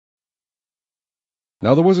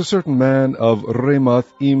Now there was a certain man of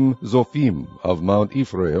Ramath-im-Zophim of Mount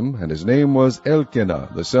Ephraim, and his name was Elkanah,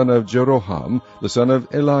 the son of Jeroham, the son of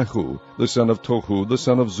Elihu, the son of Tohu, the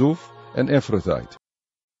son of Zuph, an Ephrathite.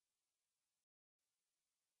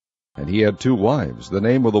 And he had 2 wives. The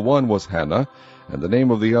name of the one was Hannah, and the name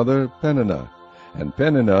of the other Peninnah. And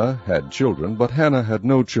Peninnah had children, but Hannah had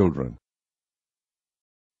no children.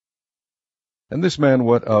 And this man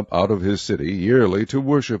went up out of his city yearly to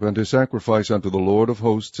worship and to sacrifice unto the Lord of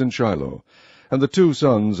hosts in Shiloh. And the 2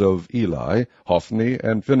 sons of Eli, Hophni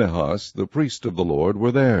and Phinehas, the priest of the Lord,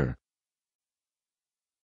 were there.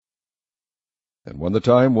 And when the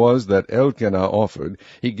time was that Elkanah offered,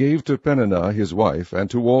 he gave to Peninnah his wife, and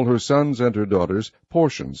to all her sons and her daughters,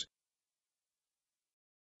 portions.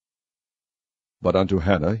 But unto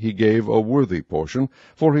Hannah he gave a worthy portion,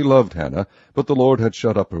 for he loved Hannah, but the Lord had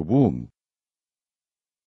shut up her womb.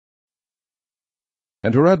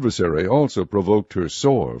 And her adversary also provoked her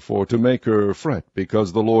sore, for to make her fret,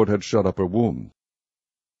 because the Lord had shut up her womb.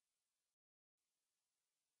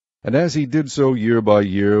 And as he did so year by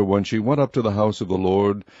year, when she went up to the house of the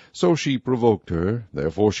Lord, so she provoked her,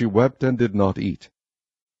 therefore she wept and did not eat.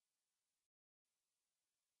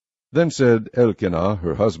 Then said Elkanah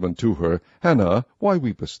her husband to her, Hannah, why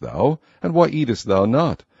weepest thou, and why eatest thou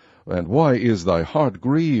not? And why is thy heart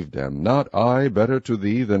grieved? Am not I better to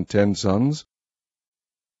thee than 10 sons?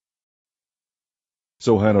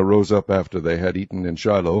 So Hannah rose up after they had eaten in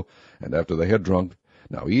Shiloh, and after they had drunk.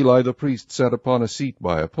 Now Eli the priest sat upon a seat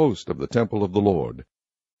by a post of the temple of the Lord.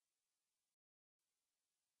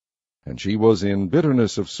 And she was in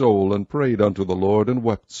bitterness of soul, and prayed unto the Lord, and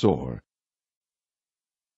wept sore.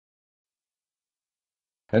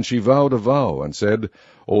 And she vowed a vow, and said,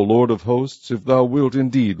 O Lord of hosts, if thou wilt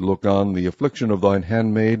indeed look on the affliction of thine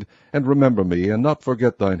handmaid, and remember me, and not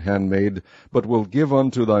forget thine handmaid, but will give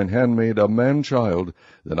unto thine handmaid a man-child,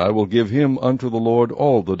 then I will give him unto the Lord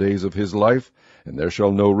all the days of his life, and there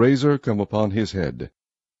shall no razor come upon his head.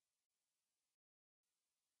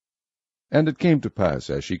 And it came to pass,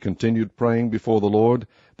 as she continued praying before the Lord,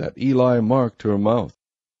 that Eli marked her mouth.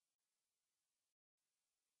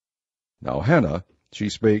 Now Hannah, she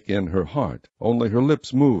spake in her heart, only her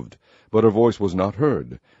lips moved, but her voice was not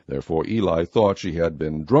heard. Therefore Eli thought she had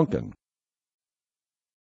been drunken.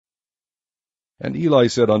 And Eli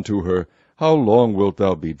said unto her, How long wilt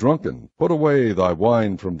thou be drunken? Put away thy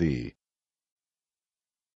wine from thee.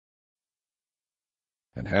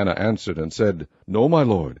 And Hannah answered and said, No, my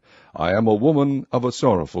lord, I am a woman of a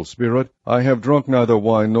sorrowful spirit. I have drunk neither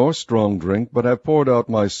wine nor strong drink, but have poured out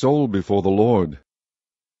my soul before the Lord.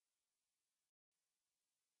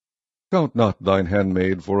 Count not thine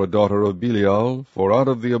handmaid for a daughter of Belial, for out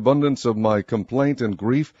of the abundance of my complaint and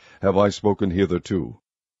grief have I spoken hitherto.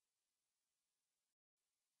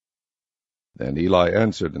 Then Eli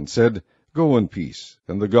answered and said, Go in peace,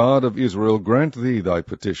 and the God of Israel grant thee thy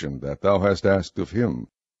petition that thou hast asked of him.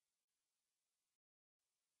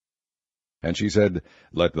 And she said,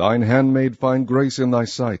 Let thine handmaid find grace in thy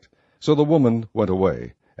sight. So the woman went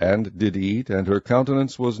away, and did eat, and her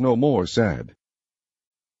countenance was no more sad.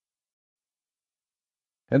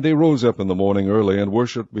 And they rose up in the morning early, and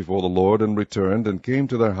worshipped before the Lord, and returned, and came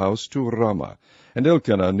to their house to Ramah. And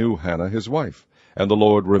Elkanah knew Hannah his wife, and the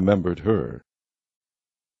Lord remembered her.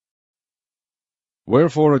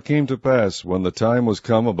 Wherefore it came to pass, when the time was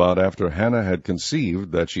come about after Hannah had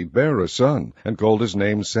conceived, that she bare a son, and called his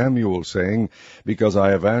name Samuel, saying, Because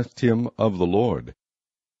I have asked him of the Lord.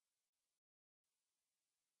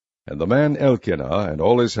 And the man Elkanah and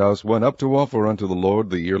all his house went up to offer unto the Lord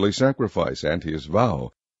the yearly sacrifice and his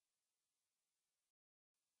vow.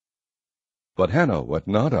 But Hannah went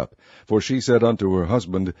not up, for she said unto her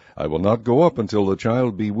husband, I will not go up until the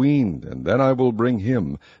child be weaned, and then I will bring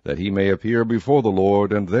him, that he may appear before the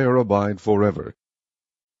Lord, and there abide forever.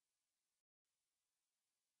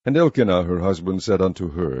 And Elkanah her husband said unto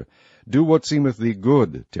her, Do what seemeth thee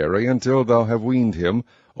good, tarry until thou have weaned him,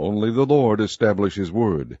 only the Lord establish his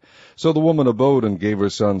word. So the woman abode and gave her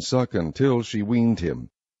son suck until she weaned him.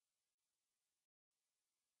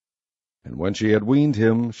 And when she had weaned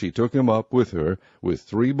him, she took him up with her, with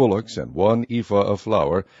 3 bullocks, and 1 ephah of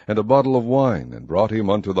flour, and a bottle of wine, and brought him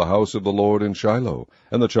unto the house of the Lord in Shiloh,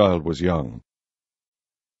 and the child was young.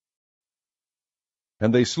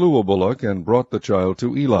 And they slew a bullock, and brought the child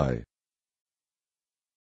to Eli.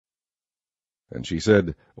 And she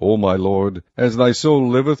said, O my lord, as thy soul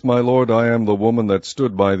liveth, my lord, I am the woman that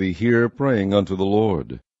stood by thee here, praying unto the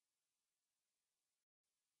Lord.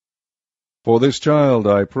 For this child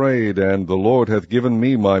I prayed, and the Lord hath given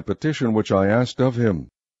me my petition which I asked of him.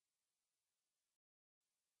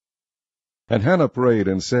 And Hannah prayed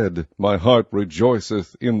and said, My heart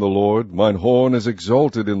rejoiceth in the Lord, mine horn is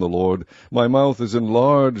exalted in the Lord, my mouth is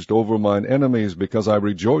enlarged over mine enemies, because I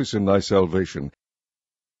rejoice in thy salvation.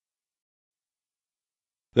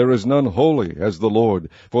 There is none holy as the Lord,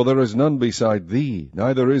 for there is none beside thee,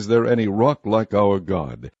 neither is there any rock like our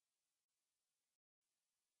God.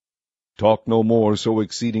 Talk no more so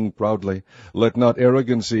exceeding proudly. Let not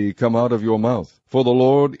arrogancy come out of your mouth. For the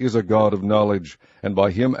Lord is a God of knowledge, and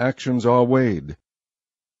by him actions are weighed.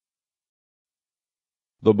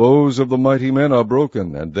 The bows of the mighty men are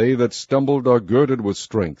broken, and they that stumbled are girded with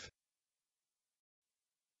strength.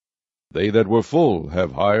 They that were full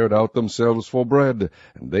have hired out themselves for bread,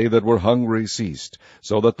 and they that were hungry ceased,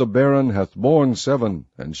 so that the barren hath borne 7,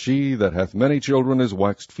 and she that hath many children is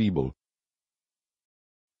waxed feeble.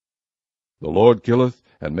 The Lord killeth,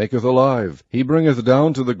 and maketh alive. He bringeth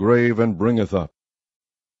down to the grave, and bringeth up.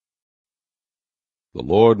 The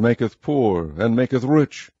Lord maketh poor, and maketh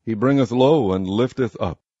rich. He bringeth low, and lifteth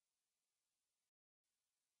up.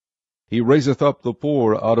 He raiseth up the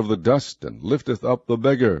poor out of the dust, and lifteth up the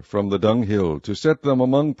beggar from the dunghill, to set them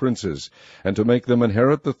among princes, and to make them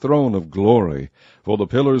inherit the throne of glory. For the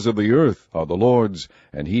pillars of the earth are the Lord's,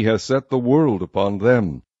 and he hath set the world upon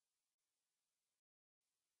them.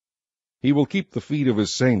 He will keep the feet of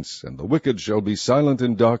his saints, and the wicked shall be silent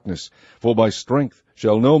in darkness, for by strength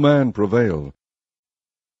shall no man prevail.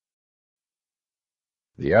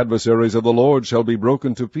 The adversaries of the Lord shall be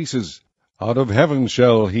broken to pieces. Out of heaven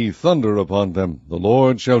shall he thunder upon them. The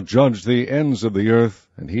Lord shall judge the ends of the earth,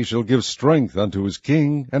 and he shall give strength unto his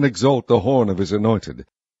king, and exalt the horn of his anointed.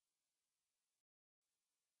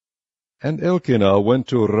 And Elkanah went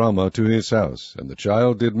to Ramah to his house, and the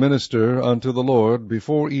child did minister unto the Lord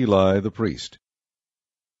before Eli the priest.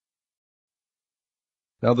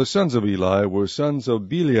 Now the sons of Eli were sons of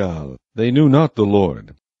Belial. They knew not the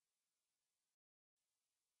Lord.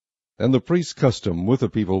 And the priest's custom with the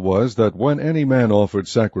people was, that when any man offered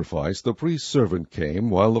sacrifice, the priest's servant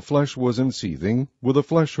came, while the flesh was in seething, with a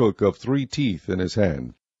flesh hook of 3 teeth in his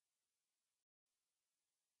hand.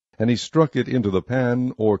 And he struck it into the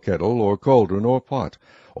pan, or kettle, or cauldron, or pot.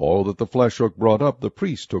 All that the flesh hook brought up the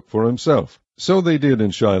priest took for himself. So they did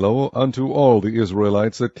in Shiloh unto all the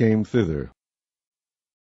Israelites that came thither.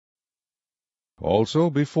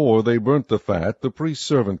 Also before they burnt the fat, the priest's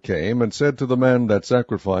servant came, and said to the man that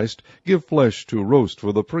sacrificed, Give flesh to roast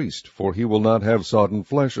for the priest, for he will not have sodden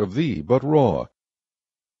flesh of thee, but raw.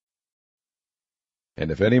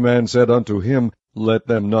 And if any man said unto him, Let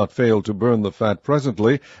them not fail to burn the fat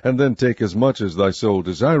presently, and then take as much as thy soul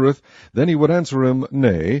desireth, then he would answer him,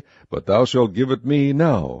 Nay, but thou shalt give it me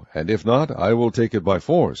now, and if not, I will take it by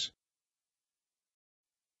force.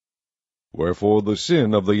 Wherefore the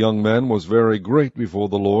sin of the young man was very great before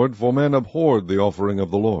the Lord, for men abhorred the offering of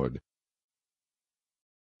the Lord.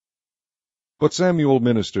 But Samuel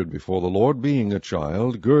ministered before the Lord, being a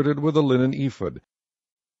child, girded with a linen ephod.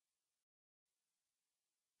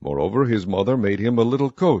 Moreover, his mother made him a little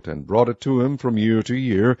coat, and brought it to him from year to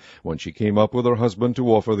year, when she came up with her husband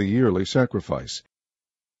to offer the yearly sacrifice.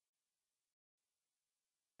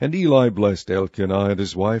 And Eli blessed Elkanah and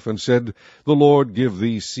his wife, and said, The Lord give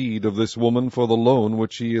thee seed of this woman for the loan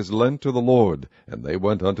which she is lent to the Lord. And they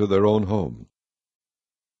went unto their own home.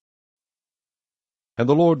 And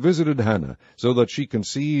the Lord visited Hannah, so that she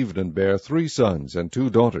conceived, and bare 3 sons and 2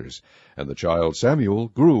 daughters. And the child Samuel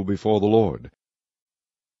grew before the Lord.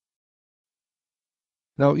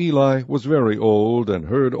 Now Eli was very old, and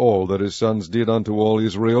heard all that his sons did unto all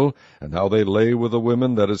Israel, and how they lay with the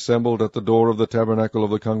women that assembled at the door of the tabernacle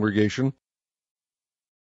of the congregation.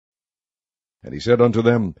 And he said unto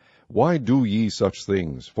them, Why do ye such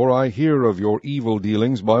things? For I hear of your evil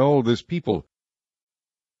dealings by all this people.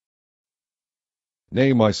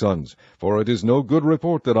 Nay, my sons, for it is no good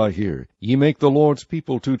report that I hear. Ye make the Lord's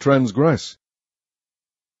people to transgress.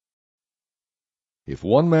 If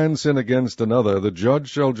one man sin against another, the judge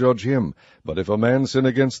shall judge him. But if a man sin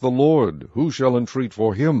against the Lord, who shall entreat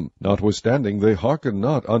for him? Notwithstanding they hearkened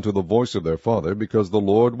not unto the voice of their father, because the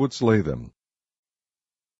Lord would slay them.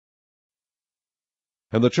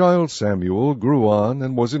 And the child Samuel grew on,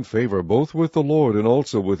 and was in favor both with the Lord and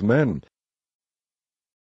also with men.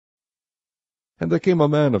 And there came a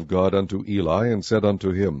man of God unto Eli, and said unto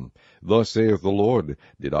him, Thus saith the Lord,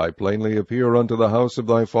 Did I plainly appear unto the house of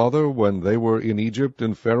thy father, when they were in Egypt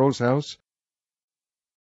in Pharaoh's house?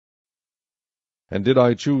 And did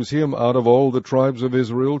I choose him out of all the tribes of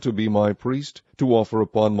Israel to be my priest, to offer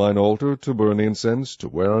upon mine altar, to burn incense, to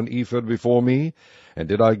wear an ephod before me? And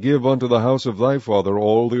did I give unto the house of thy father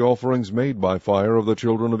all the offerings made by fire of the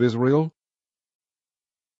children of Israel?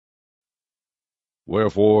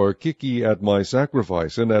 Wherefore kick ye at my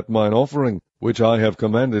sacrifice, and at mine offering, which I have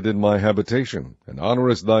commanded in my habitation, and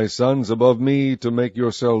honourest thy sons above me, to make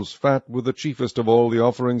yourselves fat with the chiefest of all the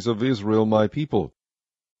offerings of Israel my people.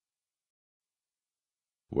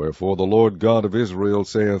 Wherefore the Lord God of Israel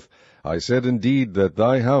saith, I said indeed that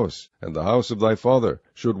thy house, and the house of thy father,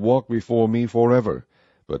 should walk before me forever.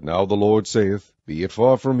 But now the Lord saith, Be it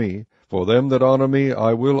far from me, for them that honour me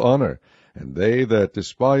I will honour, and they that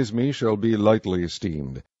despise me shall be lightly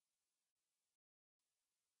esteemed.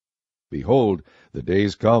 Behold, the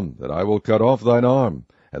days come that I will cut off thine arm,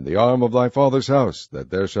 and the arm of thy father's house, that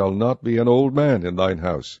there shall not be an old man in thine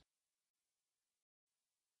house.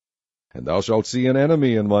 And thou shalt see an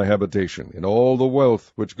enemy in my habitation, in all the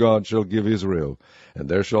wealth which God shall give Israel, and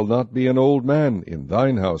there shall not be an old man in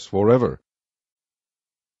thine house forever.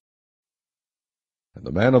 And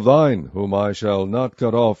the man of thine, whom I shall not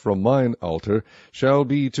cut off from mine altar, shall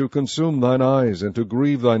be to consume thine eyes, and to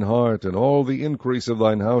grieve thine heart, and all the increase of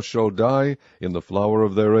thine house shall die in the flower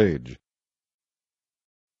of their age.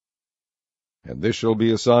 And this shall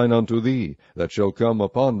be a sign unto thee, that shall come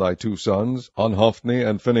upon thy two sons, on Hophni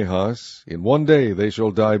and Phinehas. In one day they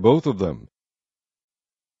shall die both of them.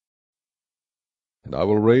 And I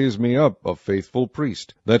will raise me up a faithful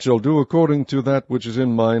priest, that shall do according to that which is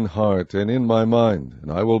in mine heart and in my mind.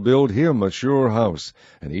 And I will build him a sure house,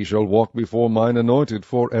 and he shall walk before mine anointed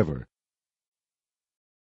forever.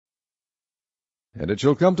 And it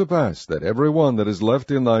shall come to pass, that every one that is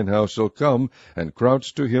left in thine house shall come, and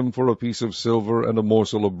crouch to him for a piece of silver and a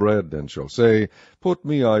morsel of bread, and shall say, Put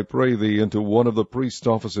me, I pray thee, into one of the priest's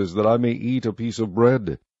offices, that I may eat a piece of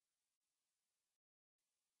bread.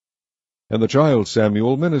 And the child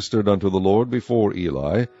Samuel ministered unto the Lord before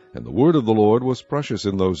Eli, and the word of the Lord was precious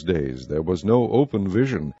in those days. There was no open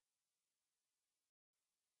vision.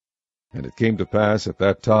 And it came to pass at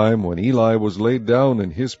that time, when Eli was laid down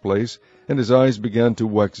in his place, and his eyes began to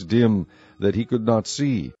wax dim, that he could not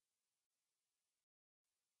see.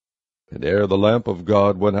 And ere the lamp of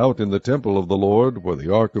God went out in the temple of the Lord, where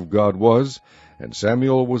the ark of God was, and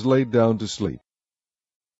Samuel was laid down to sleep,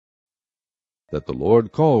 that the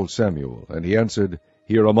Lord called Samuel, and he answered,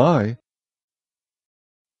 Here am I.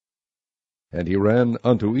 And he ran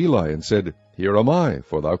unto Eli, and said, Here am I,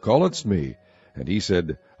 for thou calledst me. And he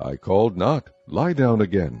said, I called not, lie down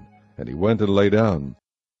again. And he went and lay down.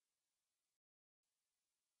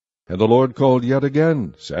 And the Lord called yet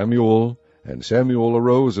again, Samuel. And Samuel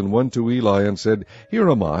arose and went to Eli, and said, Here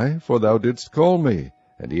am I, for thou didst call me.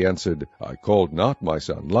 And he answered, I called not, my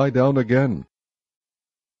son, lie down again.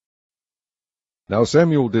 Now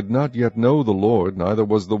Samuel did not yet know the Lord, neither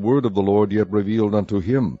was the word of the Lord yet revealed unto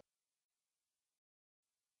him.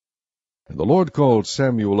 And the Lord called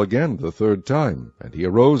Samuel again the third time. And he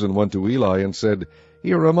arose and went to Eli, and said,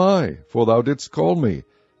 Here am I, for thou didst call me.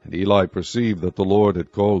 And Eli perceived that the Lord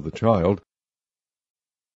had called the child.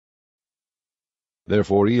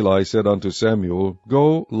 Therefore Eli said unto Samuel,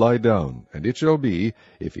 Go, lie down, and it shall be,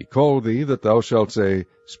 if he call thee, that thou shalt say,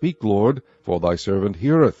 Speak, Lord, for thy servant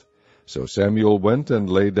heareth. So Samuel went and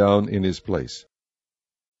lay down in his place.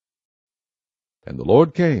 And the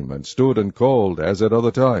Lord came, and stood and called, as at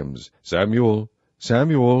other times, Samuel,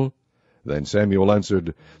 Samuel. Then Samuel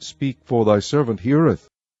answered, Speak, for thy servant heareth.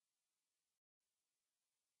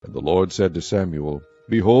 And the Lord said to Samuel,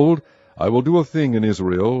 Behold, I will do a thing in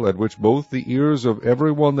Israel, at which both the ears of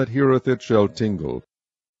every one that heareth it shall tingle.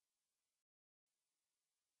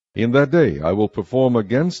 In that day I will perform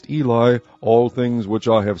against Eli all things which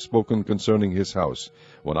I have spoken concerning his house.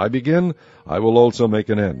 When I begin, I will also make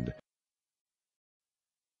an end.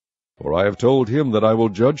 For I have told him that I will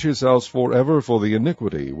judge his house forever for the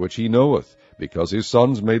iniquity which he knoweth, because his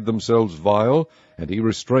sons made themselves vile, and he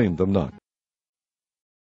restrained them not.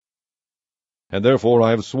 And therefore I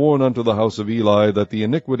have sworn unto the house of Eli, that the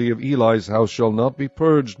iniquity of Eli's house shall not be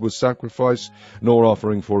purged with sacrifice nor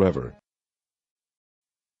offering forever.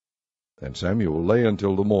 And Samuel lay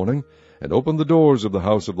until the morning, and opened the doors of the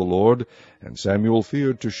house of the Lord, and Samuel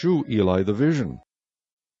feared to shew Eli the vision.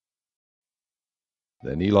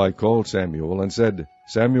 Then Eli called Samuel, and said,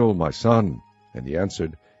 Samuel, my son. And he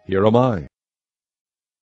answered, Here am I.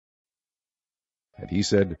 And he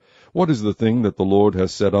said, What is the thing that the Lord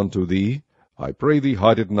has said unto thee? I pray thee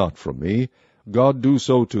hide it not from me. God do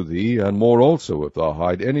so to thee, and more also, if thou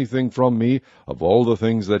hide anything from me of all the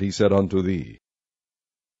things that he said unto thee.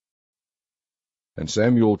 And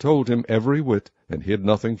Samuel told him every whit, and hid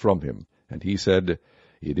nothing from him. And he said,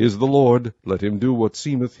 It is the Lord, let him do what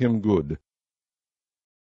seemeth him good.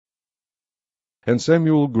 And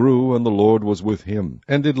Samuel grew, and the Lord was with him,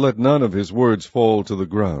 and did let none of his words fall to the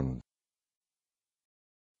ground.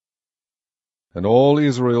 And all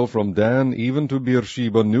Israel from Dan even to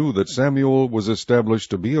Beersheba knew that Samuel was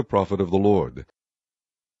established to be a prophet of the Lord.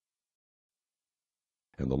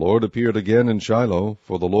 And the Lord appeared again in Shiloh,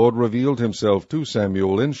 for the Lord revealed himself to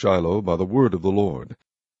Samuel in Shiloh by the word of the Lord.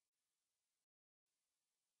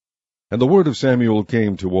 And the word of Samuel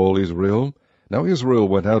came to all Israel. Now Israel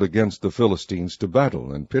went out against the Philistines to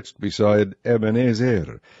battle, and pitched beside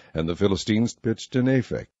Ebenezer, and the Philistines pitched in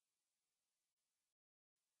Aphek.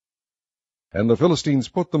 And the Philistines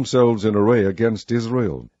put themselves in array against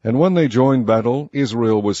Israel. And when they joined battle,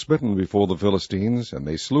 Israel was smitten before the Philistines, and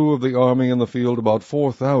they slew of the army in the field about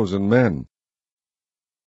 4,000 men.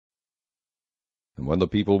 And when the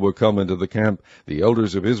people were come into the camp, the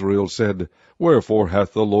elders of Israel said, Wherefore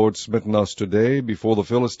hath the Lord smitten us today before the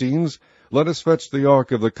Philistines? Let us fetch the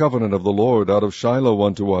ark of the covenant of the Lord out of Shiloh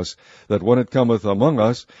unto us, that when it cometh among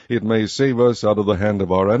us, it may save us out of the hand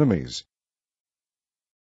of our enemies.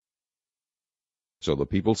 So the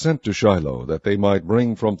people sent to Shiloh, that they might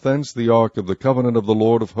bring from thence the ark of the covenant of the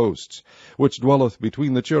Lord of hosts, which dwelleth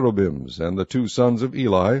between the cherubims, and the two sons of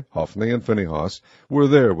Eli, Hophni and Phinehas, were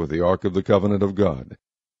there with the ark of the covenant of God.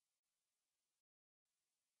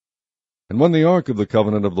 And when the ark of the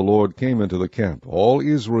covenant of the Lord came into the camp, all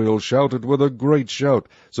Israel shouted with a great shout,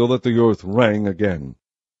 so that the earth rang again.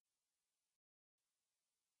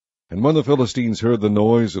 And when the Philistines heard the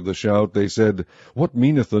noise of the shout, they said, What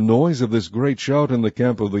meaneth the noise of this great shout in the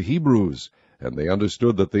camp of the Hebrews? And they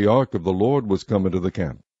understood that the ark of the Lord was come into the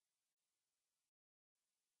camp.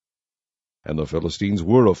 And the Philistines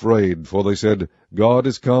were afraid, for they said, God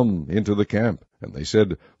is come into the camp. And they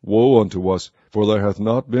said, Woe unto us, for there hath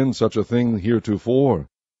not been such a thing heretofore.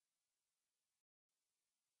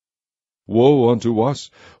 Woe unto us!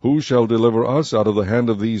 Who shall deliver us out of the hand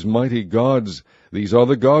of these mighty gods? These are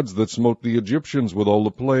the gods that smote the Egyptians with all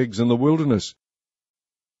the plagues in the wilderness.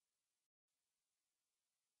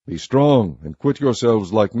 Be strong, and quit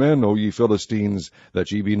yourselves like men, O ye Philistines,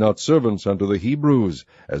 that ye be not servants unto the Hebrews,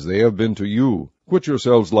 as they have been to you. Quit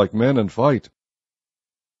yourselves like men, and fight.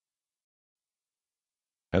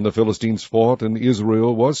 And the Philistines fought, and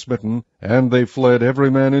Israel was smitten, and they fled every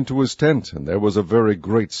man into his tent, and there was a very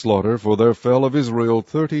great slaughter, for there fell of Israel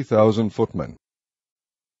 30,000 footmen.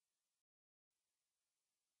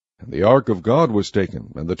 And the ark of God was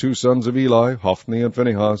taken, and the two sons of Eli, Hophni and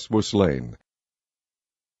Phinehas, were slain.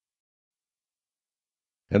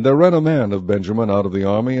 And there ran a man of Benjamin out of the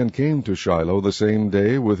army, and came to Shiloh the same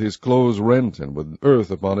day, with his clothes rent, and with earth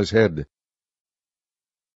upon his head.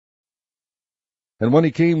 And when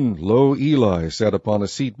he came, lo, Eli sat upon a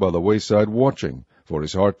seat by the wayside watching, for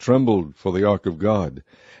his heart trembled for the ark of God.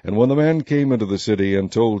 And when the man came into the city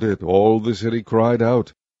and told it, all the city cried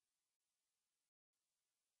out.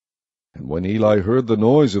 And when Eli heard the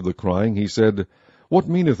noise of the crying, he said, What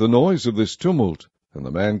meaneth the noise of this tumult? And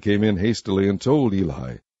the man came in hastily and told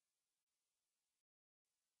Eli.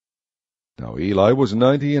 Now Eli was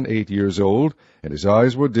 98 years old, and his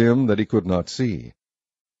eyes were dim, that he could not see.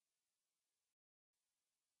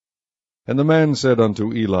 And the man said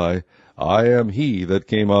unto Eli, I am he that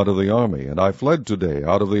came out of the army, and I fled today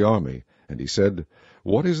out of the army. And he said,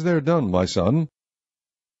 What is there done, my son?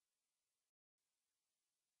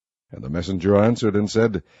 And the messenger answered and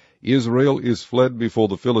said, Israel is fled before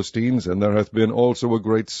the Philistines, and there hath been also a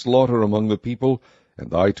great slaughter among the people,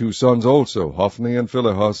 and thy two sons also, Hophni and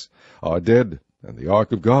Phinehas, are dead, and the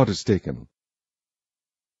ark of God is taken.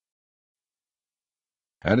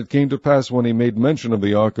 And it came to pass, when he made mention of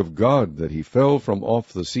the ark of God, that he fell from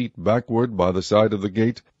off the seat backward by the side of the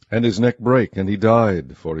gate, and his neck brake, and he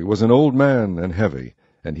died, for he was an old man and heavy,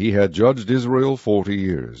 and he had judged Israel 40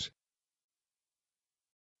 years.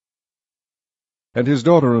 And his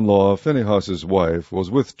daughter-in-law, Phinehas's wife,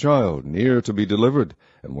 was with child, near to be delivered.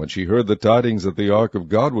 And when she heard the tidings that the ark of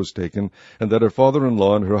God was taken, and that her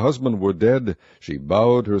father-in-law and her husband were dead, she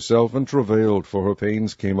bowed herself and travailed, for her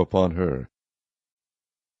pains came upon her.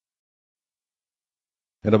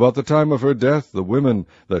 And about the time of her death, the women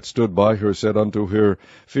that stood by her said unto her,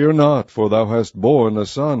 Fear not, for thou hast borne a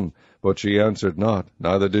son. But she answered not,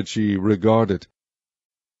 neither did she regard it.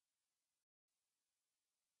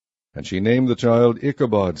 And she named the child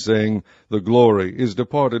Ichabod, saying, The glory is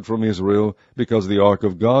departed from Israel, because the ark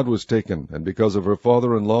of God was taken, and because of her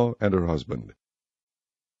father-in-law and her husband.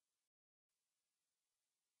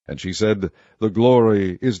 And she said, The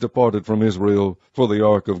glory is departed from Israel, for the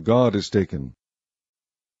ark of God is taken.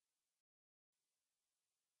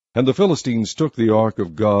 And the Philistines took the ark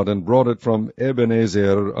of God, and brought it from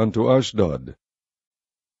Ebenezer unto Ashdod.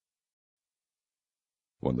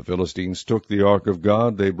 When the Philistines took the ark of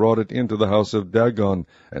God, they brought it into the house of Dagon,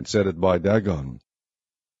 and set it by Dagon.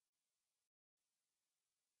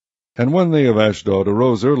 And when they of Ashdod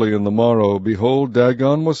arose early in the morrow, behold,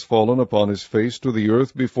 Dagon was fallen upon his face to the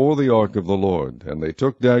earth before the ark of the Lord. And they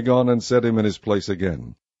took Dagon, and set him in his place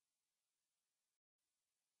again.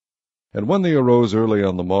 And when they arose early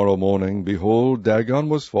on the morrow morning, behold, Dagon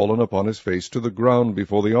was fallen upon his face to the ground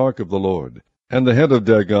before the ark of the Lord. And the head of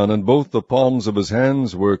Dagon and both the palms of his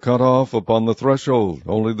hands were cut off upon the threshold,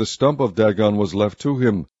 only the stump of Dagon was left to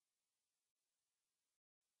him.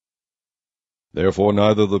 Therefore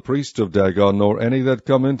neither the priests of Dagon nor any that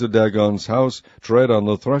come into Dagon's house tread on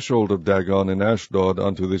the threshold of Dagon in Ashdod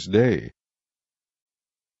unto this day.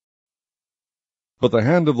 But the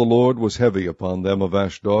hand of the Lord was heavy upon them of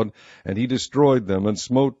Ashdod, and he destroyed them, and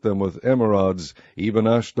smote them with emerods, even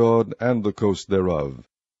Ashdod and the coast thereof.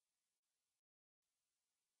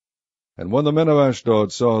 And when the men of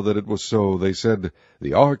Ashdod saw that it was so, they said,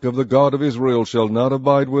 The ark of the God of Israel shall not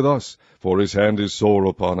abide with us, for his hand is sore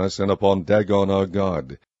upon us, and upon Dagon our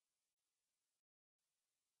God.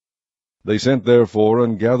 They sent therefore,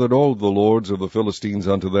 and gathered all the lords of the Philistines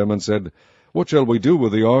unto them, and said, What shall we do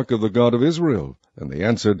with the ark of the God of Israel? And they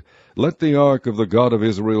answered, Let the ark of the God of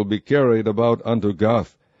Israel be carried about unto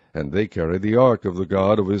Gath. And they carried the ark of the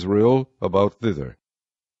God of Israel about thither.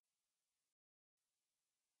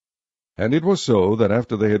 And it was so, that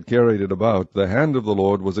after they had carried it about, the hand of the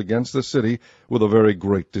Lord was against the city with a very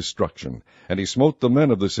great destruction. And he smote the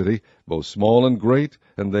men of the city, both small and great,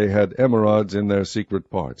 and they had emerods in their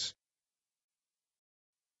secret parts.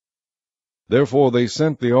 Therefore they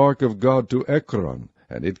sent the ark of God to Ekron.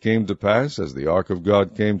 And it came to pass, as the ark of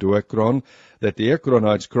God came to Ekron, that the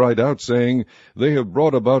Ekronites cried out, saying, They have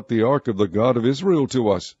brought about the ark of the God of Israel to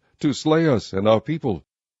us, to slay us and our people.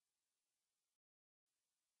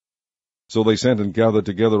 So they sent and gathered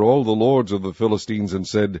together all the lords of the Philistines, and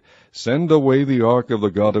said, Send away the ark of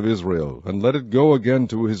the God of Israel, and let it go again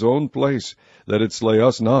to his own place, that it slay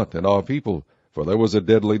us not and our people. For there was a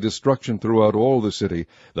deadly destruction throughout all the city.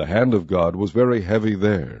 The hand of God was very heavy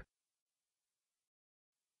there.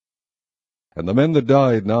 And the men that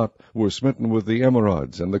died not were smitten with the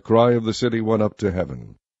emerods, and the cry of the city went up to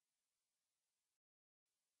heaven.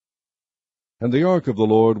 And the ark of the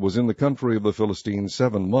Lord was in the country of the Philistines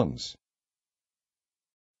 7 months.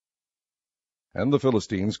 And the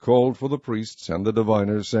Philistines called for the priests and the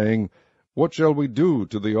diviners, saying, What shall we do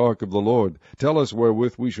to the ark of the Lord? Tell us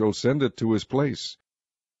wherewith we shall send it to his place.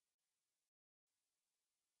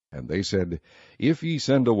 And they said, If ye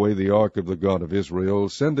send away the ark of the God of Israel,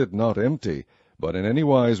 send it not empty, but in any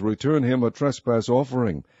wise return him a trespass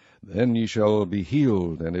offering. Then ye shall be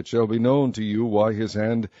healed, and it shall be known to you why his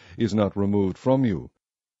hand is not removed from you.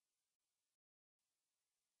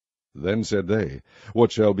 Then said they,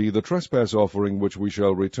 What shall be the trespass offering which we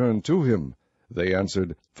shall return to him? They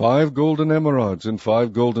answered, 5 golden emerods, and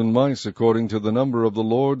 5 golden mice, according to the number of the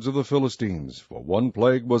lords of the Philistines. For one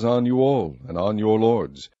plague was on you all, and on your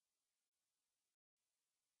lords.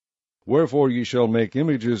 Wherefore ye shall make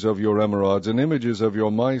images of your emerods, and images of your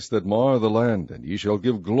mice that mar the land, and ye shall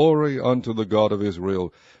give glory unto the God of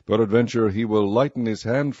Israel. Peradventure he will lighten his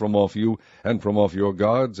hand from off you, and from off your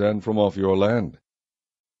gods, and from off your land.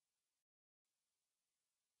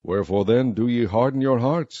 Wherefore then do ye harden your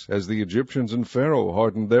hearts, as the Egyptians and Pharaoh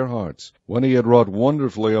hardened their hearts? When he had wrought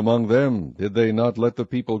wonderfully among them, did they not let the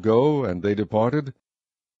people go, and they departed?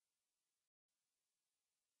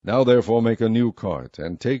 Now therefore make a new cart,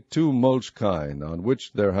 and take 2 mulch kine, on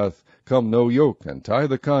which there hath come no yoke, and tie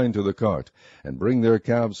the kine to the cart, and bring their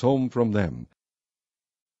calves home from them.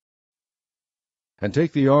 And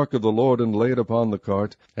take the ark of the Lord, and lay it upon the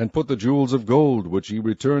cart, and put the jewels of gold, which ye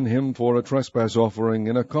return him for a trespass offering,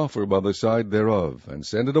 in a coffer by the side thereof, and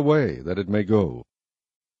send it away, that it may go.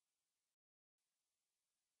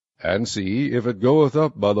 And see, if it goeth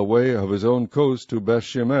up by the way of his own coast to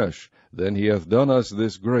Bethshemesh, then he hath done us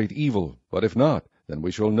this great evil. But if not, then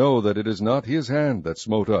we shall know that it is not his hand that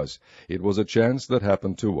smote us. It was a chance that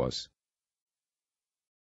happened to us.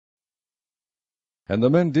 And the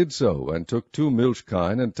men did so, and took 2 milch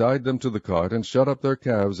kine, and tied them to the cart, and shut up their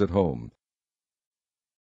calves at home.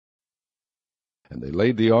 And they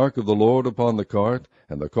laid the ark of the Lord upon the cart,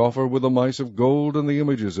 and the coffer with the mice of gold, and the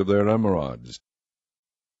images of their emerods.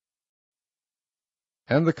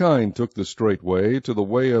 And the kine took the straight way to the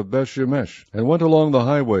way of Bethshemesh, and went along the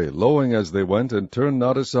highway, lowing as they went, and turned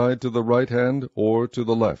not aside to the right hand or to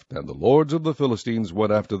the left. And the lords of the Philistines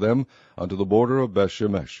went after them unto the border of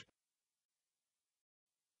Bethshemesh.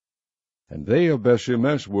 And they of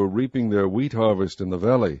Bethshemesh were reaping their wheat harvest in the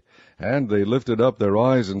valley, and they lifted up their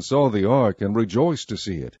eyes and saw the ark, and rejoiced to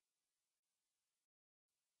see it.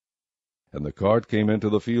 And the cart came into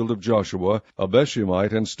the field of Joshua, a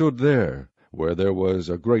Bethshemite, and stood there. where there was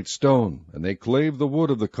a great stone, and they clave the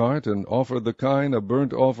wood of the cart, and offered the kine a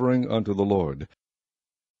burnt offering unto the Lord.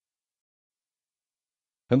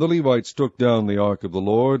 And the Levites took down the ark of the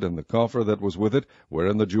Lord, and the coffer that was with it,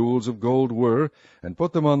 wherein the jewels of gold were, and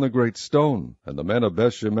put them on the great stone. And the men of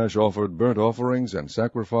Bethshemesh offered burnt offerings, and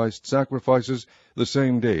sacrificed sacrifices the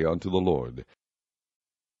same day unto the Lord.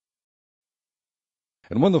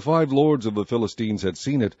 And when the 5 lords of the Philistines had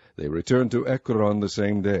seen it, they returned to Ekron the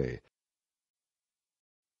same day.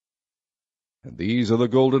 And these are the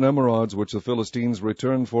golden emerods which the Philistines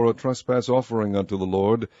returned for a trespass offering unto the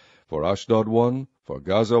Lord, for Ashdod 1, for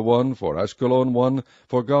Gaza 1, for Ashkelon 1,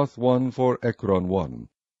 for Gath 1, for Ekron 1.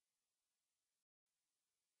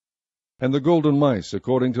 And the golden mice,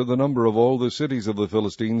 according to the number of all the cities of the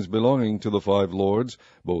Philistines belonging to the 5 lords,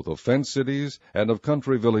 both of fenced cities and of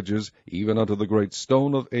country villages, even unto the great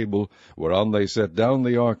stone of Abel, whereon they set down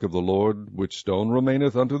the ark of the Lord, which stone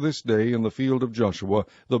remaineth unto this day in the field of Joshua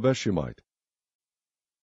the Bethshemite.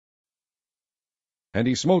 And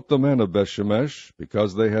he smote the men of Bethshemesh,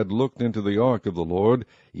 because they had looked into the ark of the Lord,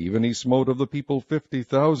 even he smote of the people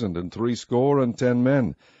 50,000 and 60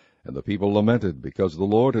 men. And the people lamented, because the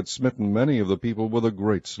Lord had smitten many of the people with a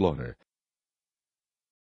great slaughter.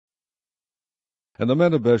 And the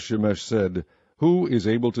men of Bethshemesh said, Who is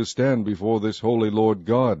able to stand before this holy Lord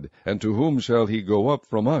God, and to whom shall he go up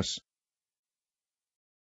from us?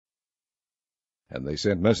 And they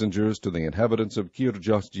sent messengers to the inhabitants of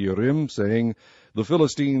Kirjath-jearim, saying, The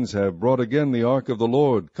Philistines have brought again the ark of the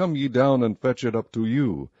Lord. Come ye down and fetch it up to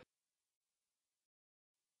you.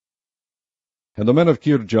 And the men of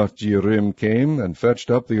Kirjath-jearim came, and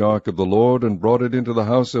fetched up the ark of the Lord, and brought it into the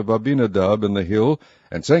house of Abinadab in the hill,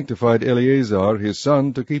 and sanctified Eleazar his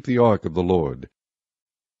son to keep the ark of the Lord.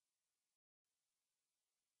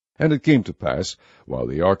 And it came to pass, while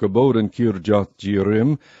the ark abode in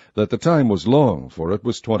Kirjath-jearim, that the time was long, for it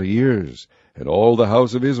was 20 years, and all the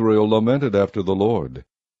house of Israel lamented after the Lord.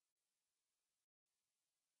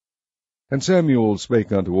 And Samuel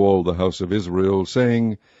spake unto all the house of Israel,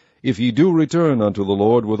 saying, If ye do return unto the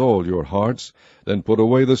Lord with all your hearts, then put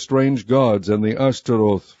away the strange gods and the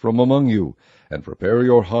Ashtaroth from among you, and prepare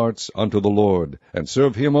your hearts unto the Lord, and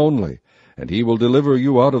serve him only, and he will deliver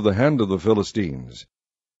you out of the hand of the Philistines.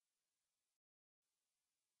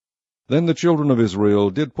 Then the children of Israel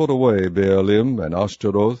did put away Baalim and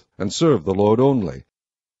Ashtaroth, and serve the Lord only.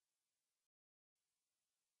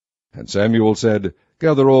 And Samuel said,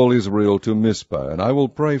 Gather all Israel to Mizpah, and I will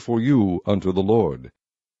pray for you unto the Lord.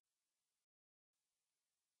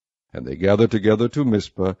 And they gathered together to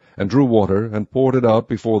Mizpah, and drew water, and poured it out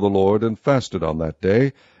before the Lord, and fasted on that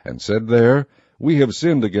day, and said there, We have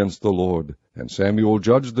sinned against the Lord. And Samuel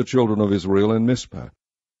judged the children of Israel in Mizpah.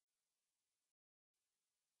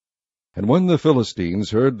 And when the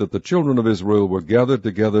Philistines heard that the children of Israel were gathered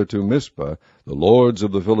together to Mizpah, the lords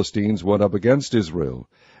of the Philistines went up against Israel.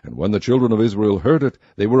 And when the children of Israel heard it,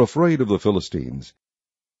 they were afraid of the Philistines.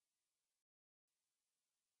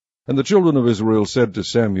 And the children of Israel said to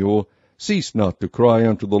Samuel, Cease not to cry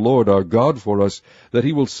unto the Lord our God for us, that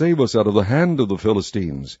he will save us out of the hand of the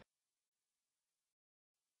Philistines.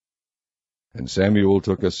 And Samuel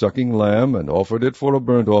took a sucking lamb, and offered it for a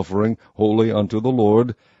burnt offering, wholly unto the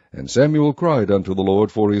Lord. And Samuel cried unto the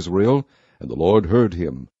Lord for Israel, and the Lord heard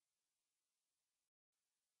him.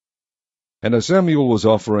 And as Samuel was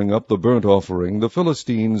offering up the burnt offering, the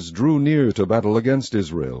Philistines drew near to battle against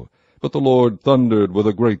Israel. But the Lord thundered with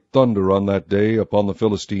a great thunder on that day upon the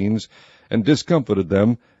Philistines, and discomfited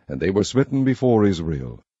them, and they were smitten before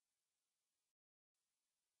Israel.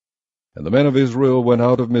 And the men of Israel went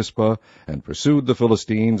out of Mizpah, and pursued the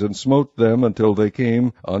Philistines, and smote them until they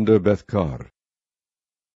came under Bethkar.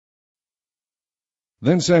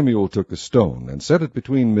 Then Samuel took a stone, and set it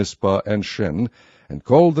between Mizpah and Shen, and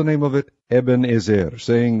called the name of it Ebenezer,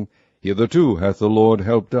 saying, Hitherto hath the Lord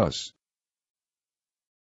helped us.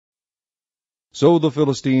 So the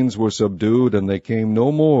Philistines were subdued, and they came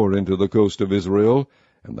no more into the coast of Israel,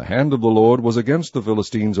 and the hand of the Lord was against the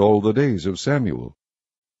Philistines all the days of Samuel.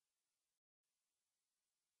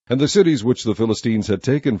 And the cities which the Philistines had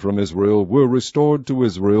taken from Israel were restored to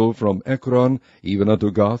Israel from Ekron even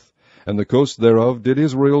unto Gath, and the coast thereof did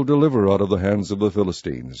Israel deliver out of the hands of the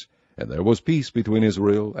Philistines. And there was peace between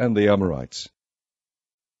Israel and the Amorites.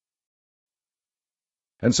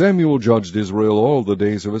 And Samuel judged Israel all the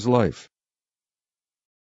days of his life.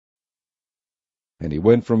 And he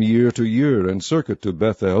went from year to year, and circuit to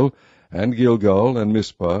Bethel, and Gilgal, and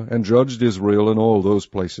Mizpah, and judged Israel in all those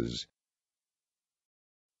places.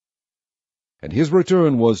 And his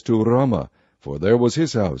return was to Ramah, for there was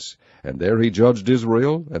his house, and there he judged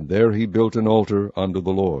Israel, and there he built an altar unto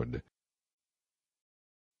the Lord.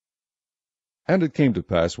 And it came to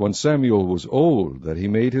pass, when Samuel was old, that he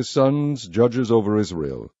made his sons judges over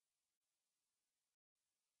Israel.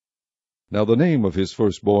 Now the name of his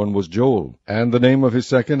firstborn was Joel, and the name of his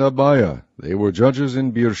second Abiah. They were judges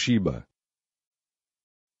in Beersheba.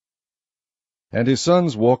 And his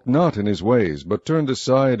sons walked not in his ways, but turned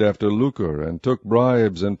aside after lucre, and took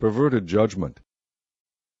bribes, and perverted judgment.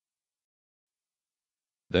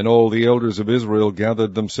 Then all the elders of Israel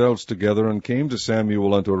gathered themselves together, and came to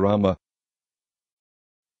Samuel unto Ramah,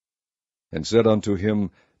 and said unto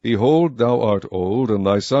him, Behold, thou art old, and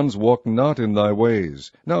thy sons walk not in thy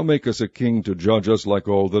ways. Now make us a king to judge us like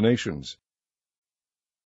all the nations.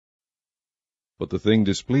 But the thing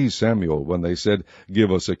displeased Samuel, when they said,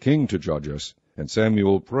 Give us a king to judge us. And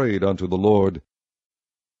Samuel prayed unto the Lord.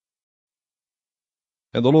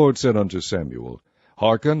 And the Lord said unto Samuel,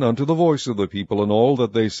 Hearken unto the voice of the people, and all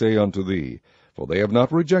that they say unto thee. For they have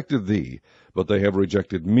not rejected thee, but they have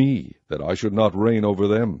rejected me, that I should not reign over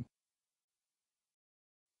them.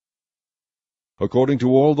 According to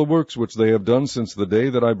all the works which they have done since the day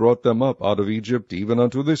that I brought them up out of Egypt, even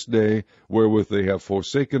unto this day, wherewith they have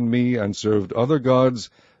forsaken me, and served other gods,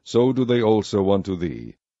 so do they also unto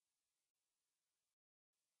thee.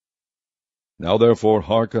 Now therefore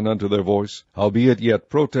hearken unto their voice, howbeit yet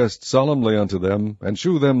protest solemnly unto them, and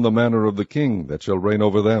shew them the manner of the king that shall reign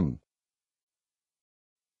over them.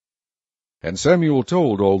 And Samuel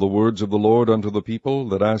told all the words of the Lord unto the people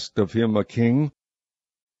that asked of him a king.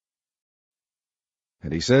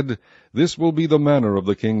 And he said, This will be the manner of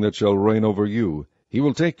the king that shall reign over you. He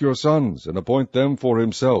will take your sons, and appoint them for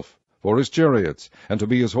himself, for his chariots, and to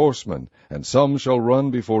be his horsemen, and some shall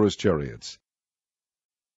run before his chariots.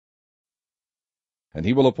 And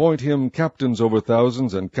he will appoint him captains over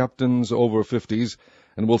thousands, and captains over 50s,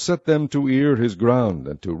 and will set them to ear his ground,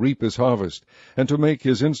 and to reap his harvest, and to make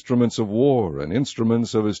his instruments of war, and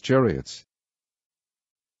instruments of his chariots.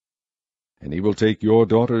 And he will take your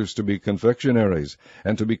daughters to be confectionaries,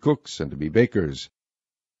 and to be cooks, and to be bakers.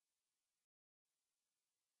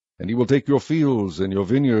 And he will take your fields, and your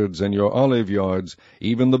vineyards, and your olive yards,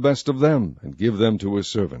 even the best of them, and give them to his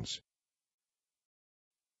servants.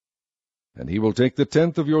 And he will take the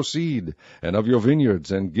tenth of your seed, and of your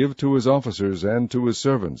vineyards, and give to his officers and to his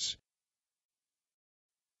servants.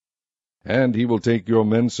 And he will take your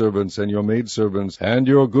menservants and your maidservants, and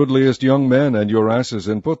your goodliest young men, and your asses,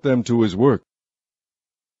 and put them to his work.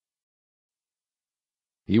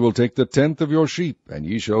 He will take the tenth of your sheep, and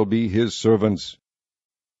ye shall be his servants.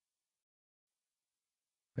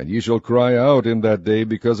 And ye shall cry out in that day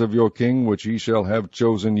because of your king which ye shall have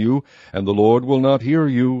chosen you, and the Lord will not hear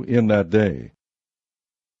you in that day.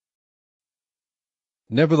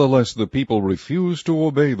 Nevertheless the people refused to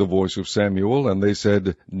obey the voice of Samuel, and they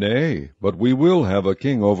said, Nay, but we will have a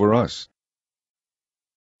king over us,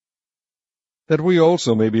 that we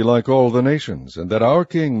also may be like all the nations, and that our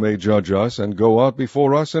king may judge us, and go out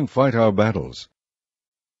before us, and fight our battles.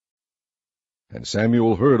 And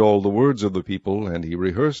Samuel heard all the words of the people, and he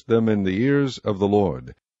rehearsed them in the ears of the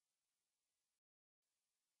Lord.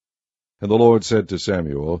 And the Lord said to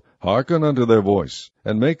Samuel, Hearken unto their voice,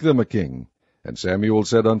 and make them a king. And Samuel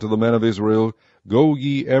said unto the men of Israel, Go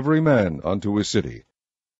ye every man unto his city.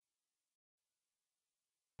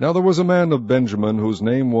 Now there was a man of Benjamin, whose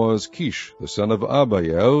name was Kish, the son of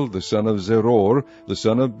Abiel, the son of Zeror, the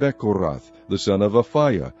son of Bechorath, the son of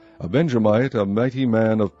Aphiah, a Benjamite, a mighty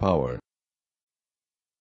man of power.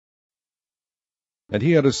 And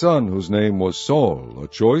he had a son whose name was Saul, a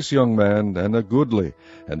choice young man, and a goodly.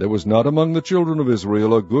 And there was not among the children of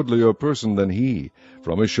Israel a goodlier person than he.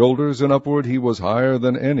 From his shoulders and upward he was higher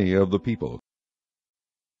than any of the people.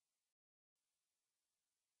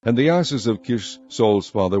 And the asses of Kish, Saul's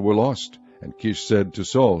father, were lost. And Kish said to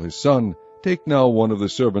Saul his son, Take now one of the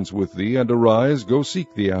servants with thee, and arise, go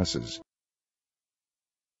seek the asses.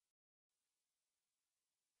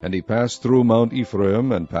 And he passed through Mount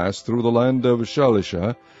Ephraim, and passed through the land of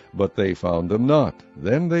Shalisha, but they found them not.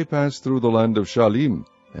 Then they passed through the land of Shalim,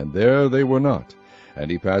 and there they were not. And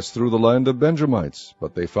he passed through the land of Benjamites,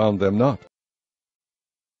 but they found them not.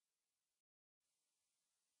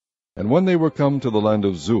 And when they were come to the land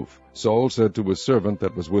of Zuph, Saul said to his servant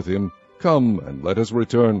that was with him, Come, and let us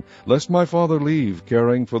return, lest my father leave,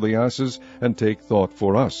 caring for the asses, and take thought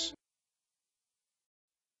for us.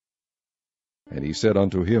 And he said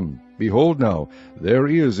unto him, Behold now, there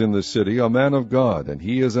is in the city a man of God, and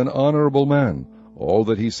he is an honorable man. All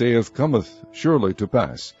that he saith cometh surely to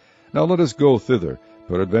pass. Now let us go thither.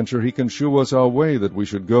 Peradventure he can shew us our way that we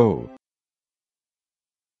should go.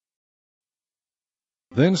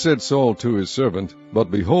 Then said Saul to his servant,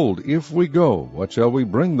 But behold, if we go, what shall we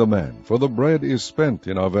bring the man? For the bread is spent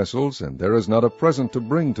in our vessels, and there is not a present to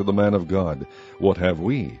bring to the man of God. What have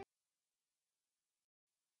we?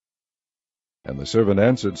 And the servant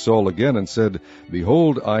answered Saul again, and said,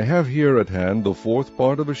 Behold, I have here at hand the 4th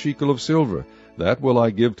part of a shekel of silver. That will I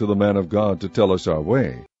give to the man of God to tell us our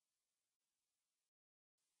way.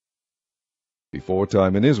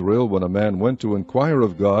 Beforetime in Israel, when a man went to inquire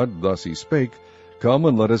of God, thus he spake, Come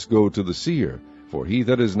and let us go to the seer, for he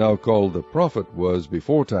that is now called the prophet was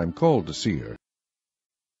beforetime called the seer.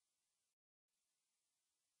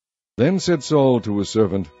 Then said Saul to his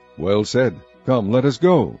servant, Well said, come, let us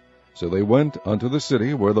go. So they went unto the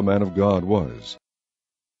city where the man of God was.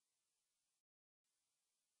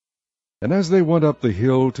 And as they went up the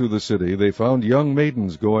hill to the city, they found young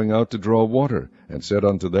maidens going out to draw water, and said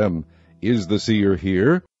unto them, Is the seer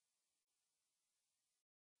here?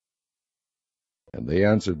 And they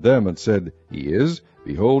answered them, and said, He is.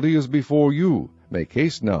 Behold, he is before you. Make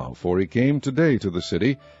haste now, for he came today to the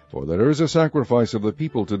city, for there is a sacrifice of the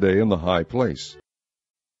people today in the high place.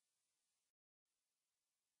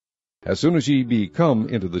 As soon as ye be come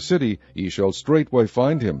into the city, ye shall straightway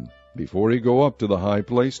find him, before he go up to the high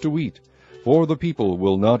place to eat. For the people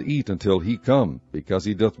will not eat until he come, because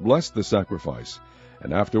he doth bless the sacrifice,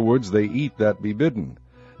 and afterwards they eat that be bidden.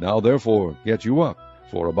 Now therefore get you up,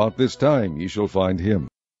 for about this time ye shall find him.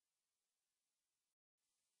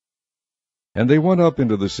 And they went up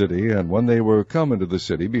into the city, and when they were come into the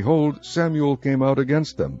city, behold, Samuel came out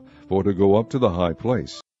against them, for to go up to the high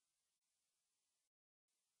place.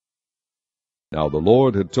 Now the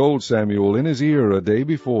Lord had told Samuel in his ear a day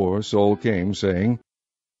before Saul came, saying,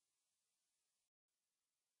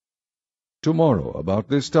 Tomorrow about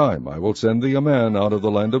this time I will send thee a man out of the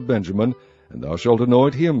land of Benjamin, and thou shalt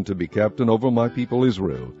anoint him to be captain over my people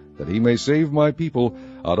Israel, that he may save my people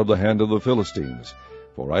out of the hand of the Philistines.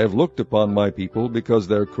 For I have looked upon my people, because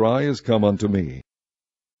their cry is come unto me.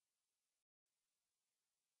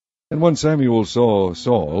 And when Samuel saw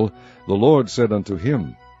Saul, the Lord said unto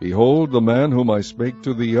him, Behold, the man whom I spake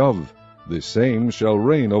to thee of, this same shall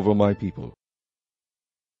reign over my people.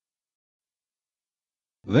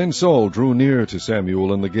 Then Saul drew near to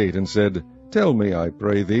Samuel in the gate, and said, Tell me, I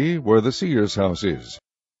pray thee, where the seer's house is.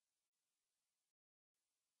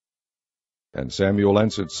 And Samuel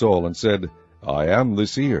answered Saul, and said, I am the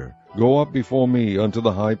seer. Go up before me unto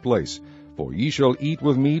the high place, for ye shall eat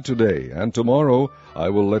with me today, and tomorrow I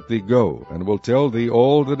will let thee go, and will tell thee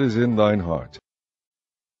all that is in thine heart.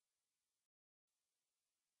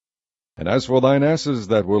 And as for thine asses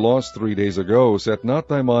that were lost 3 days ago, set not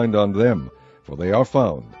thy mind on them, for they are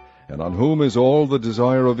found. And on whom is all the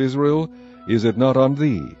desire of Israel? Is it not on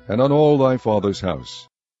thee, and on all thy father's house?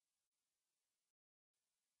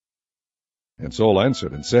 And Saul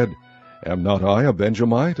answered and said, Am not I a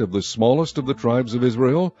Benjamite of the smallest of the tribes of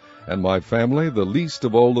Israel, and my family the least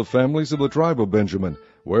of all the families of the tribe of Benjamin?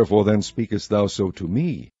 Wherefore then speakest thou so to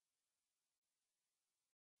me?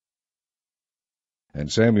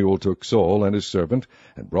 And Samuel took Saul and his servant,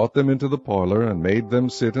 and brought them into the parlor, and made them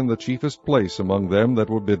sit in the chiefest place among them that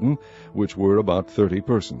were bidden, which were about 30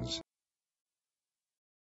 persons.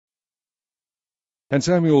 And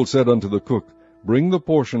Samuel said unto the cook, Bring the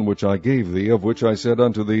portion which I gave thee, of which I said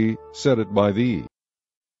unto thee, Set it by thee.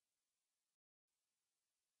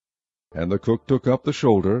 And the cook took up the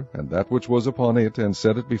shoulder, and that which was upon it, and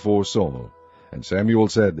set it before Saul. And Samuel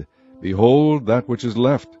said, Behold, that which is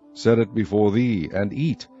left, set it before thee, and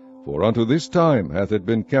eat. For unto this time hath it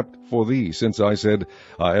been kept for thee, since I said,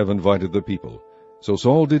 I have invited the people. So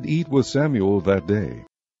Saul did eat with Samuel that day.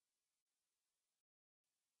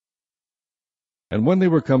 And when they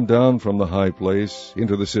were come down from the high place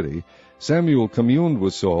into the city, Samuel communed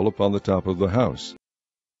with Saul upon the top of the house.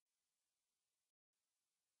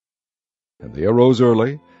 And they arose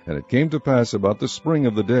early, and it came to pass about the spring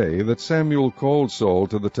of the day, that Samuel called Saul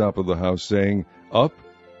to the top of the house, saying, Up,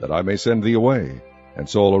 that I may send thee away. And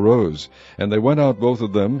Saul arose, and they went out both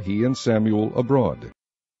of them, he and Samuel, abroad.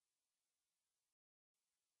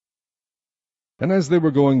 And as they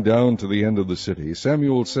were going down to the end of the city,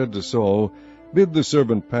 Samuel said to Saul, Bid the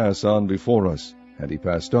servant pass on before us. And he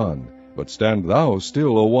passed on. But stand thou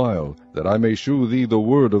still a while, that I may shew thee the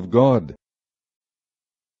word of God.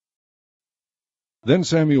 Then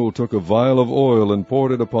Samuel took a vial of oil, and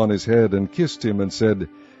poured it upon his head, and kissed him, and said,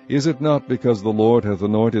 Is it not because the Lord hath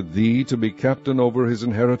anointed thee to be captain over his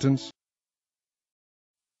inheritance?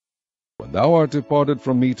 When thou art departed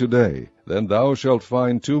from me today, then thou shalt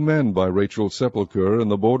find 2 men by Rachel's sepulchre in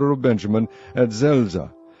the border of Benjamin at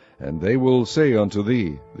Zelzah. And they will say unto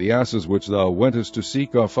thee, The asses which thou wentest to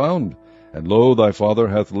seek are found. And lo, thy father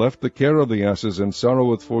hath left the care of the asses, and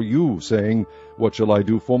sorroweth for you, saying, What shall I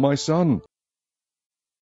do for my son?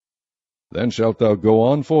 Then shalt thou go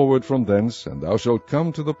on forward from thence, and thou shalt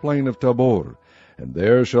come to the plain of Tabor, and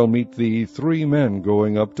there shall meet thee 3 men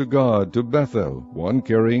going up to God to Bethel, one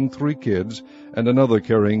carrying 3 kids, and another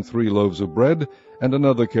carrying 3 loaves of bread, and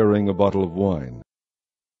another carrying a bottle of wine.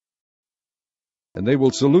 And they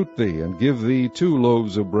will salute thee, and give thee 2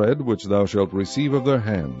 loaves of bread, which thou shalt receive of their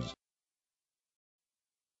hands.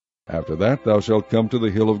 After that thou shalt come to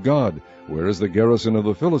the hill of God, where is the garrison of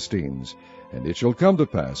the Philistines. And it shall come to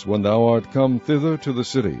pass, when thou art come thither to the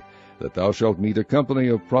city, that thou shalt meet a company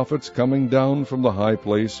of prophets coming down from the high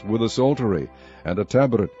place, with a psaltery, and a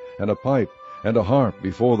tabret, and a pipe, and a harp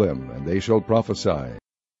before them, and they shall prophesy.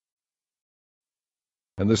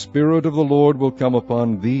 And the Spirit of the Lord will come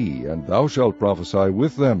upon thee, and thou shalt prophesy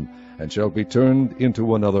with them, and shalt be turned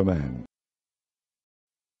into another man.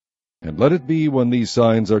 And let it be, when these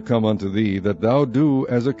signs are come unto thee, that thou do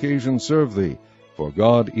as occasion serve thee, for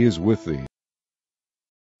God is with thee.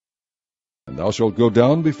 And thou shalt go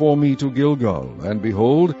down before me to Gilgal, and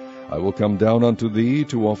behold, I will come down unto thee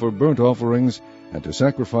to offer burnt offerings, and to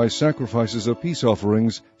sacrifice sacrifices of peace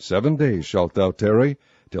offerings. 7 days shalt thou tarry,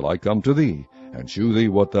 till I come to thee, and shew thee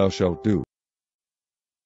what thou shalt do.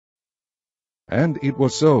 And it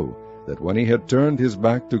was so, that when he had turned his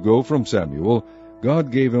back to go from Samuel,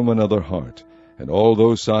 God gave him another heart, and all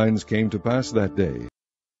those signs came to pass that day.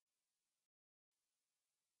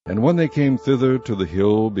 And when they came thither to the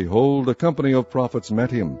hill, behold, a company of prophets met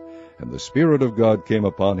him, and the Spirit of God came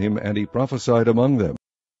upon him, and he prophesied among them.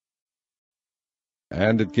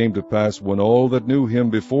 And it came to pass, when all that knew him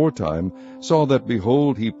before time saw that,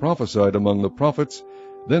 behold, he prophesied among the prophets,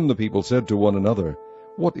 then the people said to one another,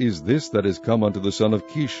 What is this that is come unto the son of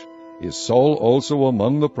Kish? Is Saul also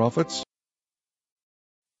among the prophets?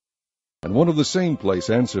 And one of the same place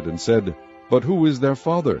answered and said, But who is their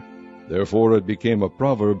father? Therefore it became a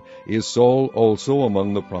proverb, Is Saul also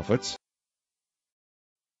among the prophets?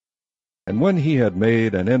 And when he had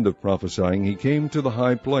made an end of prophesying, he came to the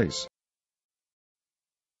high place.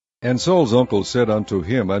 And Saul's uncle said unto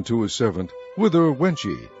him and to his servant, Whither went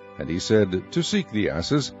ye? And he said, To seek the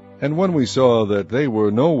asses. And when we saw that they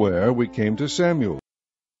were nowhere, we came to Samuel.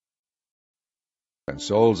 And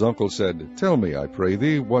Saul's uncle said, Tell me, I pray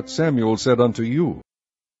thee, what Samuel said unto you.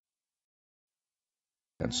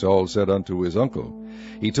 And Saul said unto his uncle,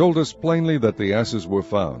 He told us plainly that the asses were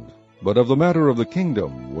found, but of the matter of the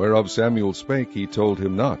kingdom, whereof Samuel spake, he told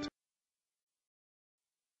him not.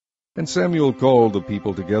 And Samuel called the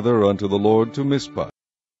people together unto the Lord to Mizpah,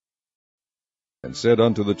 and said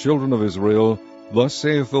unto the children of Israel, Thus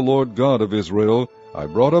saith the Lord God of Israel, I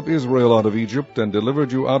brought up Israel out of Egypt, and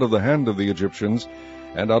delivered you out of the hand of the Egyptians,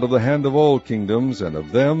 and out of the hand of all kingdoms, and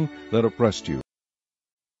of them that oppressed you.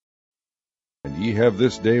 And ye have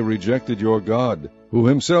this day rejected your God, who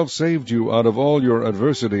himself saved you out of all your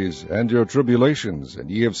adversities and your tribulations, and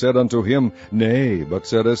ye have said unto him, Nay, but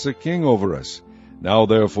set us a king over us. Now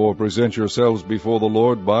therefore present yourselves before the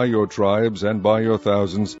Lord by your tribes and by your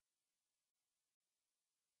thousands.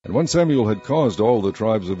 And when Samuel had caused all the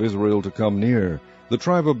tribes of Israel to come near, the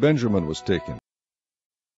tribe of Benjamin was taken.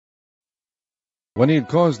 When he had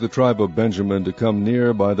caused the tribe of Benjamin to come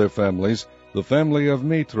near by their families, the family of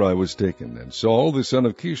Matri was taken, and Saul the son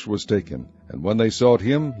of Kish was taken. And when they sought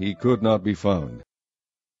him, he could not be found.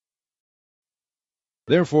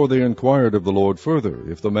 Therefore they inquired of the Lord further,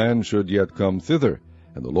 if the man should yet come thither.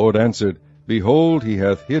 And the Lord answered, Behold, he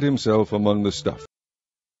hath hid himself among the stuff.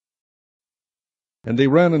 And they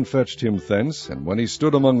ran and fetched him thence, and when he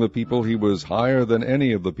stood among the people, he was higher than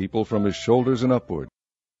any of the people from his shoulders and upward.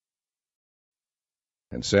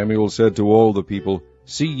 And Samuel said to all the people,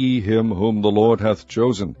 See ye him whom the Lord hath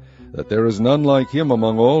chosen, that there is none like him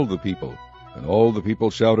among all the people. And all the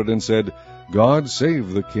people shouted and said, God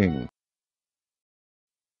save the king.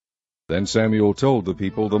 Then Samuel told the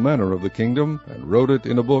people the manner of the kingdom, and wrote it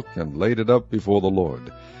in a book, and laid it up before the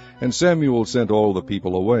Lord. And Samuel sent all the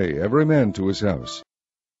people away, every man to his house.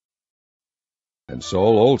 And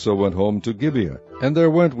Saul also went home to Gibeah, and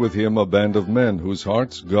there went with him a band of men whose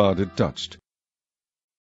hearts God had touched.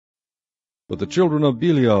 But the children of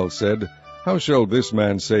Belial said, How shall this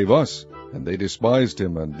man save us? And they despised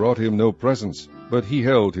him, and brought him no presents, but he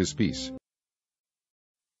held his peace.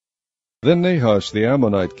 Then Nahash the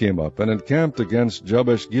Ammonite came up, and encamped against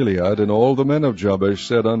Jabesh-Gilead, and all the men of Jabesh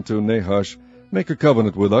said unto Nahash, Make a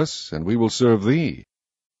covenant with us, and we will serve thee.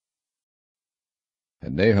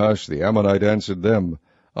 And Nahash the Ammonite answered them,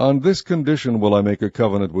 On this condition will I make a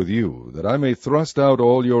covenant with you, that I may thrust out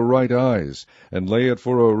all your right eyes, and lay it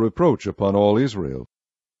for a reproach upon all Israel.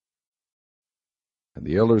 And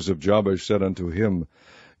the elders of Jabesh said unto him,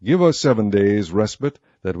 Give us 7 days' respite,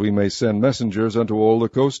 that we may send messengers unto all the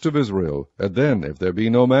coasts of Israel, and then, if there be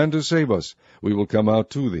no man to save us, we will come out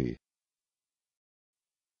to thee.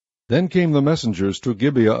 Then came the messengers to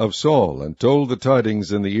Gibeah of Saul, and told the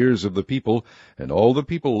tidings in the ears of the people, and all the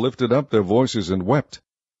people lifted up their voices and wept.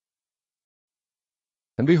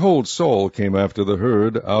 And behold, Saul came after the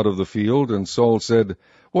herd out of the field, and Saul said,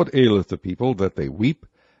 What aileth the people, that they weep?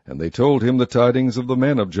 And they told him the tidings of the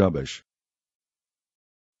men of Jabesh.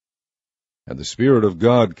 And the Spirit of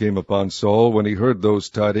God came upon Saul when he heard those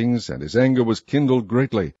tidings, and his anger was kindled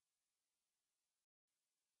greatly.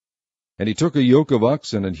 And he took a yoke of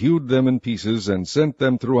oxen, and hewed them in pieces, and sent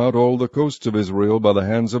them throughout all the coasts of Israel by the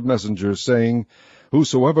hands of messengers, saying,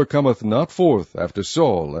 Whosoever cometh not forth after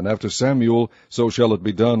Saul and after Samuel, so shall it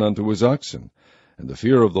be done unto his oxen. And the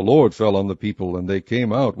fear of the Lord fell on the people, and they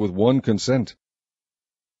came out with one consent.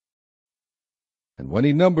 And when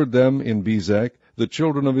he numbered them in Bezek, the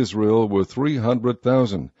children of Israel were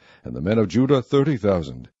 300,000, and the men of Judah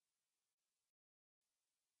 30,000.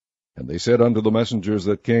 And they said unto the messengers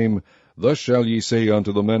that came, Thus shall ye say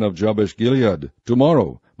unto the men of Jabesh Gilead,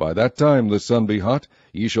 Tomorrow, by that time the sun be hot,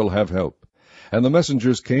 ye shall have help. And the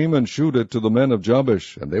messengers came and shewed it to the men of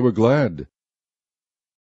Jabesh, and they were glad.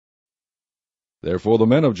 Therefore the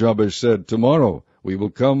men of Jabesh said, Tomorrow we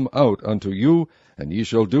will come out unto you, and ye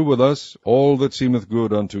shall do with us all that seemeth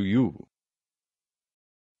good unto you.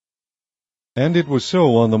 And it was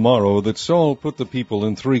so on the morrow that Saul put the people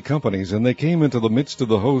in 3 companies, and they came into the midst of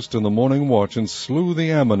the host in the morning watch, and slew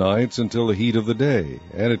the Ammonites until the heat of the day.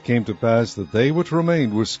 And it came to pass that they which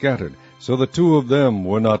remained were scattered, so that 2 of them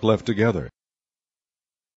were not left together.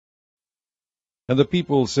 And the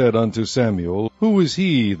people said unto Samuel, Who is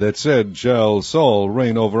he that said, Shall Saul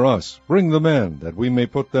reign over us? Bring the men, that we may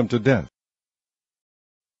put them to death.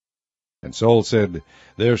 And Saul said,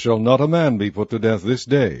 There shall not a man be put to death this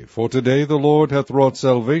day, for today the Lord hath wrought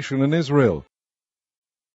salvation in Israel.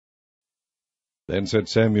 Then said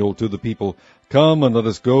Samuel to the people, Come, and let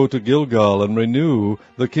us go to Gilgal, and renew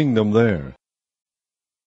the kingdom there.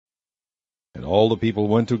 And all the people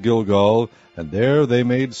went to Gilgal, and there they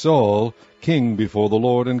made Saul king before the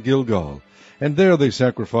Lord in Gilgal. And there they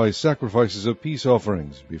sacrificed sacrifices of peace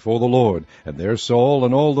offerings before the Lord, and there Saul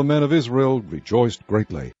and all the men of Israel rejoiced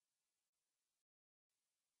greatly.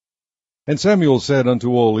 And Samuel said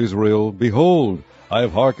unto all Israel, Behold, I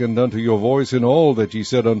have hearkened unto your voice in all that ye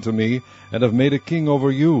said unto me, and have made a king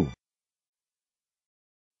over you.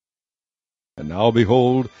 And now,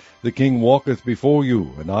 behold, the king walketh before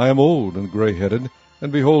you, and I am old and grey-headed,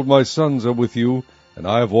 and behold, my sons are with you, and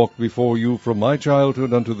I have walked before you from my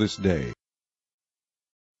childhood unto this day.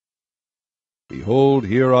 Behold,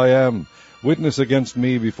 here I am, witness against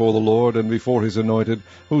me before the Lord, and before his anointed.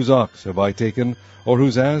 Whose ox have I taken, or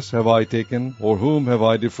whose ass have I taken, or whom have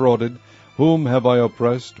I defrauded? Whom have I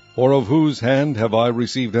oppressed, or of whose hand have I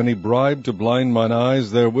received any bribe to blind mine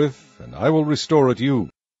eyes therewith? And I will restore it you.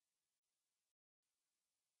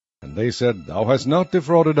 And they said, Thou hast not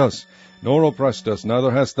defrauded us, nor oppressed us,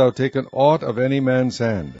 neither hast thou taken aught of any man's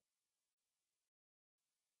hand.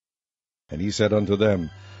 And he said unto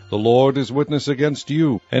them, The Lord is witness against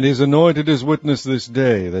you, and his anointed is witness this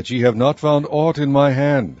day, that ye have not found aught in my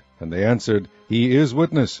hand. And they answered, He is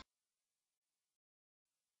witness.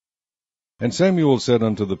 And Samuel said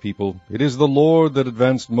unto the people, It is the Lord that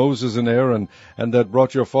advanced Moses and Aaron, and that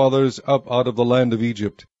brought your fathers up out of the land of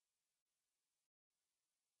Egypt.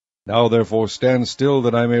 Now therefore stand still,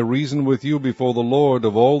 that I may reason with you before the Lord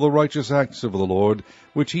of all the righteous acts of the Lord,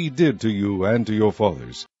 which he did to you and to your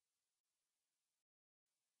fathers.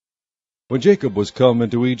 When Jacob was come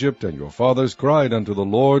into Egypt, and your fathers cried unto the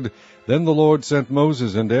Lord, then the Lord sent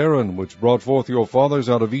Moses and Aaron, which brought forth your fathers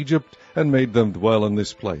out of Egypt, and made them dwell in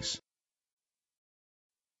this place.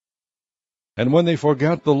 And when they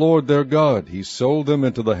forgat the Lord their God, he sold them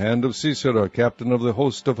into the hand of Sisera, captain of the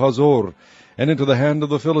host of Hazor, and into the hand of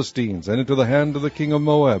the Philistines, and into the hand of the king of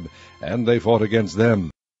Moab, and they fought against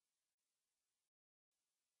them.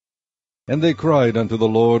 And they cried unto the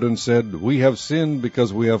Lord, and said, We have sinned,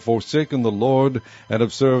 because we have forsaken the Lord, and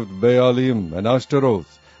have served Baalim and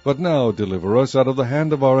Ashtaroth. But now deliver us out of the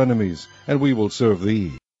hand of our enemies, and we will serve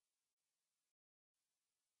thee.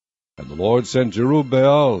 And the Lord sent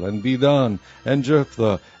Jerubbaal, and Bedan, and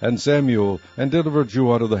Jephthah, and Samuel, and delivered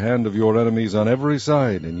you out of the hand of your enemies on every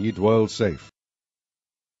side, and ye dwelled safe.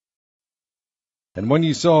 And when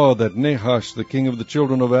ye saw that Nahash the king of the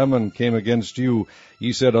children of Ammon came against you,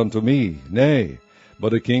 ye said unto me, Nay,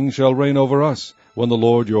 but a king shall reign over us, when the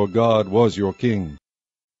Lord your God was your king.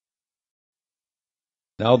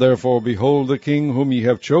 Now therefore behold the king whom ye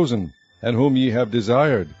have chosen. and whom ye have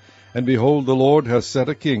desired, and behold, the Lord hath set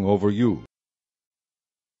a king over you.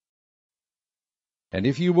 And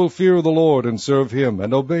if ye will fear the Lord, and serve him,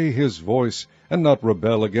 and obey his voice, and not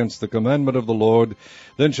rebel against the commandment of the Lord,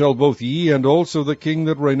 then shall both ye and also the king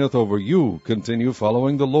that reigneth over you continue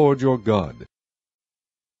following the Lord your God.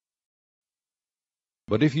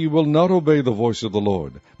 But if ye will not obey the voice of the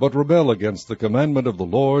Lord, but rebel against the commandment of the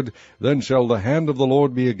Lord, then shall the hand of the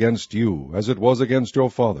Lord be against you, as it was against your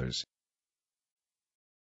fathers.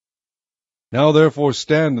 Now therefore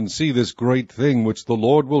stand and see this great thing which the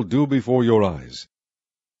Lord will do before your eyes.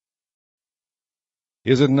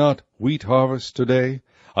 Is it not wheat harvest today?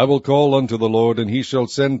 I will call unto the Lord, and he shall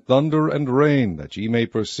send thunder and rain, that ye may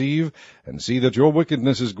perceive, and see that your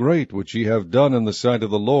wickedness is great, which ye have done in the sight of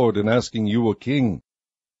the Lord, in asking you a king.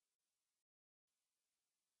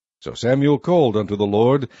 So Samuel called unto the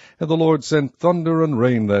Lord, and the Lord sent thunder and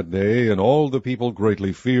rain that day, and all the people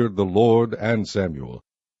greatly feared the Lord and Samuel.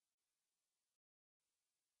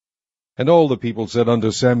 And all the people said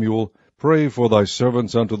unto Samuel, Pray for thy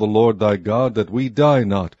servants unto the Lord thy God, that we die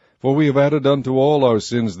not, for we have added unto all our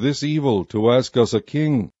sins this evil, to ask us a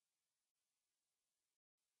king.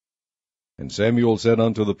 And Samuel said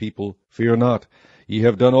unto the people, Fear not, ye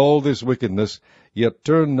have done all this wickedness, yet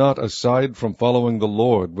turn not aside from following the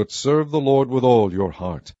Lord, but serve the Lord with all your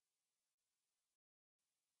heart.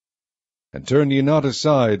 And turn ye not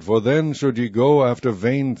aside, for then should ye go after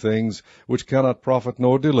vain things, which cannot profit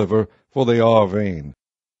nor deliver, for they are vain.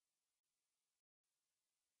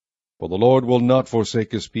 For the Lord will not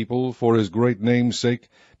forsake his people, for his great name's sake,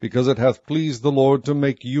 because it hath pleased the Lord to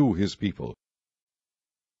make you his people.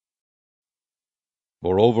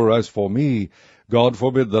 Moreover, as for me, God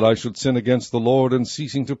forbid that I should sin against the Lord in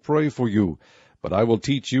ceasing to pray for you, but I will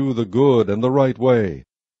teach you the good and the right way.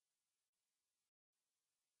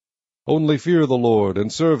 Only fear the Lord,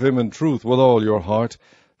 and serve him in truth with all your heart,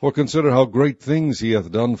 for consider how great things he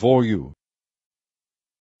hath done for you.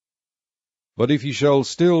 But if ye shall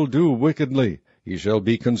still do wickedly, ye shall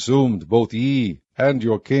be consumed, both ye and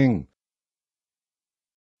your king.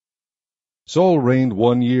 Saul reigned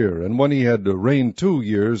 1 year, and when he had reigned 2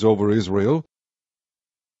 years over Israel,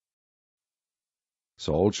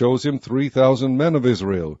 Saul chose him 3,000 men of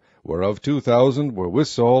Israel, whereof 2,000 were with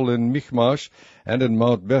Saul in Michmash and in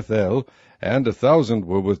Mount Bethel, and 1,000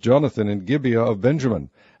 were with Jonathan in Gibeah of Benjamin,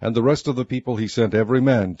 and the rest of the people he sent every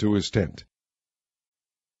man to his tent.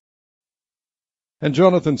 And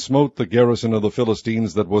Jonathan smote the garrison of the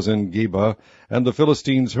Philistines that was in Geba, and the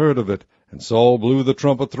Philistines heard of it. And Saul blew the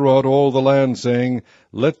trumpet throughout all the land, saying,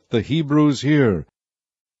 Let the Hebrews hear.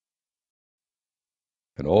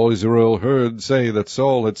 And all Israel heard say that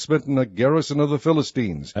Saul had smitten a garrison of the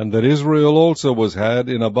Philistines, and that Israel also was had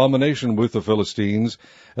in abomination with the Philistines,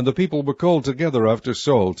 and the people were called together after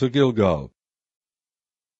Saul to Gilgal.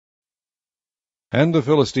 And the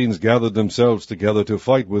Philistines gathered themselves together to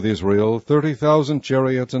fight with Israel, 30,000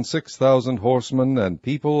 chariots and 6,000 horsemen, and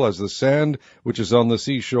people as the sand which is on the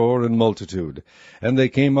seashore in multitude. And they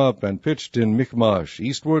came up and pitched in Michmash,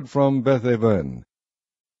 eastward from Beth-aven.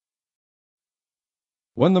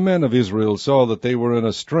 When the men of Israel saw that they were in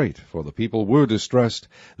a strait, for the people were distressed,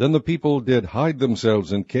 then the people did hide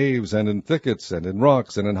themselves in caves, and in thickets, and in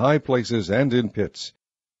rocks, and in high places, and in pits.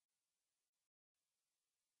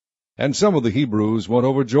 And some of the Hebrews went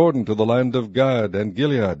over Jordan to the land of Gad and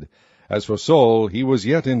Gilead. As for Saul, he was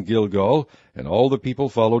yet in Gilgal, and all the people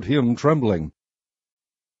followed him trembling.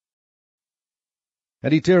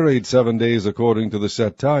 And he tarried 7 days according to the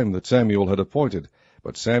set time that Samuel had appointed.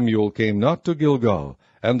 But Samuel came not to Gilgal,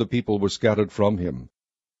 and the people were scattered from him.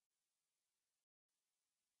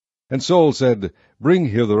 And Saul said, Bring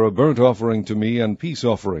hither a burnt offering to me, and peace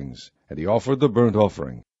offerings. And he offered the burnt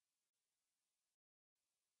offering.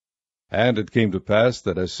 And it came to pass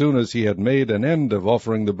that as soon as he had made an end of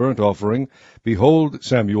offering the burnt offering, behold,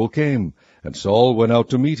 Samuel came, and Saul went out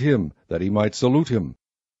to meet him, that he might salute him.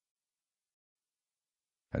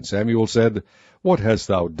 And Samuel said, What hast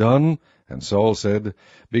thou done? And Saul said,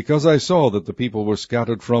 Because I saw that the people were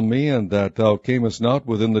scattered from me, and that thou camest not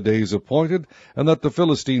within the days appointed, and that the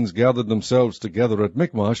Philistines gathered themselves together at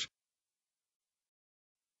Michmash.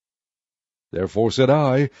 Therefore said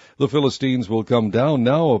I, The Philistines will come down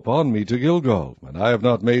now upon me to Gilgal, and I have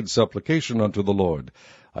not made supplication unto the Lord.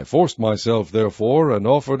 I forced myself therefore, and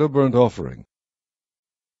offered a burnt offering.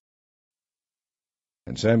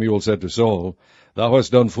 And Samuel said to Saul, Thou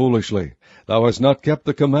hast done foolishly. Thou hast not kept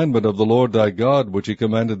the commandment of the Lord thy God, which he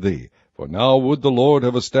commanded thee. For now would the Lord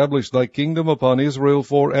have established thy kingdom upon Israel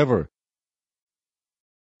forever.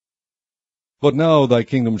 But now thy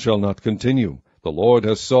kingdom shall not continue. The Lord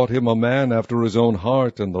hath sought him a man after his own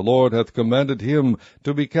heart, and the Lord hath commanded him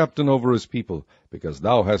to be captain over his people, because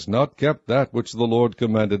thou hast not kept that which the Lord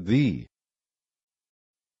commanded thee.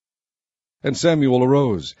 And Samuel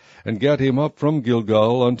arose, and gat him up from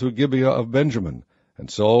Gilgal unto Gibeah of Benjamin. And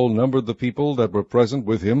Saul numbered the people that were present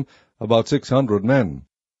with him, about 600 men.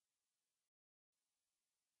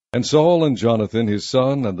 And Saul and Jonathan his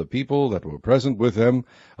son, and the people that were present with him,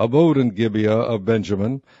 abode in Gibeah of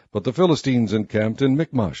Benjamin, but the Philistines encamped in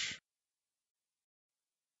Michmash.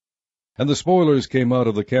 And the spoilers came out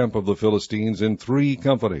of the camp of the Philistines in 3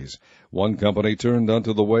 companies. 1 company turned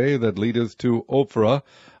unto the way that leadeth to Ophrah,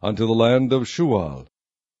 unto the land of Shual.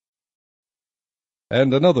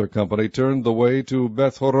 And another company turned the way to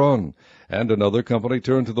Bethhoron, and another company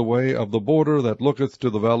turned to the way of the border that looketh to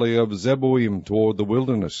the valley of Zeboim toward the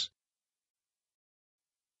wilderness.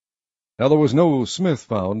 Now there was no smith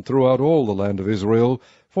found throughout all the land of Israel,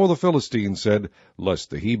 for the Philistines said, lest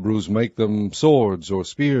the Hebrews make them swords or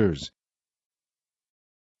spears.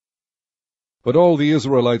 But all the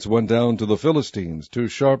Israelites went down to the Philistines, to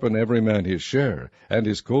sharpen every man his share, and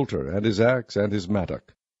his coulter, and his axe, and his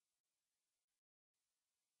mattock.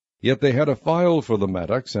 Yet they had a file for the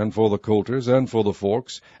mattocks, and for the coulters, and for the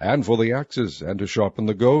forks, and for the axes, and to sharpen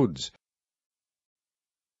the goads.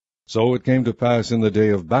 So it came to pass in the day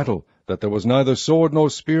of battle, that there was neither sword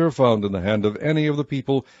nor spear found in the hand of any of the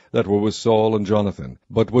people that were with Saul and Jonathan.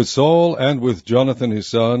 But with Saul and with Jonathan his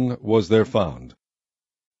son was there found.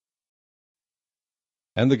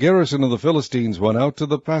 And the garrison of the Philistines went out to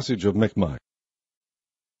the passage of Michmash.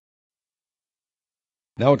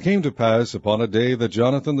 Now it came to pass upon a day that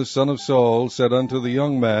Jonathan the son of Saul said unto the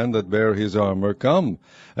young man that bare his armor, Come,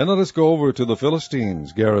 and let us go over to the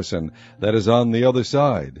Philistines' garrison that is on the other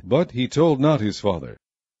side. But he told not his father.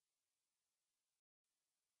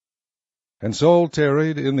 And Saul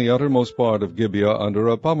tarried in the uttermost part of Gibeah under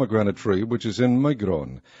a pomegranate tree which is in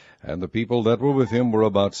Migron, and the people that were with him were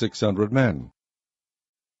about 600 men.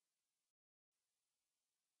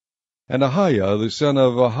 And Ahiah the son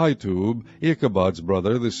of Ahitub, Ichabod's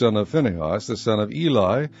brother, the son of Phinehas, the son of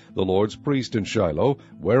Eli, the Lord's priest in Shiloh,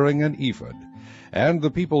 wearing an ephod. And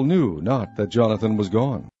the people knew not that Jonathan was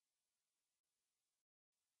gone.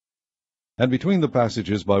 And between the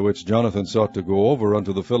passages by which Jonathan sought to go over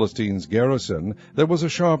unto the Philistines' garrison, there was a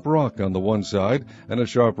sharp rock on the one side, and a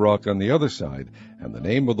sharp rock on the other side, and the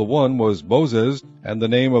name of the one was Bozez, and the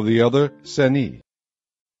name of the other Seni.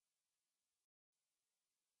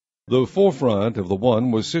 The forefront of the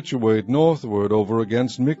one was situate northward over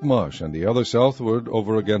against Michmash, and the other southward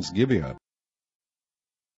over against Gibeah.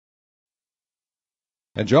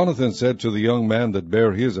 And Jonathan said to the young man that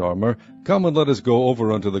bare his armor, Come and let us go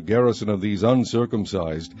over unto the garrison of these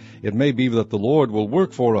uncircumcised. It may be that the Lord will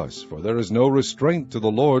work for us, for there is no restraint to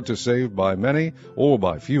the Lord to save by many or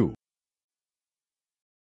by few.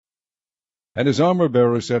 And his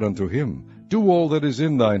armor-bearer said unto him, Do all that is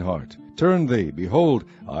in thine heart. Turn thee, behold,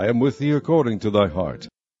 I am with thee according to thy heart.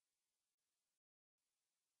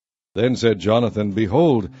 Then said Jonathan,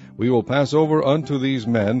 Behold, we will pass over unto these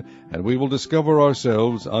men, and we will discover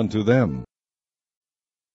ourselves unto them.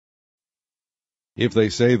 If they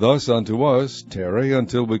say thus unto us, Tarry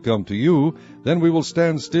until we come to you, then we will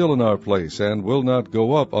stand still in our place, and will not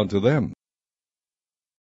go up unto them.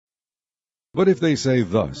 But if they say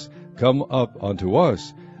thus, Come up unto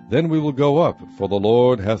us, then we will go up, for the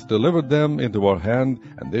Lord hath delivered them into our hand,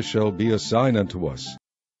 and this shall be a sign unto us.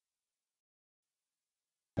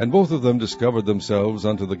 And both of them discovered themselves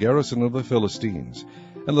unto the garrison of the Philistines.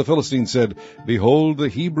 And the Philistines said, Behold, the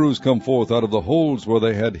Hebrews come forth out of the holes where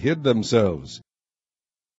they had hid themselves.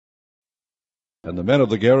 And the men of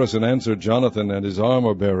the garrison answered Jonathan and his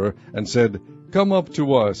armor-bearer, and said, Come up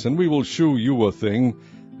to us, and we will shew you a thing.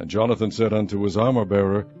 And Jonathan said unto his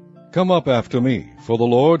armor-bearer, Come up after me, for the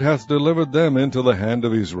Lord hath delivered them into the hand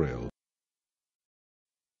of Israel.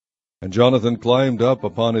 And Jonathan climbed up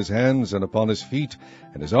upon his hands and upon his feet,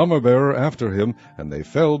 and his armor-bearer after him, and they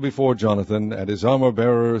fell before Jonathan, and his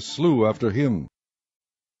armor-bearer slew after him.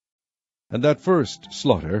 And that first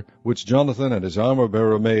slaughter, which Jonathan and his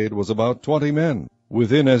armor-bearer made, was about 20 men,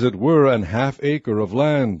 within as it were an half acre of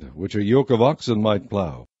land, which a yoke of oxen might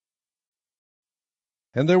plough.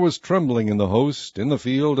 And there was trembling in the host, in the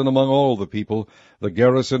field, and among all the people. The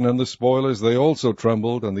garrison and the spoilers, they also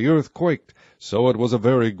trembled, and the earth quaked, so it was a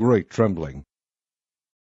very great trembling.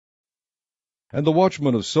 And the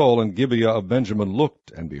watchmen of Saul and Gibeah of Benjamin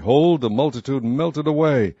looked, and behold, the multitude melted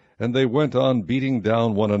away, and they went on beating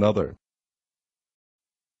down one another.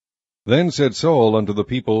 Then said Saul unto the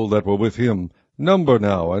people that were with him, Number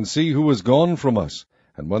now, and see who is gone from us.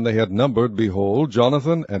 And when they had numbered, behold,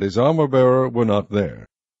 Jonathan and his armor-bearer were not there.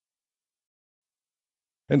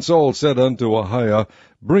 And Saul said unto Ahiah,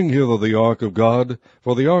 Bring hither the ark of God,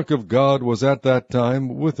 for the ark of God was at that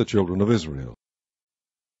time with the children of Israel.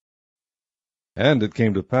 And it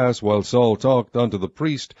came to pass, while Saul talked unto the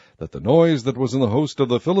priest, that the noise that was in the host of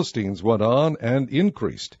the Philistines went on and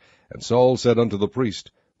increased. And Saul said unto the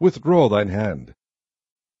priest, Withdraw thine hand.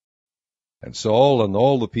 And Saul and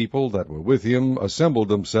all the people that were with him assembled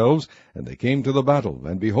themselves, and they came to the battle.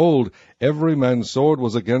 And behold, every man's sword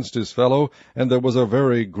was against his fellow, and there was a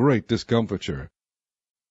very great discomfiture.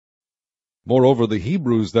 Moreover, the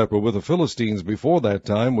Hebrews that were with the Philistines before that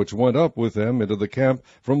time, which went up with them into the camp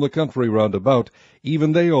from the country round about,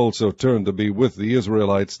 even they also turned to be with the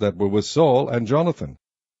Israelites that were with Saul and Jonathan.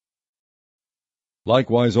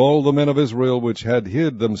 Likewise all the men of Israel which had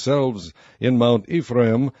hid themselves in Mount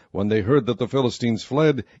Ephraim, when they heard that the Philistines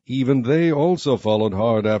fled, even they also followed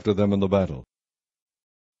hard after them in the battle.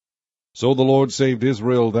 So the Lord saved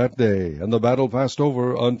Israel that day, and the battle passed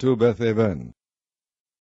over unto Beth-aven.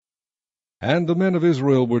 And the men of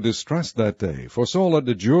Israel were distressed that day, for Saul had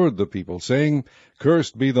adjured the people, saying,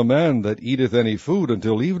 Cursed be the man that eateth any food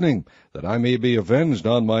until evening, that I may be avenged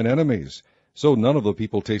on mine enemies. So none of the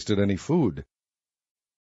people tasted any food.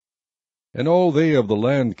 And all they of the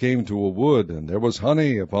land came to a wood, and there was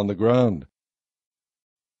honey upon the ground.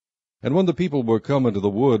 And when the people were come into the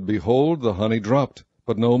wood, behold, the honey dropped,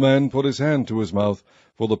 but no man put his hand to his mouth,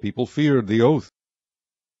 for the people feared the oath.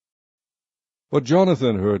 But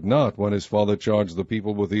Jonathan heard not when his father charged the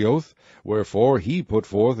people with the oath, wherefore he put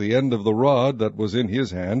forth the end of the rod that was in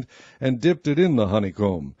his hand, and dipped it in the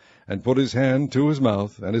honeycomb, and put his hand to his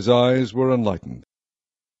mouth, and his eyes were enlightened.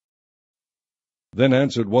 Then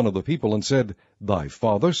answered one of the people, and said, Thy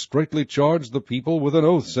father straitly charged the people with an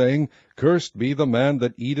oath, saying, Cursed be the man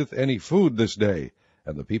that eateth any food this day.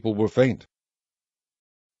 And the people were faint.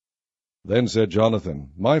 Then said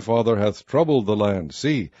Jonathan, My father hath troubled the land.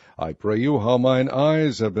 See, I pray you, how mine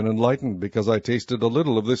eyes have been enlightened, because I tasted a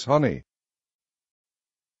little of this honey.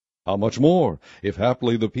 How much more, if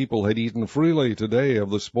haply the people had eaten freely today of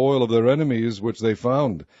the spoil of their enemies which they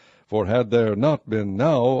found? For had there not been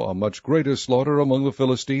now a much greater slaughter among the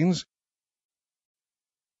Philistines?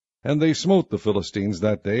 And they smote the Philistines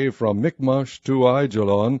that day from Michmash to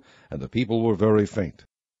Aijalon, and the people were very faint.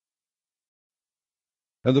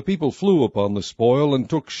 And the people flew upon the spoil, and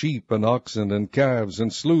took sheep and oxen and calves,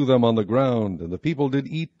 and slew them on the ground, and the people did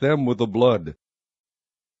eat them with the blood.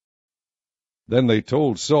 Then they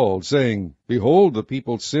told Saul, saying, Behold, the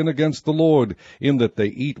people sin against the Lord, in that they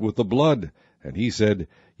eat with the blood. And he said,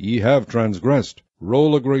 Ye have transgressed.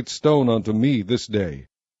 Roll a great stone unto me this day.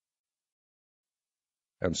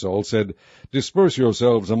 And Saul said, Disperse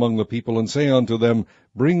yourselves among the people, and say unto them,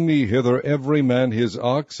 Bring me hither every man his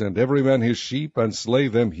ox, and every man his sheep, and slay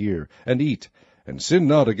them here, and eat, and sin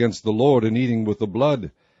not against the Lord in eating with the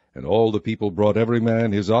blood. And all the people brought every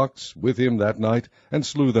man his ox with him that night, and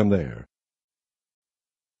slew them there.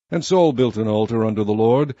 And Saul built an altar unto the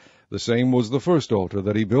Lord. The same was the first altar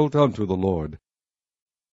that he built unto the Lord.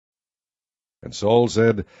 And Saul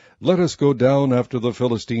said, Let us go down after the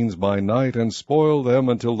Philistines by night, and spoil them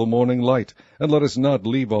until the morning light, and let us not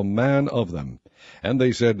leave a man of them. And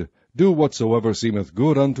they said, Do whatsoever seemeth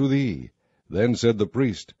good unto thee. Then said the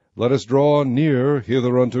priest, Let us draw near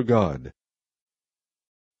hither unto God.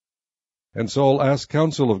 And Saul asked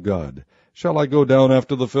counsel of God, Shall I go down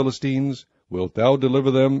after the Philistines? Wilt thou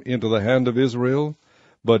deliver them into the hand of Israel?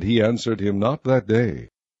 But he answered him not that day.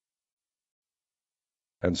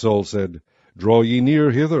 And Saul said, Draw ye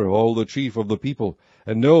near hither, all the chief of the people,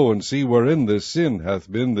 and know and see wherein this sin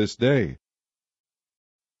hath been this day.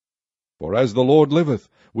 For as the Lord liveth,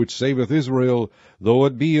 which saveth Israel, though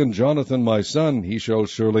it be in Jonathan my son, he shall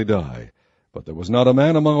surely die. But there was not a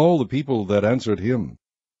man among all the people that answered him.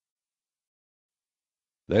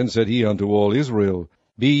 Then said he unto all Israel,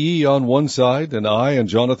 Be ye on one side, and I and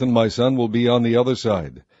Jonathan my son will be on the other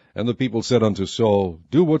side. And the people said unto Saul,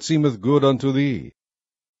 Do what seemeth good unto thee.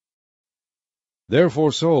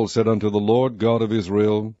 Therefore Saul said unto the Lord God of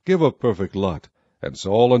Israel, Give a perfect lot. And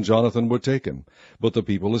Saul and Jonathan were taken, but the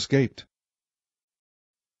people escaped.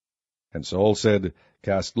 And Saul said,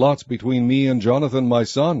 Cast lots between me and Jonathan my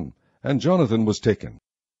son. And Jonathan was taken.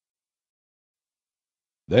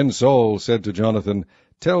 Then Saul said to Jonathan,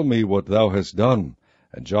 Tell me what thou hast done.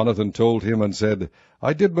 And Jonathan told him, and said,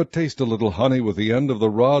 I did but taste a little honey with the end of the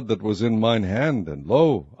rod that was in mine hand, and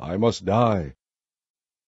lo, I must die.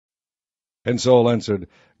 And Saul answered,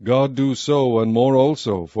 God do so, and more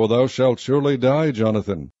also, for thou shalt surely die,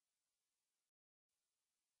 Jonathan.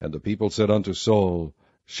 And the people said unto Saul,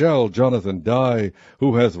 Shall Jonathan die,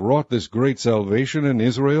 who hath wrought this great salvation in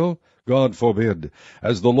Israel? God forbid.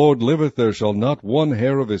 As the Lord liveth, there shall not one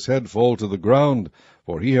hair of his head fall to the ground,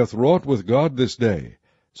 for he hath wrought with God this day.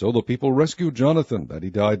 So the people rescued Jonathan, that he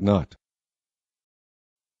died not.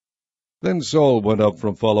 Then Saul went up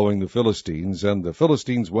from following the Philistines, and the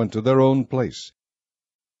Philistines went to their own place.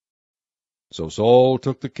 So Saul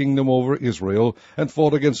took the kingdom over Israel, and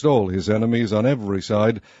fought against all his enemies on every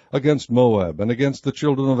side, against Moab, and against the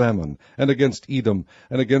children of Ammon, and against Edom,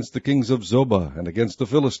 and against the kings of Zobah, and against the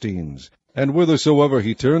Philistines. And whithersoever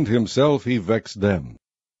he turned himself, he vexed them.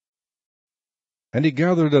 And he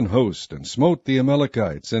gathered an host, and smote the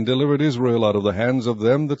Amalekites, and delivered Israel out of the hands of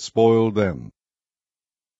them that spoiled them.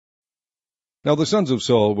 Now the sons of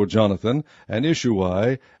Saul were Jonathan, and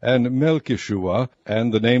Ishuai, and Melchishua,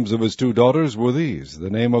 and the names of his 2 daughters were these,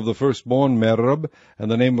 the name of the firstborn Merab,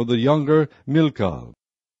 and the name of the younger Milcah.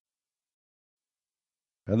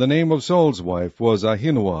 And the name of Saul's wife was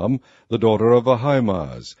Ahinoam, the daughter of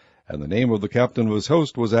Ahimaaz, and the name of the captain of his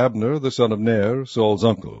host was Abner, the son of Ner, Saul's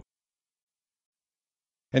uncle.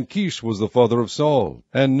 And Kish was the father of Saul,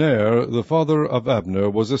 and Ner, the father of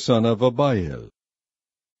Abner, was a son of Abiel.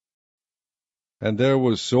 And there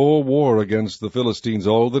was sore war against the Philistines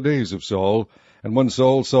all the days of Saul, and when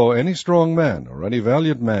Saul saw any strong man, or any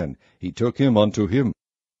valiant man, he took him unto him.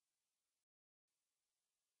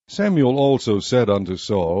 Samuel also said unto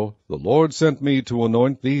Saul, The Lord sent me to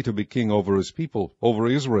anoint thee to be king over his people, over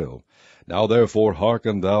Israel. Now therefore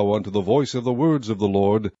hearken thou unto the voice of the words of the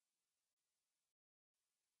Lord.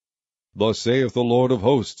 Thus saith the Lord of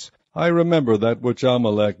hosts, I remember that which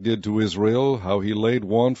Amalek did to Israel, how he laid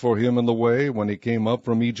want for him in the way, when he came up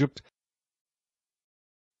from Egypt.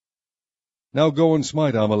 Now go and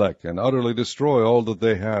smite Amalek, and utterly destroy all that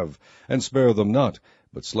they have, and spare them not,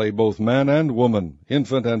 but slay both man and woman,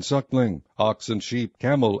 infant and suckling, ox and sheep,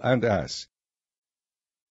 camel and ass.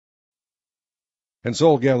 And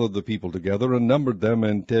Saul gathered the people together, and numbered them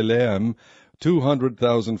in Telaim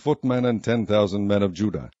 200,000 footmen, and 10,000 men of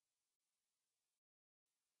Judah.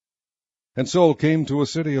 And Saul came to a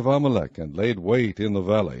city of Amalek, and laid wait in the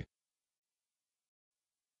valley.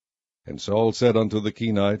 And Saul said unto the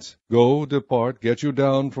Kenites, Go, depart, get you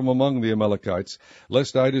down from among the Amalekites,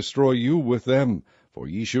 lest I destroy you with them. For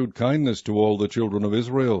ye shewed kindness to all the children of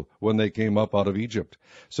Israel, when they came up out of Egypt.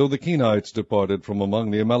 So the Kenites departed from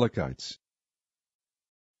among the Amalekites.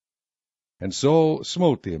 And Saul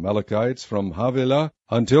smote the Amalekites from Havilah,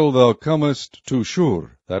 until thou comest to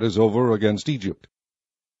Shur, that is over against Egypt.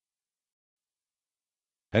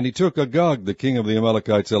 And he took Agag the king of the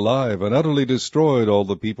Amalekites alive, and utterly destroyed all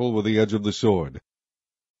the people with the edge of the sword.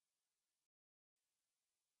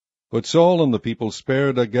 But Saul and the people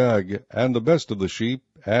spared Agag, and the best of the sheep,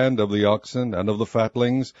 and of the oxen, and of the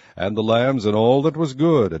fatlings, and the lambs, and all that was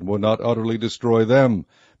good, and would not utterly destroy them,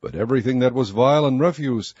 but everything that was vile and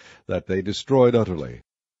refuse, that they destroyed utterly.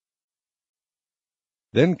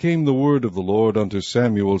 Then came the word of the Lord unto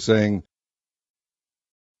Samuel, saying,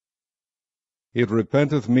 It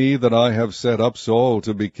repenteth me that I have set up Saul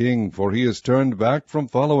to be king, for he is turned back from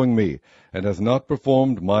following me, and hath not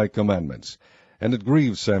performed my commandments. And it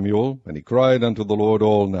grieved Samuel, and he cried unto the Lord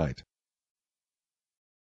all night.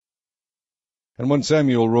 And when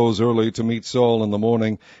Samuel rose early to meet Saul in the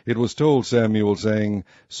morning, it was told Samuel, saying,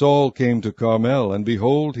 Saul came to Carmel, and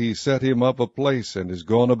behold, he set him up a place, and is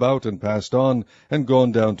gone about, and passed on, and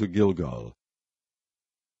gone down to Gilgal.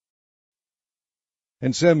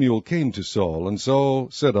 And Samuel came to Saul, and Saul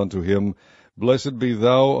said unto him, Blessed be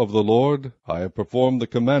thou of the Lord, I have performed the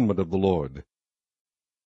commandment of the Lord.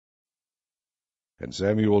 And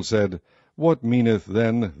Samuel said, What meaneth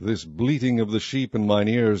then this bleating of the sheep in mine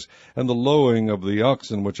ears, and the lowing of the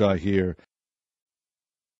oxen which I hear?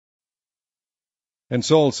 And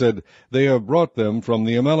Saul said, They have brought them from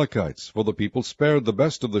the Amalekites, for the people spared the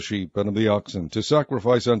best of the sheep and of the oxen, to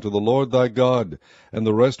sacrifice unto the Lord thy God, and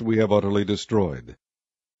the rest we have utterly destroyed.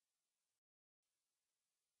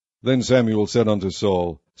 Then Samuel said unto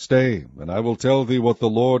Saul, Stay, and I will tell thee what the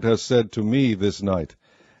Lord hath said to me this night.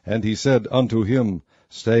 And he said unto him,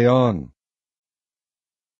 Stay on.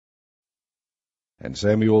 And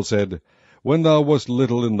Samuel said, When thou wast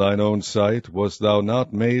little in thine own sight, wast thou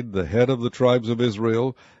not made the head of the tribes of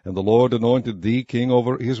Israel, and the Lord anointed thee king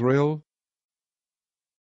over Israel?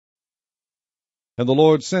 And the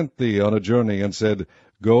Lord sent thee on a journey, and said,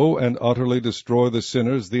 Go and utterly destroy the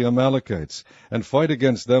sinners, the Amalekites, and fight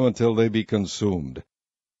against them until they be consumed.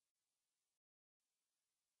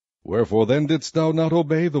 Wherefore then didst thou not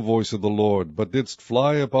obey the voice of the Lord, but didst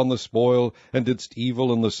fly upon the spoil, and didst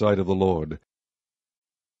evil in the sight of the Lord?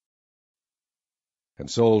 And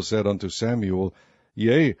Saul said unto Samuel,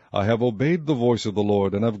 Yea, I have obeyed the voice of the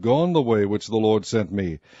Lord, and have gone the way which the Lord sent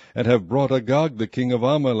me, and have brought Agag the king of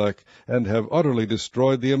Amalek, and have utterly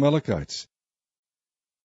destroyed the Amalekites.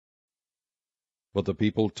 But the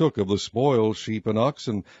people took of the spoil sheep and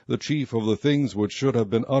oxen, the chief of the things which should have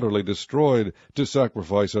been utterly destroyed, to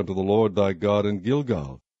sacrifice unto the Lord thy God in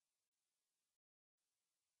Gilgal.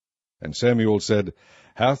 And Samuel said,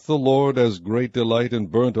 Hath the Lord as great delight in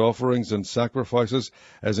burnt offerings and sacrifices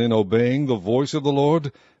as in obeying the voice of the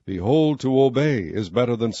Lord? Behold, to obey is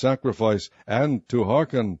better than sacrifice, and to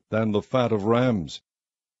hearken than the fat of rams.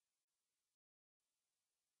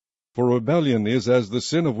 For rebellion is as the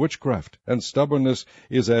sin of witchcraft, and stubbornness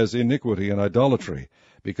is as iniquity and idolatry.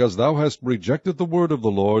 Because thou hast rejected the word of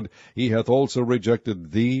the Lord, he hath also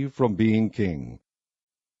rejected thee from being king.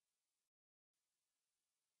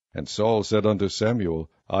 And Saul said unto Samuel,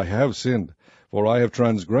 I have sinned, for I have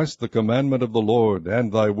transgressed the commandment of the Lord and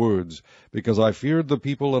thy words, because I feared the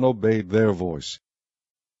people and obeyed their voice.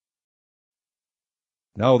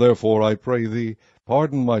 Now therefore, I pray thee,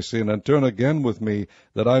 pardon my sin, and turn again with me,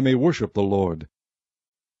 that I may worship the Lord.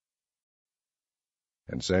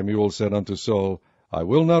 And Samuel said unto Saul, I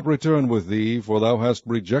will not return with thee, for thou hast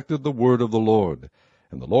rejected the word of the Lord,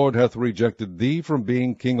 and the Lord hath rejected thee from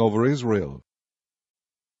being king over Israel.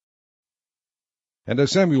 And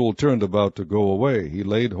as Samuel turned about to go away, he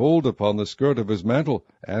laid hold upon the skirt of his mantle,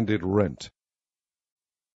 and it rent.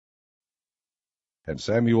 And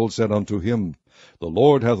Samuel said unto him, The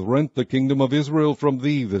Lord hath rent the kingdom of Israel from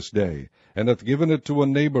thee this day, and hath given it to a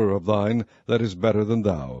neighbor of thine that is better than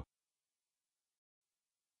thou.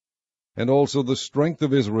 And also the strength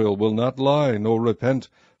of Israel will not lie, nor repent,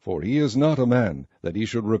 for he is not a man, that he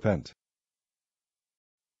should repent.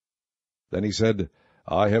 Then he said,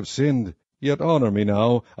 I have sinned, yet honor me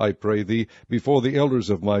now, I pray thee, before the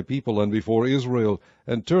elders of my people and before Israel,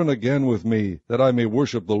 and turn again with me, that I may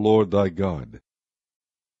worship the Lord thy God.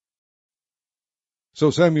 So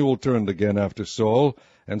Samuel turned again after Saul,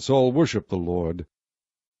 and Saul worshipped the Lord.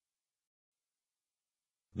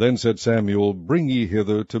 Then said Samuel, Bring ye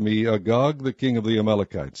hither to me Agag the king of the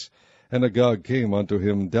Amalekites. And Agag came unto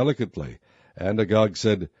him delicately. And Agag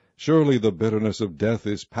said, Surely the bitterness of death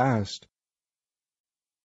is past.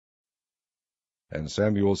 And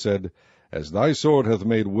Samuel said, As thy sword hath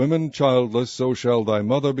made women childless, so shall thy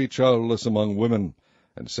mother be childless among women.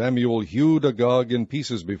 And Samuel hewed Agag in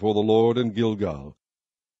pieces before the Lord in Gilgal.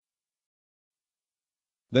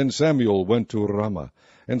 Then Samuel went to Ramah,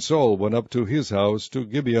 and Saul went up to his house to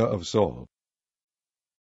Gibeah of Saul.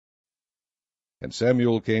 And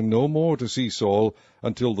Samuel came no more to see Saul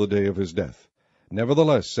until the day of his death.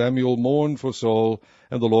 Nevertheless Samuel mourned for Saul,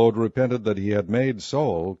 and the Lord repented that he had made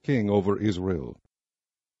Saul king over Israel.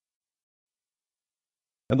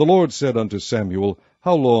 And the Lord said unto Samuel,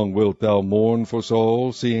 How long wilt thou mourn for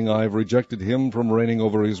Saul, seeing I have rejected him from reigning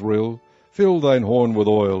over Israel? Fill thine horn with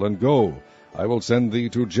oil, and go. I will send thee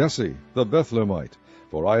to Jesse the Bethlehemite,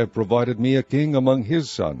 for I have provided me a king among his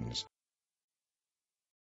sons.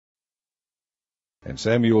 And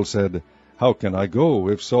Samuel said, How can I go?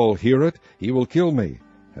 If Saul hear it, he will kill me.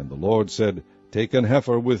 And the Lord said, Take an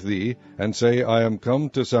heifer with thee, and say, I am come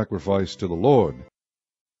to sacrifice to the Lord.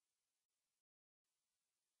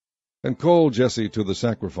 And call Jesse to the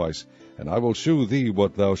sacrifice, and I will shew thee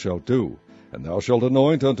what thou shalt do, and thou shalt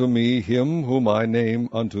anoint unto me him whom I name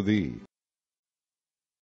unto thee.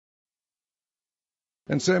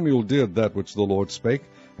 And Samuel did that which the Lord spake,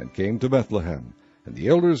 and came to Bethlehem. And the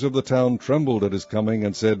elders of the town trembled at his coming,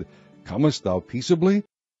 and said, Comest thou peaceably?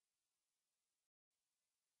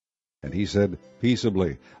 And he said,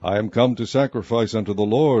 Peaceably, I am come to sacrifice unto the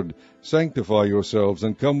Lord. Sanctify yourselves,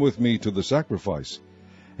 and come with me to the sacrifice.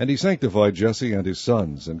 And he sanctified Jesse and his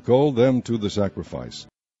sons, and called them to the sacrifice.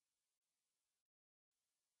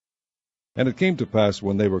 And it came to pass,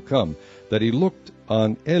 when they were come, that he looked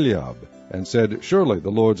on Eliab, and said, Surely the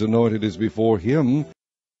Lord's anointed is before him.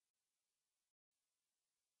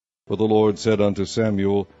 But the Lord said unto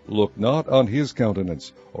Samuel, Look not on his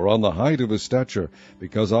countenance, or on the height of his stature,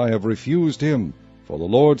 because I have refused him. For the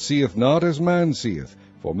Lord seeth not as man seeth,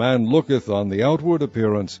 for man looketh on the outward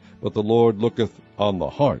appearance, but the Lord looketh on the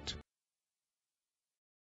heart.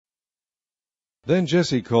 Then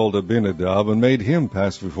Jesse called Abinadab, and made him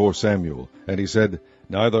pass before Samuel. And he said,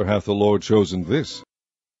 Neither hath the Lord chosen this.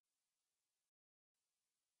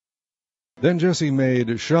 Then Jesse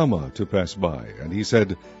made Shammah to pass by, and he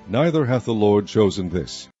said, Neither hath the Lord chosen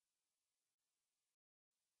this.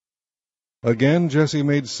 Again Jesse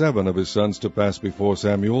made 7 of his sons to pass before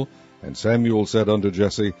Samuel, and Samuel said unto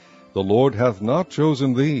Jesse, The Lord hath not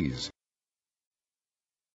chosen these.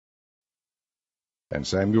 And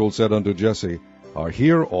Samuel said unto Jesse, Are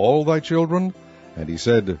here all thy children? And he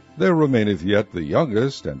said, There remaineth yet the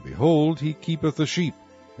youngest, and behold, he keepeth the sheep.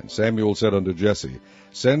 And Samuel said unto Jesse,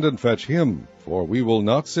 Send and fetch him, for we will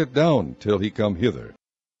not sit down till he come hither.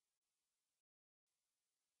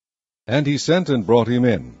 And he sent and brought him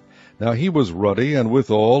in. Now he was ruddy, and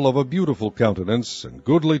withal of a beautiful countenance, and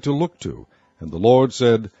goodly to look to. And the Lord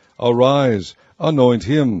said, Arise, anoint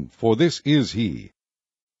him, for this is he.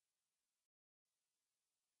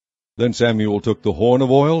 Then Samuel took the horn of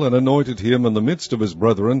oil, and anointed him in the midst of his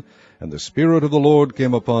brethren, and the Spirit of the Lord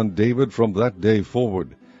came upon David from that day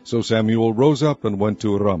forward. So Samuel rose up and went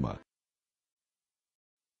to Ramah.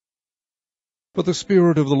 But the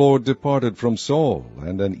Spirit of the Lord departed from Saul,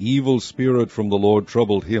 and an evil spirit from the Lord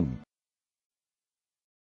troubled him.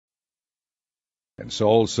 And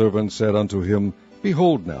Saul's servant said unto him,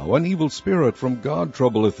 Behold now, an evil spirit from God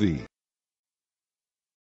troubleth thee.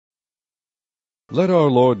 Let our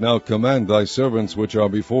Lord now command thy servants which are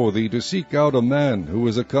before thee to seek out a man who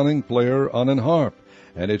is a cunning player on an harp,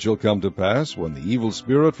 and it shall come to pass, when the evil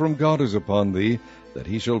spirit from God is upon thee, that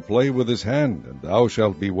he shall play with his hand, and thou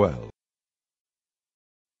shalt be well.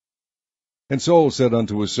 And Saul said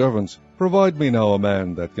unto his servants, Provide me now a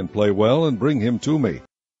man that can play well, and bring him to me.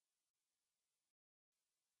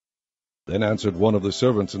 Then answered one of the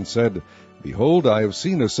servants, and said, Behold, I have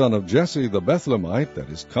seen a son of Jesse the Bethlehemite, that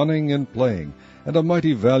is cunning in playing, and a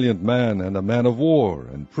mighty valiant man, and a man of war,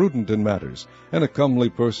 and prudent in matters, and a comely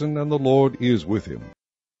person, and the Lord is with him.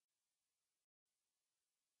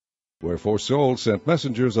 Wherefore Saul sent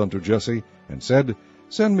messengers unto Jesse, and said,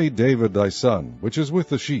 Send me David thy son, which is with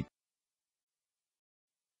the sheep.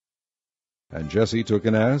 And Jesse took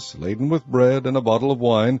an ass, laden with bread, and a bottle of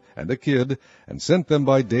wine, and a kid, and sent them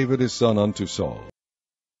by David his son unto Saul.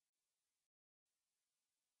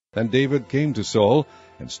 And David came to Saul,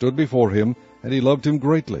 and stood before him, and he loved him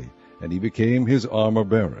greatly, and he became his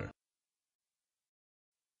armor-bearer.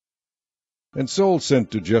 And Saul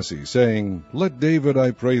sent to Jesse, saying, Let David,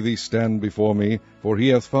 I pray thee, stand before me, for he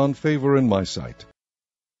hath found favor in my sight.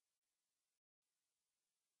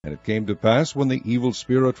 And it came to pass, when the evil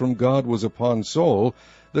spirit from God was upon Saul,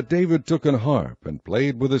 that David took an harp, and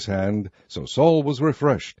played with his hand, so Saul was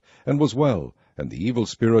refreshed, and was well, and the evil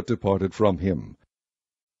spirit departed from him.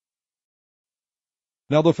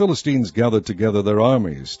 Now the Philistines gathered together their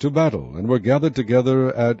armies to battle, and were gathered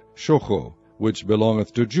together at Shocho, which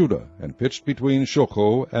belongeth to Judah, and pitched between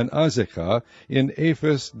Shocho and Azekah in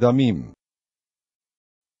Ephes Damim.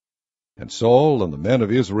 And Saul and the men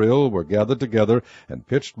of Israel were gathered together, and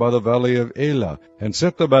pitched by the valley of Elah, and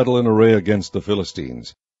set the battle in array against the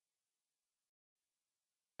Philistines.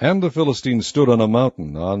 And the Philistines stood on a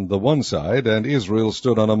mountain on the one side, and Israel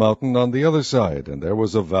stood on a mountain on the other side, and there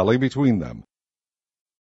was a valley between them.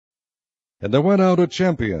 And there went out a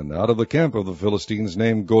champion out of the camp of the Philistines,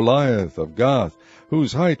 named Goliath of Gath,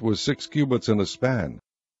 whose height was 6 cubits and a span.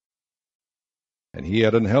 And he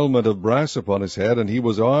had an helmet of brass upon his head, and he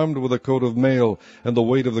was armed with a coat of mail, and the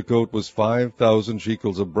weight of the coat was 5,000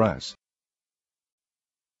 shekels of brass.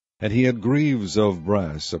 And he had greaves of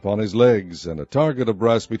brass upon his legs, and a target of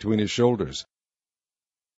brass between his shoulders.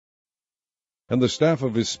 And the staff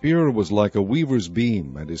of his spear was like a weaver's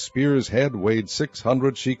beam, and his spear's head weighed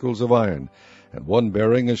 600 shekels of iron, and one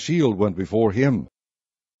bearing a shield went before him.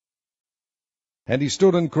 And he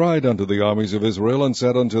stood and cried unto the armies of Israel, and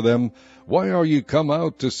said unto them, Why are ye come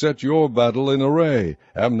out to set your battle in array?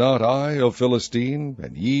 Am not I a Philistine,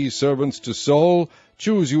 and ye servants to Saul?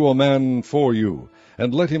 Choose you a man for you,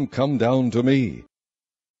 and let him come down to me.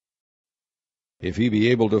 If he be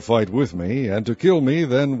able to fight with me, and to kill me,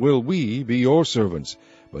 then will we be your servants.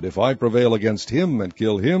 But if I prevail against him, and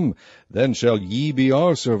kill him, then shall ye be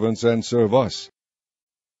our servants, and serve us.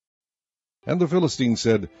 And the Philistines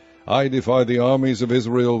said, I defy the armies of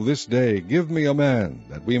Israel this day. Give me a man,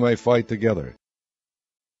 that we may fight together.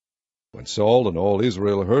 When Saul and all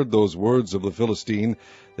Israel heard those words of the Philistine,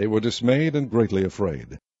 they were dismayed and greatly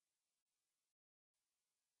afraid.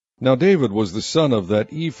 Now David was the son of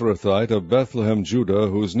that Ephrathite of Bethlehem, Judah,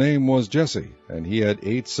 whose name was Jesse, and he had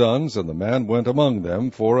 8 sons, and the man went among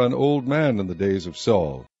them for an old man in the days of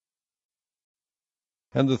Saul.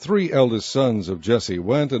 And the 3 eldest sons of Jesse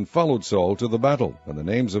went and followed Saul to the battle. And the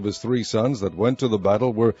names of his 3 sons that went to the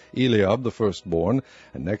battle were Eliab the firstborn,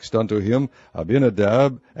 and next unto him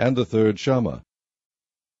Abinadab, and the 3rd Shammah.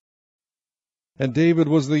 And David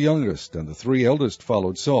was the youngest, and the 3 eldest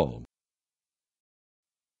followed Saul.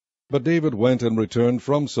 But David went and returned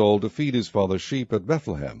from Saul to feed his father's sheep at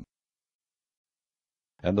Bethlehem.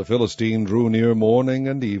 And the Philistine drew near morning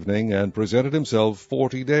and evening, and presented himself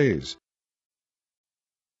 40 days.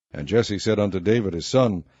 And Jesse said unto David his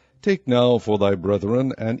son, Take now for thy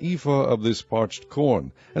brethren an ephah of this parched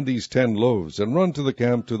corn, and these 10 loaves, and run to the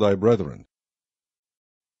camp to thy brethren.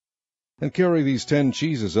 And carry these 10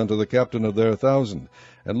 cheeses unto the captain of their 1,000,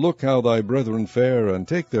 and look how thy brethren fare, and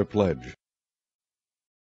take their pledge.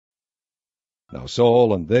 Now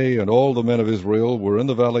Saul and they and all the men of Israel were in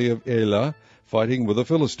the valley of Elah, fighting with the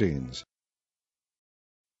Philistines.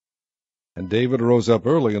 And David rose up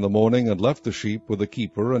early in the morning, and left the sheep with the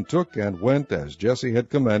keeper, and took and went as Jesse had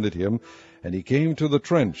commanded him, and he came to the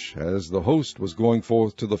trench as the host was going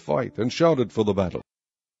forth to the fight, and shouted for the battle.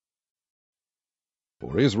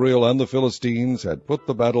 For Israel and the Philistines had put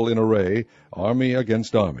the battle in array, army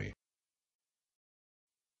against army.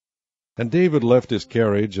 And David left his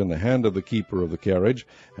carriage in the hand of the keeper of the carriage,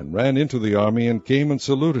 and ran into the army, and came and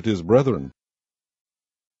saluted his brethren.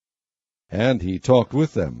 And he talked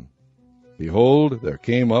with them. Behold, there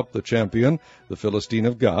came up the champion, the Philistine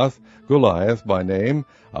of Gath, Goliath by name,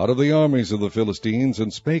 out of the armies of the Philistines,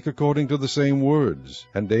 and spake according to the same words,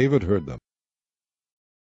 and David heard them.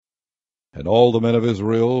 And all the men of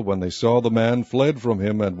Israel, when they saw the man, fled from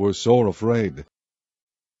him, and were sore afraid.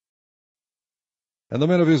 And the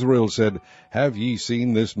men of Israel said, Have ye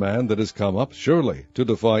seen this man that is come up? Surely to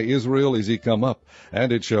defy Israel is he come up.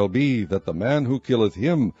 And it shall be that the man who killeth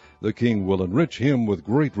him, the king will enrich him with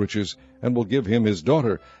great riches, and will give him his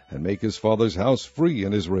daughter, and make his father's house free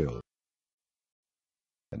in Israel.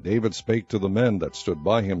 And David spake to the men that stood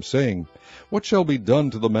by him, saying, What shall be done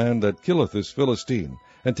to the man that killeth this Philistine,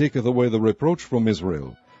 and taketh away the reproach from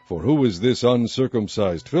Israel? For who is this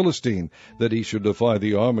uncircumcised Philistine, that he should defy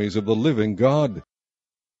the armies of the living God?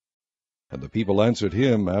 And the people answered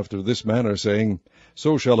him after this manner, saying,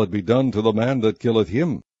 So shall it be done to the man that killeth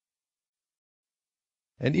him.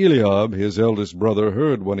 And Eliab his eldest brother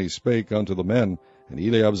heard when he spake unto the men, and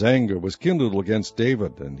Eliab's anger was kindled against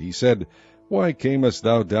David, and he said, Why camest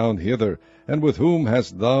thou down hither, and with whom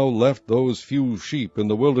hast thou left those few sheep in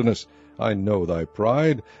the wilderness? I know thy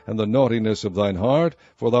pride, and the naughtiness of thine heart,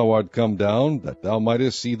 for thou art come down, that thou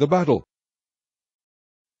mightest see the battle.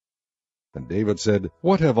 And David said,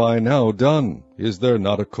 What have I now done? Is there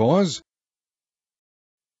not a cause?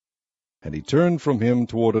 And he turned from him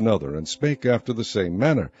toward another, and spake after the same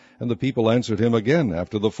manner, and the people answered him again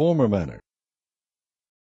after the former manner.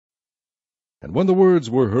 And when the words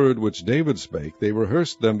were heard which David spake, they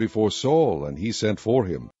rehearsed them before Saul, and he sent for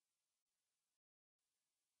him.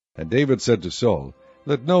 And David said to Saul,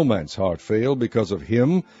 Let no man's heart fail because of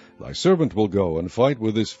him. Thy servant will go and fight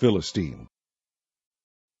with this Philistine.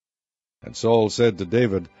 And Saul said to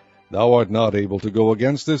David, Thou art not able to go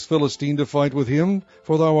against this Philistine to fight with him,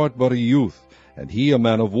 for thou art but a youth, and he a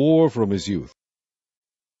man of war from his youth.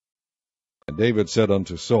 And David said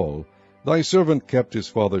unto Saul, Thy servant kept his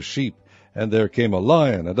father's sheep, and there came a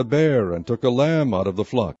lion and a bear, and took a lamb out of the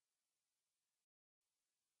flock.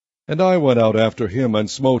 And I went out after him, and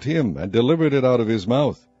smote him, and delivered it out of his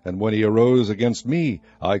mouth. And when he arose against me,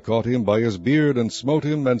 I caught him by his beard, and smote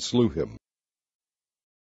him, and slew him.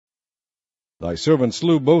 Thy servant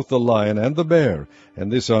slew both the lion and the bear,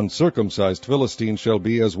 and this uncircumcised Philistine shall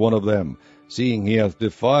be as one of them, seeing he hath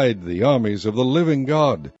defied the armies of the living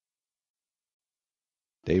God.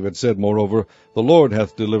 David said moreover, The Lord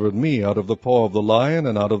hath delivered me out of the paw of the lion,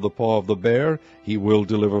 and out of the paw of the bear. He will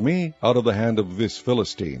deliver me out of the hand of this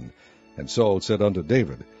Philistine. And Saul said unto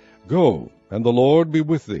David, Go, and the Lord be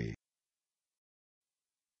with thee.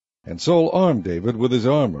 And Saul armed David with his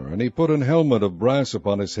armor, and he put an helmet of brass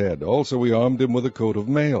upon his head. Also he armed him with a coat of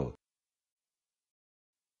mail.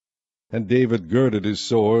 And David girded his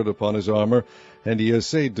sword upon his armor, and he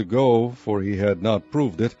essayed to go, for he had not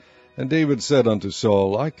proved it. And David said unto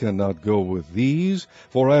Saul, I cannot go with these,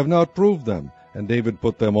 for I have not proved them. And David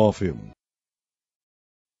put them off him.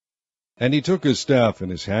 And he took his staff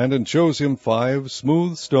in his hand, and chose him 5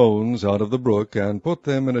 smooth stones out of the brook, and put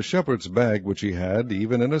them in a shepherd's bag which he had,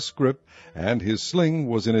 even in a scrip, and his sling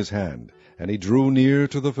was in his hand. And he drew near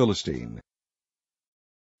to the Philistine.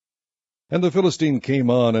 And the Philistine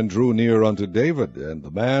came on, and drew near unto David, and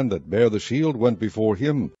the man that bare the shield went before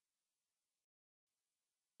him.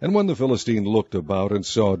 And when the Philistine looked about and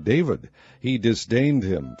saw David, he disdained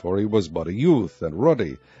him, for he was but a youth, and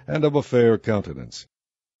ruddy, and of a fair countenance.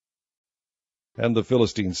 And the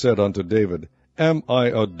Philistine said unto David, Am I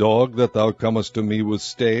a dog that thou comest to me with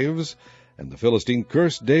staves? And the Philistine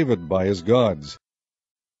cursed David by his gods.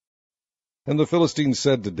 And the Philistine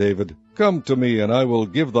said to David, Come to me, and I will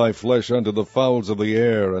give thy flesh unto the fowls of the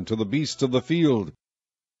air, and to the beasts of the field.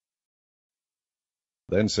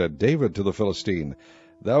 Then said David to the Philistine,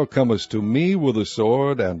 Thou comest to me with a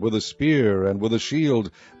sword, and with a spear, and with a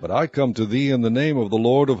shield, but I come to thee in the name of the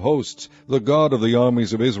Lord of hosts, the God of the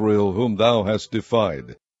armies of Israel, whom thou hast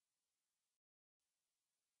defied.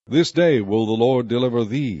 This day will the Lord deliver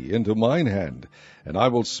thee into mine hand, and I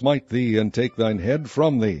will smite thee, and take thine head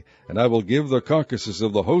from thee, and I will give the carcasses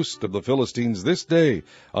of the host of the Philistines this day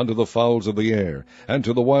unto the fowls of the air, and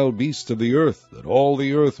to the wild beasts of the earth, that all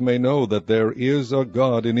the earth may know that there is a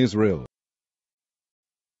God in Israel.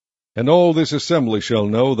 And all this assembly shall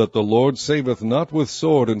know that the Lord saveth not with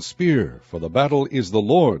sword and spear, for the battle is the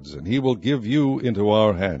Lord's, and he will give you into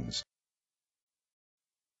our hands.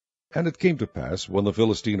 And it came to pass, when the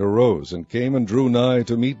Philistine arose, and came and drew nigh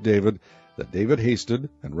to meet David, that David hasted,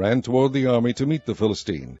 and ran toward the army to meet the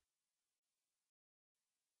Philistine.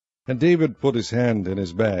 And David put his hand in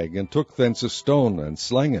his bag, and took thence a stone, and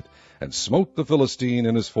slang it, and smote the Philistine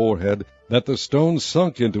in his forehead, that the stone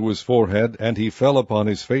sunk into his forehead, and he fell upon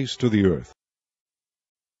his face to the earth.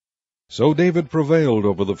 So David prevailed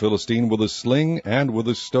over the Philistine with a sling and with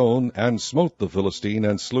a stone, and smote the Philistine,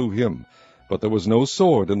 and slew him. But there was no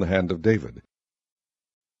sword in the hand of David.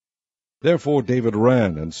 Therefore David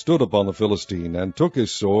ran, and stood upon the Philistine, and took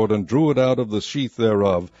his sword, and drew it out of the sheath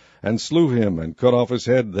thereof, and slew him, and cut off his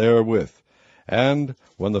head therewith. And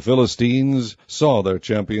when the Philistines saw their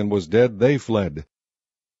champion was dead, they fled.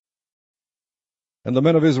 And the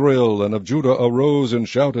men of Israel and of Judah arose and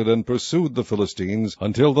shouted, and pursued the Philistines,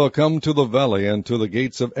 until they come to the valley, and to the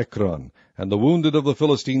gates of Ekron. And the wounded of the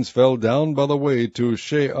Philistines fell down by the way to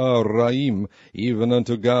She'araim, even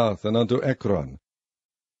unto Gath, and unto Ekron.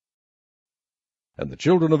 And the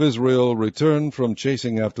children of Israel returned from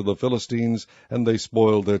chasing after the Philistines, and they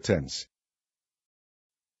spoiled their tents.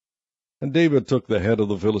 And David took the head of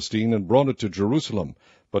the Philistine, and brought it to Jerusalem,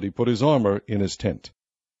 but he put his armor in his tent.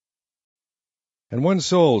 And when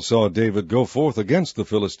Saul saw David go forth against the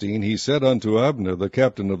Philistine, he said unto Abner, the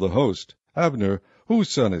captain of the host, Abner, whose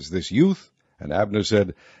son is this youth? And Abner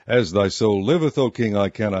said, As thy soul liveth, O king, I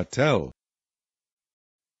cannot tell.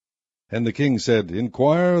 And the king said,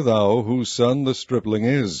 Inquire thou whose son the stripling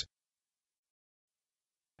is.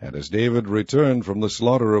 And as David returned from the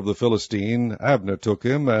slaughter of the Philistine, Abner took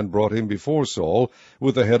him, and brought him before Saul,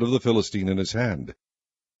 with the head of the Philistine in his hand.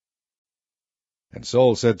 And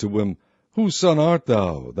Saul said to him, Whose son art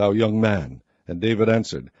thou, thou young man? And David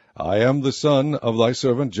answered, I am the son of thy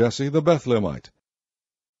servant Jesse the Bethlehemite.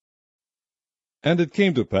 And it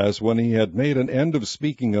came to pass, when he had made an end of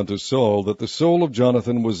speaking unto Saul, that the soul of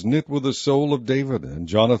Jonathan was knit with the soul of David, and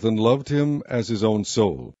Jonathan loved him as his own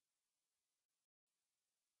soul.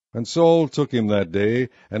 And Saul took him that day,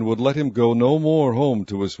 and would let him go no more home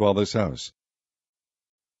to his father's house.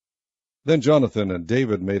 Then Jonathan and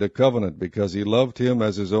David made a covenant, because he loved him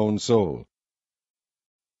as his own soul.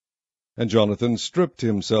 And Jonathan stripped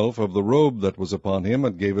himself of the robe that was upon him,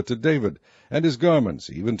 and gave it to David, and his garments,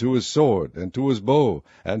 even to his sword, and to his bow,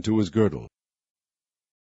 and to his girdle.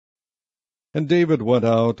 And David went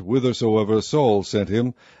out whithersoever Saul sent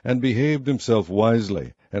him, and behaved himself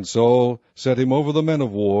wisely. And Saul set him over the men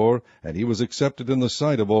of war, and he was accepted in the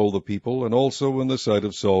sight of all the people, and also in the sight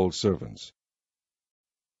of Saul's servants.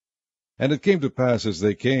 And it came to pass, as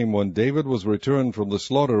they came, when David was returned from the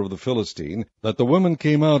slaughter of the Philistine, that the women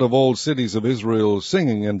came out of all cities of Israel,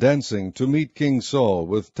 singing and dancing, to meet King Saul,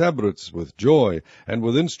 with tabrets, with joy, and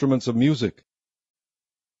with instruments of music.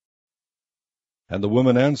 And the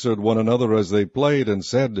women answered one another as they played, and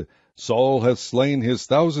said, Saul hath slain his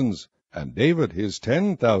thousands, and David his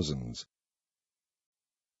 10,000s.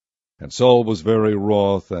 And Saul was very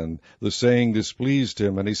wroth, and the saying displeased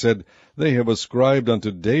him, and he said, They have ascribed unto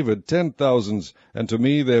David 10,000s, and to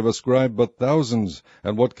me they have ascribed but thousands,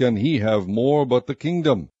 and what can he have more but the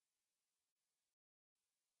kingdom?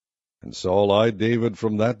 And Saul eyed David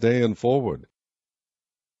from that day and forward.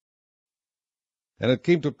 And it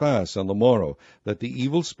came to pass on the morrow, that the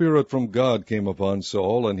evil spirit from God came upon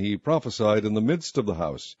Saul, and he prophesied in the midst of the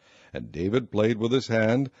house. And David played with his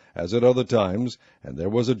hand, as at other times, and there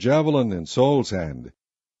was a javelin in Saul's hand.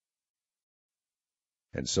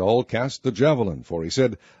 And Saul cast the javelin, for he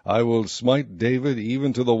said, I will smite David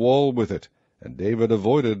even to the wall with it. And David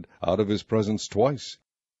avoided out of his presence twice.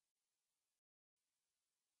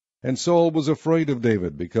 And Saul was afraid of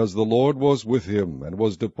David, because the Lord was with him, and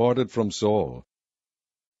was departed from Saul.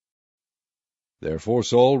 Therefore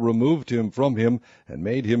Saul removed him from him, and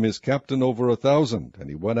made him his captain over 1,000, and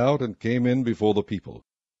he went out and came in before the people.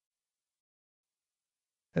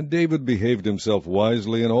 And David behaved himself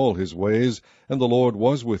wisely in all his ways, and the Lord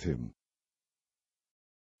was with him.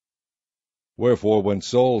 Wherefore when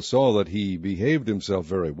Saul saw that he behaved himself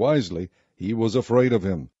very wisely, he was afraid of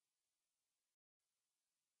him.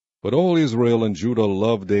 But all Israel and Judah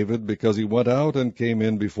loved David, because he went out and came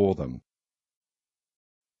in before them.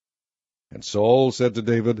 And Saul said to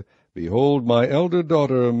David, Behold, my elder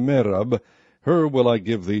daughter Merab, her will I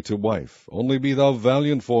give thee to wife. Only be thou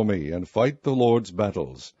valiant for me, and fight the Lord's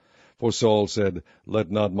battles. For Saul said, Let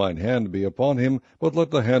not mine hand be upon him, but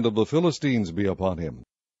let the hand of the Philistines be upon him.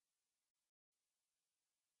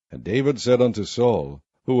 And David said unto Saul,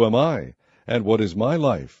 Who am I, and what is my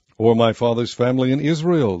life, or my father's family in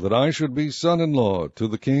Israel, that I should be son-in-law to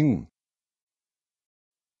the king?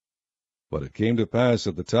 But it came to pass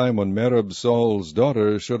at the time when Merab Saul's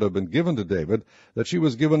daughter should have been given to David, that she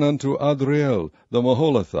was given unto Adriel the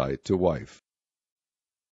Maholathite to wife.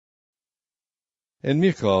 And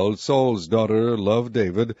Michal, Saul's daughter, loved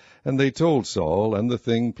David, and they told Saul, and the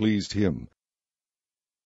thing pleased him.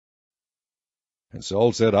 And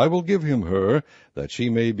Saul said, I will give him her, that she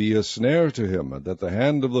may be a snare to him, and that the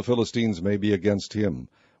hand of the Philistines may be against him.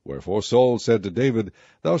 Wherefore Saul said to David,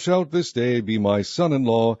 Thou shalt this day be my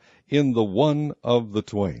son-in-law in the one of the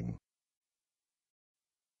twain.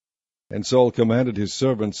 And Saul commanded his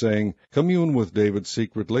servants, saying, Commune with David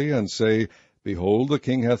secretly, and say, Behold, the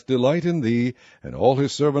king hath delight in thee, and all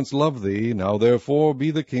his servants love thee. Now therefore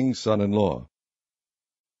be the king's son-in-law.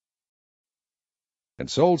 And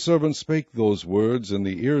Saul's servants spake those words in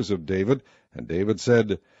the ears of David, and David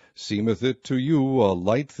said, Seemeth it to you a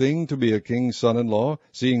light thing to be a king's son-in-law,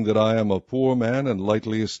 seeing that I am a poor man and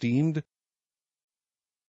lightly esteemed?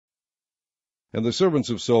 And the servants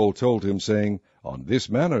of Saul told him, saying, On this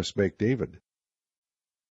manner spake David.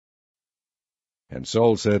 And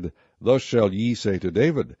Saul said, Thus shall ye say to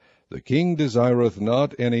David, The king desireth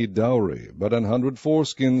not any dowry, but 100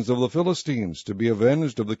 foreskins of the Philistines, to be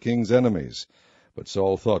avenged of the king's enemies. But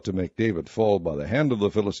Saul thought to make David fall by the hand of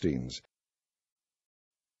the Philistines.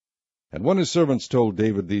 And when his servants told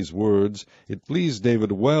David these words, it pleased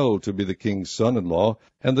David well to be the king's son-in-law,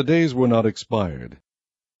 and the days were not expired.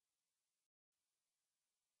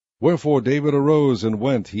 Wherefore David arose and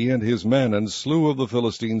went, he and his men, and slew of the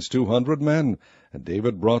Philistines 200 men. And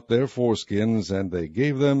David brought their foreskins, and they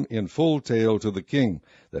gave them in full tale to the king,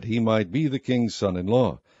 that he might be the king's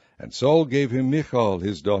son-in-law. And Saul gave him Michal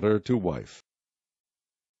his daughter to wife.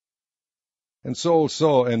 And Saul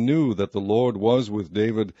saw and knew that the Lord was with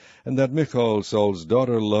David, and that Michal Saul's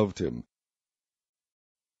daughter loved him.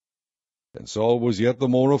 And Saul was yet the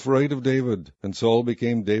more afraid of David, and Saul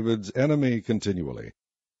became David's enemy continually.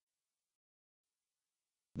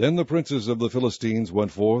 Then the princes of the Philistines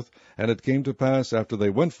went forth, and it came to pass after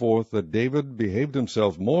they went forth that David behaved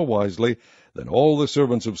himself more wisely than all the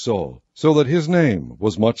servants of Saul, so that his name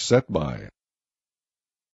was much set by.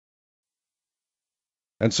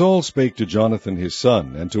 And Saul spake to Jonathan his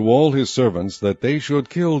son, and to all his servants, that they should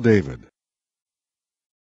kill David.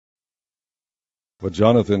 But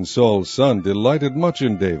Jonathan Saul's son delighted much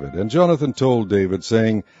in David, and Jonathan told David,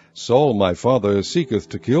 saying, Saul my father seeketh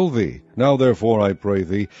to kill thee. Now therefore, I pray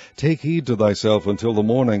thee, take heed to thyself until the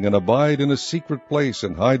morning, and abide in a secret place,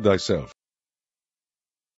 and hide thyself.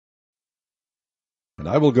 And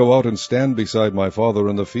I will go out and stand beside my father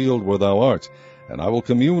in the field where thou art, and I will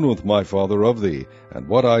commune with my father of thee, and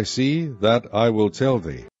what I see, that I will tell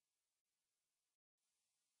thee.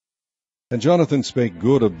 And Jonathan spake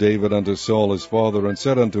good of David unto Saul his father, and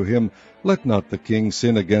said unto him, Let not the king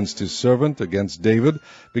sin against his servant, against David,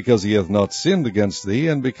 because he hath not sinned against thee,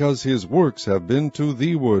 and because his works have been to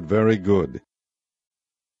thee-ward very good.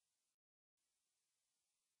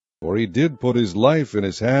 For he did put his life in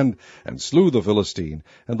his hand, and slew the Philistine,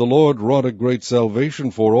 and the Lord wrought a great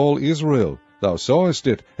salvation for all Israel. Thou sawest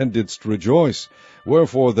it, and didst rejoice.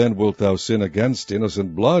 Wherefore then wilt thou sin against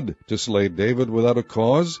innocent blood, to slay David without a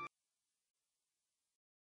cause?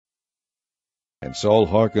 And Saul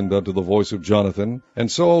hearkened unto the voice of Jonathan,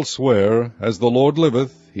 and Saul sware, As the Lord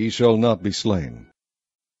liveth, he shall not be slain.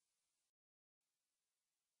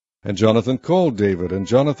 And Jonathan called David, and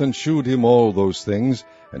Jonathan shewed him all those things.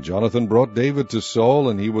 And Jonathan brought David to Saul,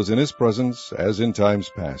 and he was in his presence, as in times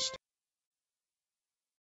past.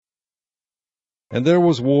 And there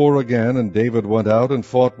was war again, and David went out and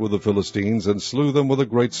fought with the Philistines, and slew them with a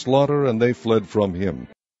great slaughter, and they fled from him.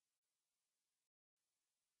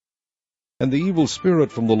 And the evil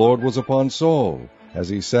spirit from the Lord was upon Saul, as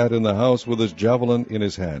he sat in the house with his javelin in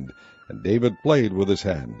his hand, and David played with his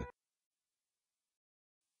hand.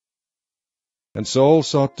 And Saul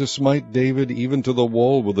sought to smite David even to the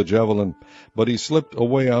wall with the javelin, but he slipped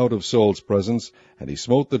away out of Saul's presence, and he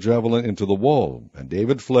smote the javelin into the wall, and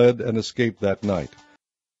David fled and escaped that night.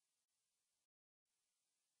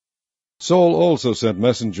 Saul also sent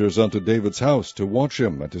messengers unto David's house to watch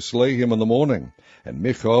him, and to slay him in the morning. And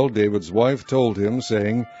Michal, David's wife, told him,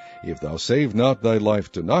 saying, If thou save not thy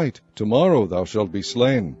life tonight, tomorrow thou shalt be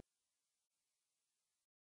slain.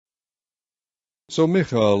 So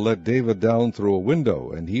Michal let David down through a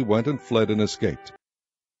window, and he went and fled and escaped.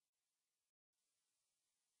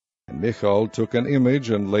 And Michal took an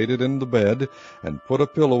image, and laid it in the bed, and put a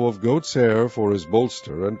pillow of goat's hair for his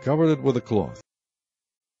bolster, and covered it with a cloth.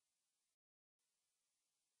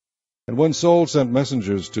 And when Saul sent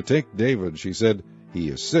messengers to take David, she said, He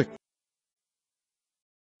is sick.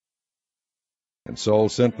 And Saul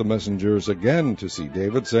sent the messengers again to see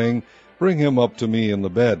David, saying, Bring him up to me in the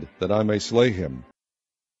bed, that I may slay him.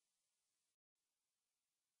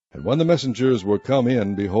 And when the messengers were come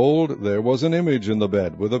in, behold, there was an image in the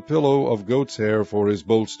bed, with a pillow of goat's hair for his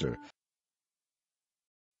bolster.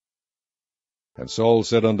 And Saul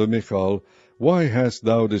said unto Michal, Why hast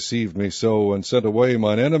thou deceived me so, and sent away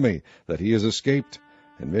mine enemy, that he is escaped?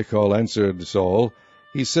 And Michal answered Saul,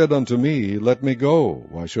 He said unto me, Let me go,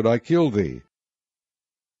 why should I kill thee?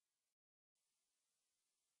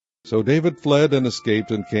 So David fled and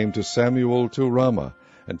escaped, and came to Samuel to Ramah,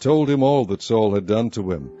 and told him all that Saul had done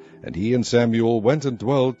to him. And he and Samuel went and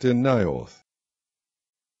dwelt in Naioth.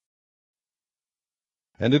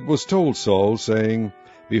 And it was told Saul, saying,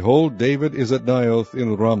 Behold, David is at Naioth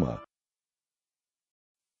in Ramah.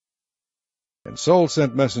 And Saul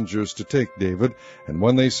sent messengers to take David, and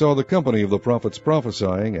when they saw the company of the prophets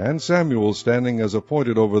prophesying, and Samuel standing as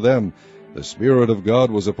appointed over them, the Spirit of God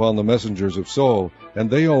was upon the messengers of Saul, and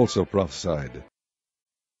they also prophesied.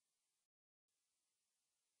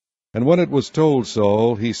 And when it was told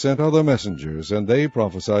Saul, he sent other messengers, and they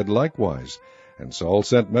prophesied likewise. And Saul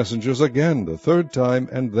sent messengers again the third time,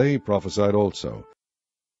 and they prophesied also.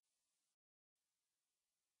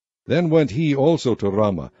 Then went he also to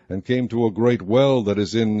Ramah, and came to a great well that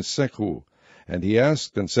is in Sechu. And he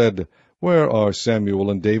asked and said, Where are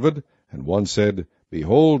Samuel and David? And one said,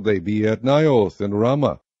 Behold, they be at Naioth in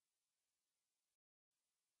Ramah.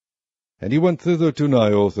 And he went thither to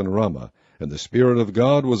Naioth in Ramah, and the Spirit of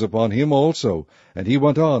God was upon him also, and he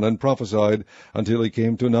went on and prophesied until he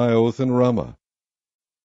came to Naioth in Ramah.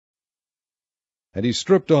 And he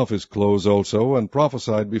stripped off his clothes also, and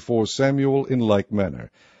prophesied before Samuel in like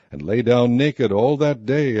manner, and lay down naked all that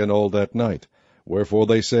day and all that night. Wherefore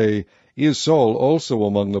they say, Is Saul also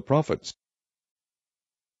among the prophets?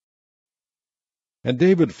 And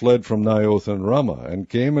David fled from Naioth and Ramah, and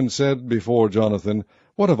came and said before Jonathan,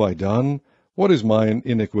 What have I done? What is mine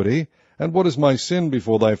iniquity? And what is my sin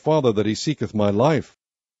before thy father, that he seeketh my life?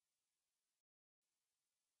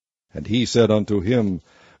 And he said unto him,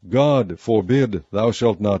 God forbid, thou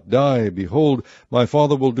shalt not die. Behold, my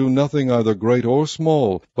father will do nothing either great or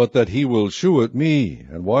small, but that he will shew it me.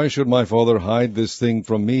 And why should my father hide this thing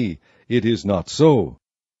from me? It is not so.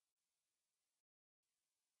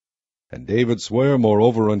 And David sware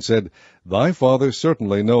moreover, and said, Thy father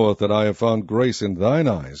certainly knoweth that I have found grace in thine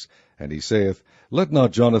eyes. And he saith, Let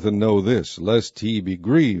not Jonathan know this, lest he be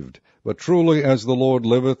grieved. But truly as the Lord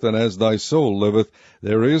liveth, and as thy soul liveth,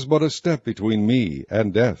 there is but a step between me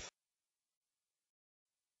and death.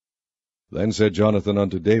 Then said Jonathan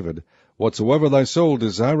unto David, Whatsoever thy soul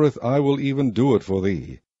desireth, I will even do it for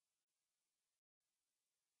thee.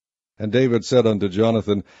 And David said unto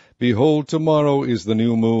Jonathan, Behold, tomorrow is the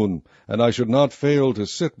new moon, and I should not fail to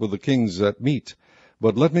sit with the kings at meat.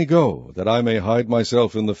 But let me go, that I may hide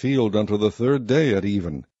myself in the field unto the third day at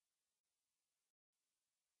even.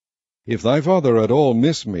 If thy father at all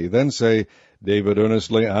miss me, then say, David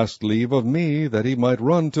earnestly asked leave of me, that he might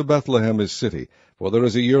run to Bethlehem his city, for there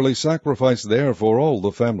is a yearly sacrifice there for all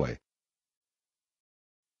the family.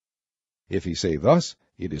 If he say thus,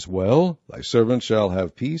 It is well, thy servant shall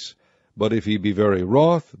have peace. But if he be very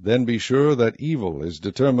wroth, then be sure that evil is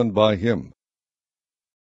determined by him.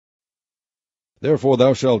 Therefore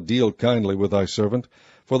thou shalt deal kindly with thy servant,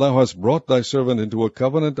 for thou hast brought thy servant into a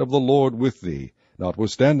covenant of the Lord with thee.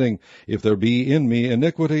 Notwithstanding, if there be in me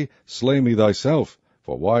iniquity, slay me thyself,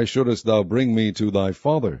 for why shouldest thou bring me to thy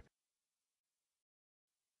father?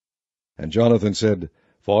 And Jonathan said,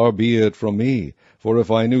 Far be it from me, for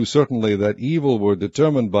if I knew certainly that evil were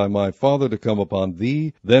determined by my father to come upon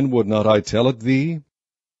thee, then would not I tell it thee?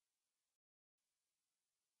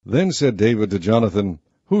 Then said David to Jonathan,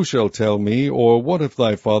 Who shall tell me, or what if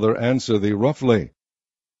thy father answer thee roughly?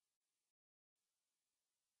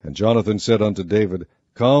 And Jonathan said unto David,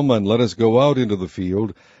 Come, and let us go out into the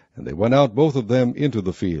field. And they went out both of them into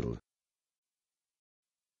the field.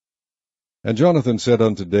 And Jonathan said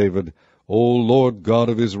unto David, O Lord God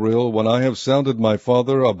of Israel, when I have sounded my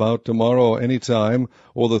father about tomorrow any time,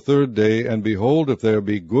 or the third day, and behold, if there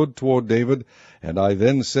be good toward David, and I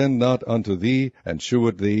then send not unto thee, and shew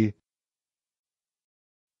it thee,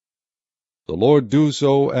 the Lord do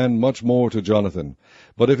so, and much more to Jonathan.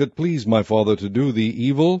 But if it please my father to do thee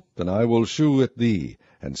evil, then I will shew it thee,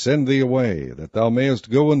 and send thee away, that thou mayest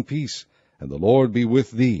go in peace, and the Lord be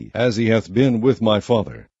with thee, as he hath been with my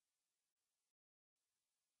father.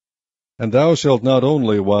 And thou shalt not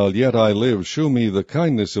only, while yet I live, shew me the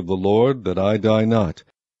kindness of the Lord, that I die not,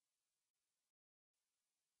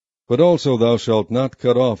 but also thou shalt not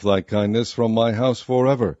cut off thy kindness from my house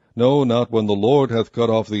forever, no, not when the Lord hath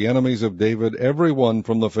cut off the enemies of David, every one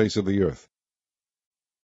from the face of the earth.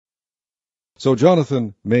 So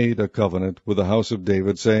Jonathan made a covenant with the house of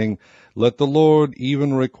David, saying, Let the Lord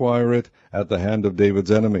even require it at the hand of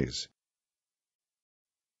David's enemies.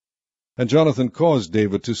 And Jonathan caused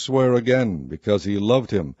David to swear again, because he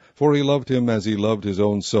loved him, for he loved him as he loved his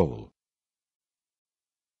own soul.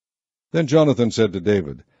 Then Jonathan said to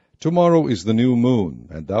David, Tomorrow is the new moon,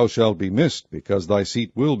 and thou shalt be missed, because thy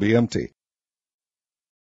seat will be empty.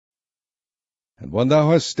 And when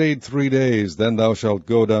thou hast stayed 3 days, then thou shalt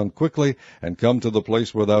go down quickly, and come to the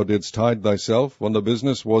place where thou didst hide thyself, when the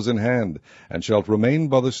business was in hand, and shalt remain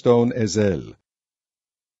by the stone Ezel.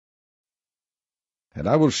 And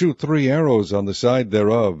I will shoot 3 arrows on the side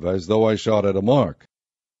thereof, as though I shot at a mark.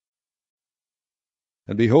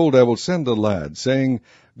 And behold, I will send a lad, saying,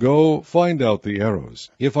 Go, find out the arrows.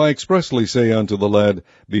 If I expressly say unto the lad,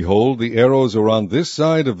 Behold, the arrows are on this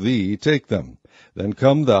side of thee, take them. Then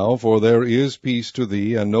come thou, for there is peace to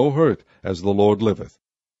thee, and no hurt, as the Lord liveth.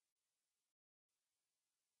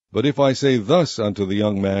 But if I say thus unto the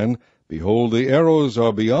young man, Behold, the arrows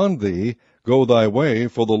are beyond thee, go thy way,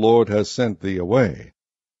 for the Lord has sent thee away.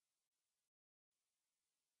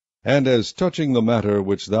 And as touching the matter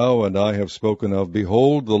which thou and I have spoken of,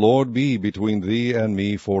 behold, the Lord be between thee and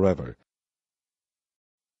me forever.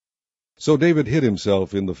 So David hid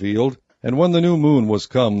himself in the field, and when the new moon was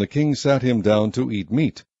come, the king sat him down to eat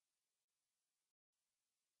meat.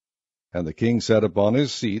 And the king sat upon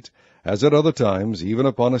his seat, as at other times, even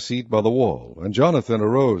upon a seat by the wall. And Jonathan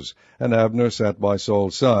arose, and Abner sat by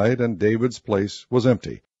Saul's side, and David's place was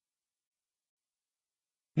empty.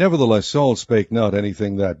 Nevertheless Saul spake not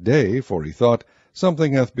anything that day, for he thought,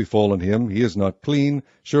 Something hath befallen him, he is not clean,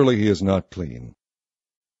 surely he is not clean.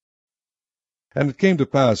 And it came to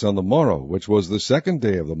pass on the morrow, which was the 2nd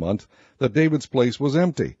day of the month, that David's place was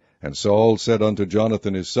empty. And Saul said unto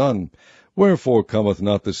Jonathan his son, Wherefore cometh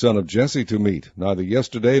not the son of Jesse to meat, neither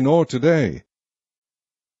yesterday nor today?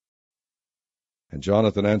 And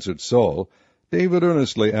Jonathan answered Saul, David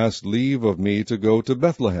earnestly asked leave of me to go to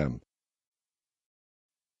Bethlehem.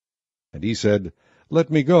 And he said, Let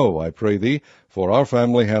me go, I pray thee, for our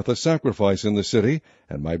family hath a sacrifice in the city,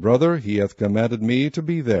 and my brother, he hath commanded me to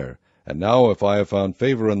be there. And now, if I have found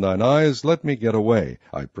favor in thine eyes, let me get away,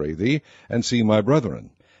 I pray thee, and see my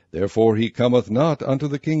brethren. Therefore he cometh not unto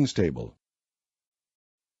the king's table.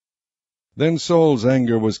 Then Saul's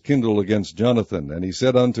anger was kindled against Jonathan, and he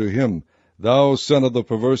said unto him, Thou son of the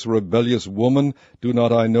perverse rebellious woman, do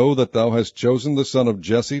not I know that thou hast chosen the son of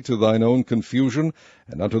Jesse to thine own confusion,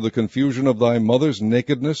 and unto the confusion of thy mother's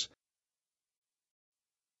nakedness?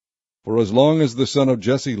 For as long as the son of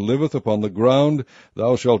Jesse liveth upon the ground,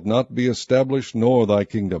 thou shalt not be established, nor thy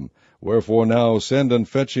kingdom. Wherefore now send and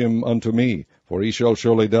fetch him unto me, for he shall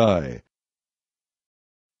surely die.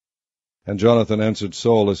 And Jonathan answered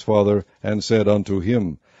Saul his father, and said unto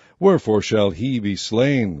him, Wherefore shall he be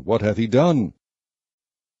slain? What hath he done?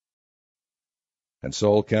 And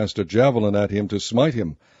Saul cast a javelin at him to smite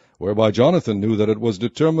him, whereby Jonathan knew that it was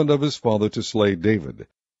determined of his father to slay David.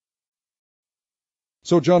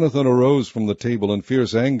 So Jonathan arose from the table in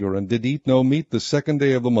fierce anger, and did eat no meat the 2nd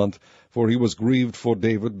day of the month, for he was grieved for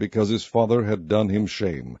David, because his father had done him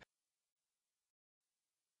shame.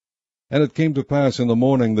 And it came to pass in the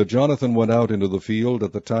morning that Jonathan went out into the field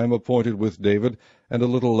at the time appointed with David, and a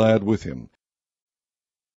little lad with him.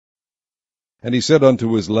 And he said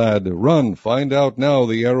unto his lad, Run, find out now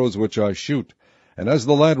the arrows which I shoot. And as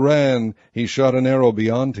the lad ran, he shot an arrow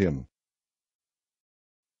beyond him.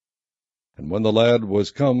 And when the lad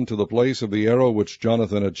was come to the place of the arrow which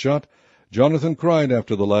Jonathan had shot, Jonathan cried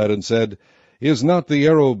after the lad, and said, Is not the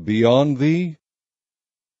arrow beyond thee?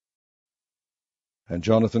 And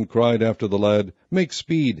Jonathan cried after the lad, Make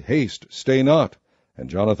speed, haste, stay not. And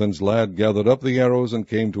Jonathan's lad gathered up the arrows, and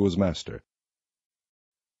came to his master.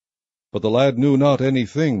 But the lad knew not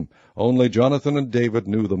anything, only Jonathan and David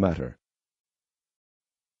knew the matter.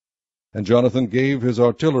 And Jonathan gave his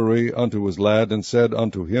artillery unto his lad, and said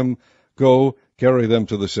unto him, Go, carry them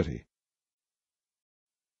to the city.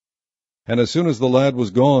 And as soon as the lad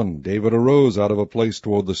was gone, David arose out of a place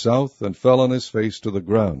toward the south, and fell on his face to the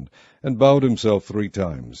ground, and bowed himself 3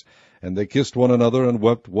 times. And they kissed one another, and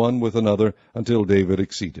wept one with another, until David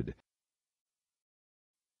exceeded.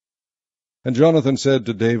 And Jonathan said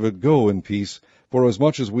to David, Go in peace,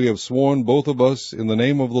 forasmuch as we have sworn both of us in the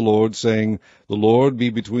name of the Lord, saying, The Lord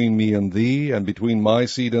be between me and thee, and between my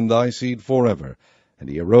seed and thy seed forever. And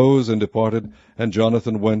he arose and departed, and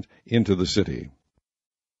Jonathan went into the city.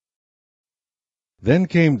 Then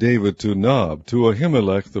came David to Nob, to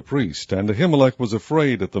Ahimelech the priest. And Ahimelech was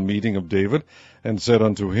afraid at the meeting of David, and said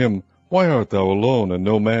unto him, Why art thou alone, and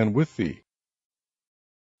no man with thee?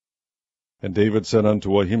 And David said unto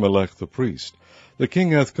Ahimelech the priest, The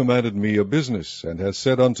king hath commanded me a business, and hath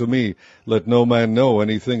said unto me, Let no man know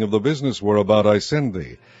anything of the business whereabout I send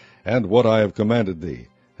thee, and what I have commanded thee.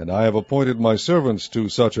 And I have appointed my servants to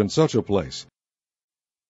such and such a place.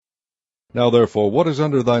 Now therefore, what is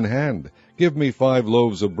under thine hand? Give me 5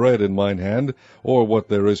 loaves of bread in mine hand, or what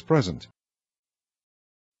there is present.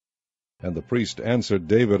 And the priest answered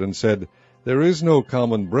David, and said, There is no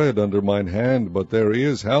common bread under mine hand, but there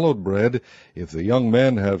is hallowed bread, if the young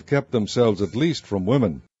men have kept themselves at least from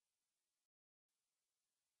women.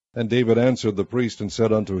 And David answered the priest, and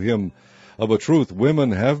said unto him, Of a truth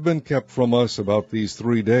women have been kept from us about these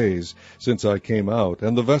 3 days, since I came out,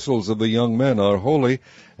 and the vessels of the young men are holy,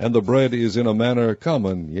 and the bread is in a manner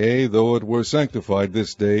common, yea, though it were sanctified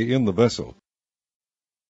this day in the vessel.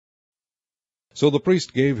 So the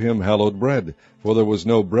priest gave him hallowed bread, for there was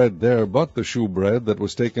no bread there but the shewbread that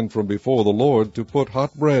was taken from before the Lord, to put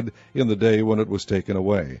hot bread in the day when it was taken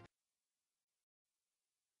away.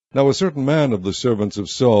 Now a certain man of the servants of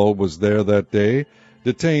Saul was there that day,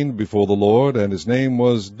 detained before the Lord, and his name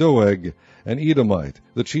was Doeg, an Edomite,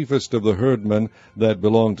 the chiefest of the herdmen that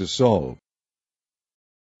belonged to Saul.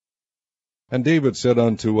 And David said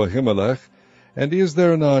unto Ahimelech, And is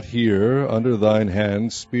there not here under thine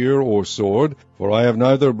hand spear or sword? For I have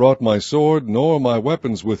neither brought my sword nor my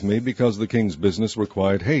weapons with me, because the king's business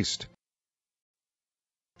required haste.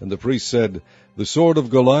 And the priest said, The sword of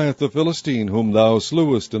Goliath the Philistine, whom thou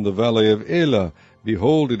slewest in the valley of Elah,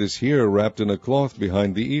 behold, it is here wrapped in a cloth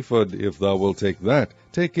behind the ephod. If thou wilt take that,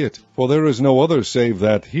 take it, for there is no other save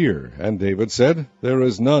that here. And David said, There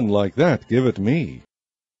is none like that, give it me.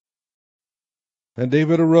 And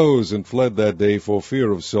David arose and fled that day for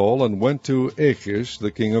fear of Saul, and went to Achish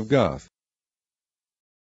the king of Gath.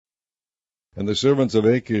 And the servants of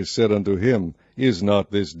Achish said unto him, Is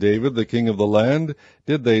not this David the king of the land?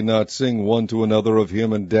 Did they not sing one to another of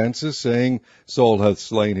him in dances, saying, Saul hath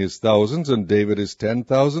slain his thousands, and David his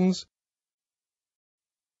 10,000s?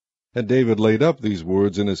 And David laid up these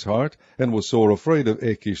words in his heart, and was sore afraid of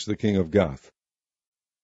Achish the king of Gath.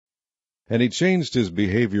 And he changed his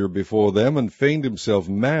behavior before them, and feigned himself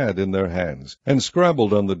mad in their hands, and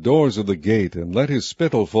scrabbled on the doors of the gate, and let his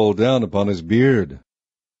spittle fall down upon his beard.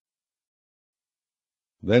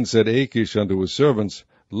 Then said Achish unto his servants,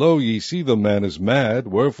 Lo, ye see the man is mad,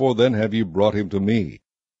 wherefore then have ye brought him to me?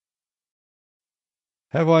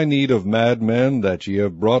 Have I need of madmen, that ye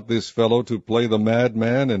have brought this fellow to play the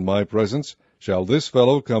madman in my presence? Shall this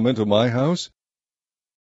fellow come into my house?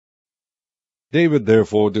 David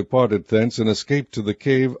therefore departed thence, and escaped to the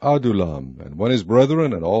cave Adullam. And when his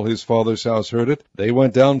brethren and all his father's house heard it, they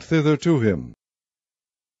went down thither to him.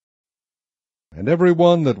 And every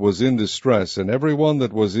one that was in distress, and every one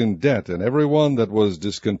that was in debt, and every one that was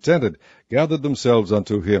discontented, gathered themselves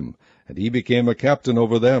unto him, and he became a captain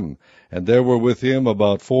over them, and there were with him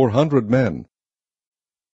about 400 men.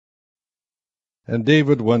 And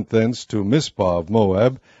David went thence to Mizpah of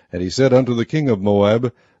Moab, and he said unto the king of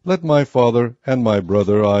Moab, Let my father and my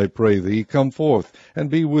brother, I pray thee, come forth, and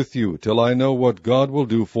be with you, till I know what God will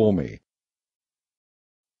do for me.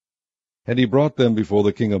 And he brought them before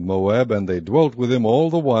the king of Moab, and they dwelt with him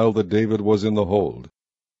all the while that David was in the hold.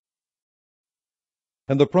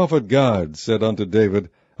 And the prophet Gad said unto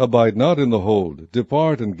David, Abide not in the hold,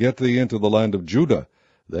 depart and get thee into the land of Judah.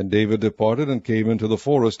 Then David departed, and came into the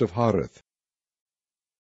forest of Hareth.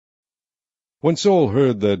 When Saul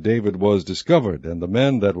heard that David was discovered, and the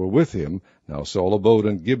men that were with him, now Saul abode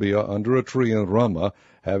in Gibeah under a tree in Ramah,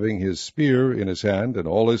 having his spear in his hand, and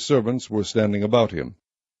all his servants were standing about him.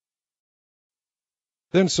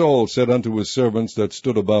 Then Saul said unto his servants that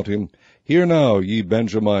stood about him, Hear now, ye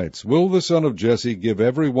Benjamites, will the son of Jesse give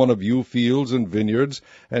every one of you fields and vineyards,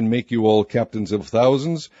 and make you all captains of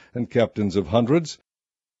thousands, and captains of hundreds?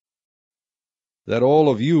 That all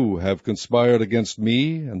of you have conspired against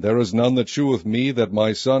me, and there is none that sheweth me that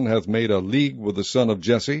my son hath made a league with the son of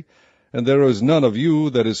Jesse, And there is none of you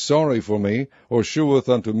that is sorry for me, or sheweth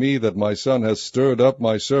unto me that my son hath stirred up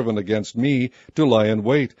my servant against me, to lie in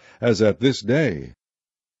wait, as at this day.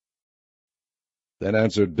 Then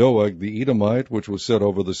answered Doeg the Edomite, which was set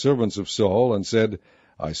over the servants of Saul, and said,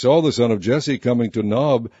 I saw the son of Jesse coming to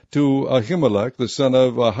Nob, to Ahimelech the son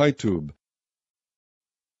of Ahitub.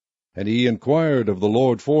 And he inquired of the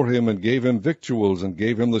Lord for him, and gave him victuals, and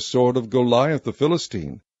gave him the sword of Goliath the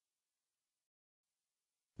Philistine.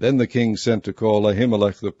 Then the king sent to call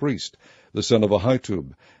Ahimelech the priest, the son of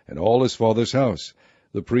Ahitub, and all his father's house,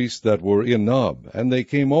 the priests that were in Nob, and they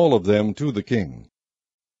came all of them to the king.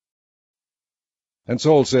 And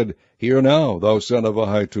Saul said, Hear now, thou son of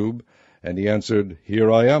Ahitub. And he answered,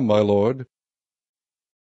 Here I am, my lord.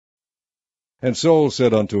 And Saul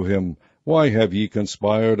said unto him, Why have ye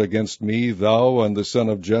conspired against me, thou and the son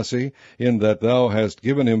of Jesse, in that thou hast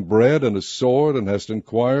given him bread and a sword, and hast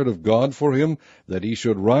inquired of God for him, that he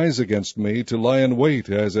should rise against me to lie in wait,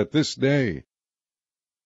 as at this day?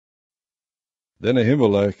 Then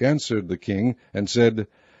Ahimelech answered the king, and said,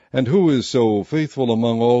 And who is so faithful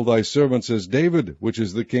among all thy servants as David, which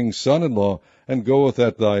is the king's son-in-law, and goeth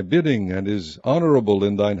at thy bidding, and is honorable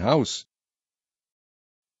in thine house?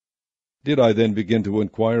 Did I then begin to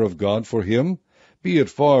inquire of God for him? Be it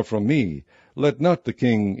far from me. Let not the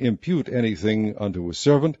king impute anything unto his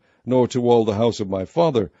servant, nor to all the house of my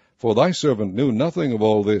father, for thy servant knew nothing of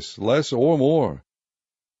all this, less or more.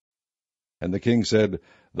 And the king said,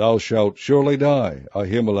 Thou shalt surely die,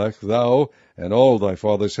 Ahimelech, thou, and all thy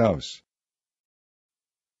father's house.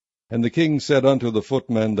 And the king said unto the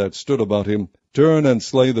footmen that stood about him, Turn and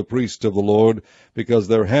slay the priests of the Lord, because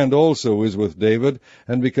their hand also is with David,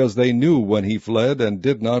 and because they knew when he fled, and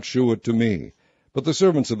did not shew it to me. But the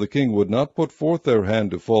servants of the king would not put forth their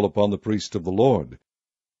hand to fall upon the priests of the Lord.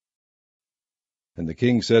 And the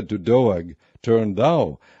king said to Doeg, Turn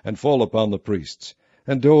thou, and fall upon the priests.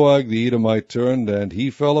 And Doeg the Edomite turned, and he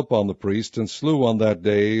fell upon the priests, and slew on that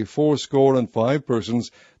day 75 persons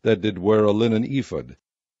that did wear a linen ephod.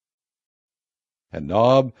 And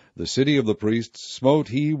Nob, the city of the priests, smote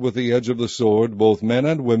he with the edge of the sword, both men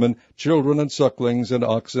and women, children and sucklings, and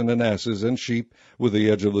oxen and asses and sheep, with the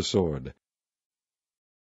edge of the sword.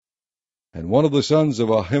 And one of the sons of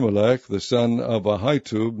Ahimelech, the son of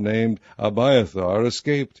Ahitub, named Abiathar,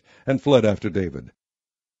 escaped, and fled after David.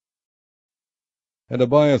 And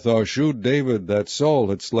Abiathar shewed David that Saul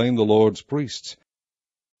had slain the Lord's priests.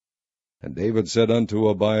 And David said unto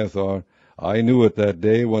Abiathar, I knew it that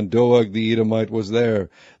day when Doeg the Edomite was there,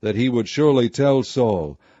 that he would surely tell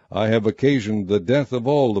Saul, I have occasioned the death of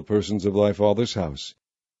all the persons of thy father's house.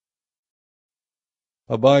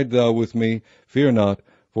 Abide thou with me, fear not,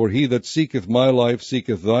 for he that seeketh my life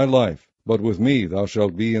seeketh thy life, but with me thou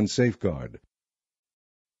shalt be in safeguard.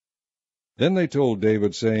 Then they told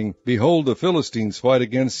David, saying, Behold, the Philistines fight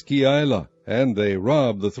against Keilah, and they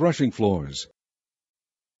rob the threshing floors.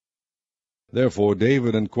 Therefore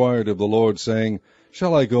David inquired of the Lord, saying,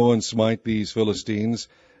 Shall I go and smite these Philistines?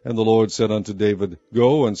 And the Lord said unto David,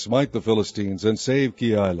 Go and smite the Philistines, and save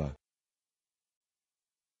Keilah.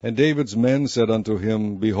 And David's men said unto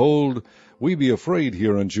him, Behold, we be afraid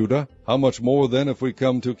here in Judah. How much more then if we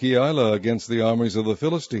come to Keilah against the armies of the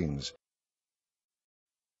Philistines?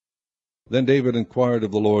 Then David inquired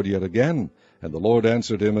of the Lord yet again, and the Lord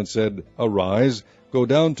answered him and said, Arise, go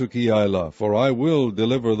down to Keilah, for I will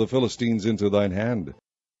deliver the Philistines into thine hand.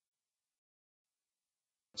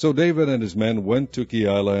 So David and his men went to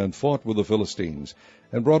Keilah, and fought with the Philistines,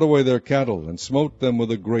 and brought away their cattle, and smote them with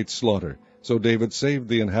a great slaughter. So David saved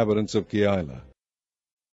the inhabitants of Keilah.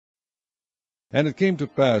 And it came to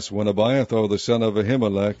pass, when Abiathar the son of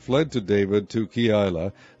Ahimelech fled to David to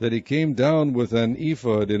Keilah, that he came down with an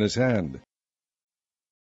ephod in his hand.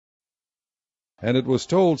 And it was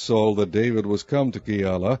told Saul that David was come to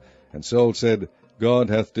Keilah, and Saul said, God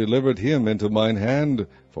hath delivered him into mine hand,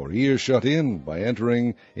 for he is shut in, by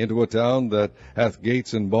entering into a town that hath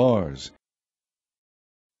gates and bars.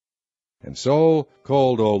 And Saul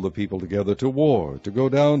called all the people together to war, to go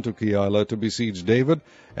down to Keilah to besiege David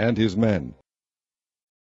and his men.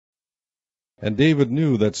 And David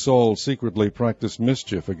knew that Saul secretly practiced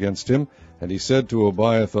mischief against him, and he said to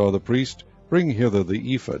Abiathar the priest, Bring hither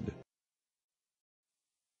the ephod.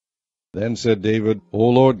 Then said David, O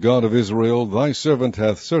Lord God of Israel, thy servant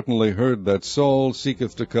hath certainly heard that Saul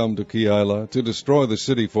seeketh to come to Keilah, to destroy the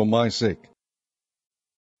city for my sake.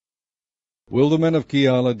 Will the men of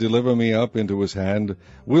Keilah deliver me up into his hand?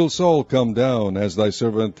 Will Saul come down, as thy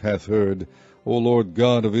servant hath heard? O Lord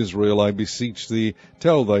God of Israel, I beseech thee,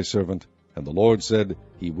 tell thy servant. And the Lord said,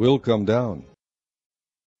 He will come down.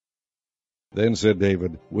 Then said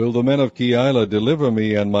David, Will the men of Keilah deliver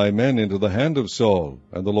me and my men into the hand of Saul?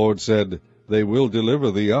 And the Lord said, They will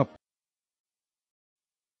deliver thee up.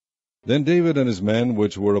 Then David and his men,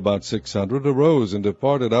 which were about 600, arose and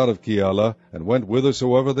departed out of Keilah, and went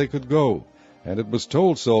whithersoever they could go. And it was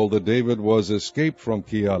told Saul that David was escaped from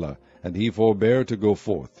Keilah, and he forbare to go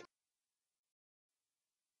forth.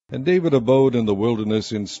 And David abode in the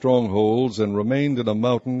wilderness in strongholds, and remained in a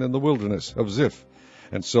mountain in the wilderness of Ziph.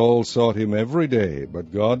 And Saul sought him every day,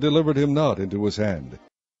 but God delivered him not into his hand.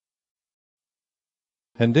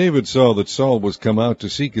 And David saw that Saul was come out to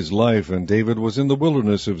seek his life, and David was in the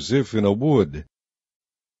wilderness of Ziph in a wood.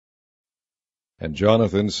 And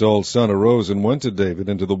Jonathan, Saul's son, arose and went to David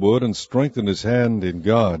into the wood, and strengthened his hand in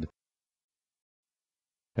God.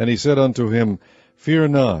 And he said unto him, Fear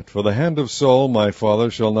not, for the hand of Saul my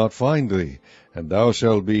father shall not find thee, and thou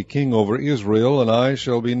shalt be king over Israel, and I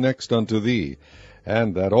shall be next unto thee,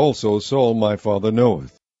 and that also Saul my father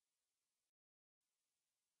knoweth.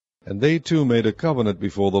 And they two made a covenant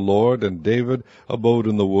before the Lord, and David abode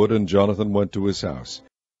in the wood, and Jonathan went to his house.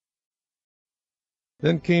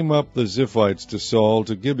 Then came up the Ziphites to Saul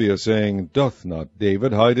to Gibeah, saying, Doth not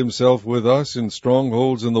David hide himself with us in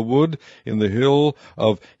strongholds in the wood, in the hill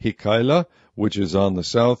of Hekeilah, which is on the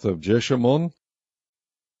south of Jeshimon?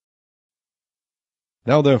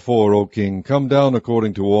 Now therefore, O king, come down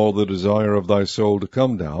according to all the desire of thy soul to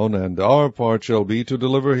come down, and our part shall be to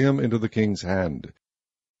deliver him into the king's hand.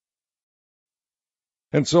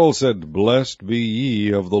 And Saul said, Blessed be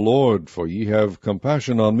ye of the Lord, for ye have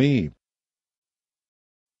compassion on me.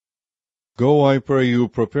 Go, I pray you,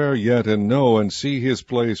 prepare yet, and know, and see his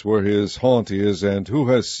place where his haunt is, and who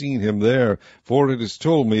has seen him there, for it is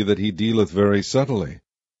told me that he dealeth very subtly.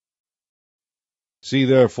 See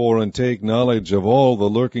therefore, and take knowledge of all the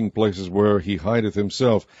lurking places where he hideth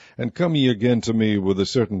himself, and come ye again to me with a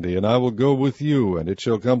certainty, and I will go with you, and it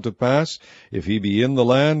shall come to pass, if he be in the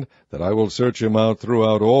land, that I will search him out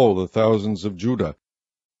throughout all the thousands of Judah.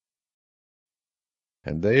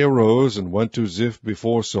 And they arose and went to Ziph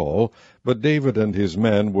before Saul, but David and his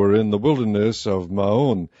men were in the wilderness of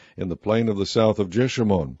Maon, in the plain of the south of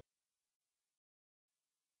Jeshimon.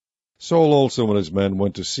 Saul also and his men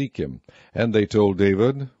went to seek him, and they told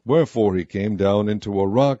David, wherefore he came down into a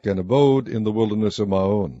rock and abode in the wilderness of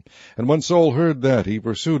Maon. And when Saul heard that, he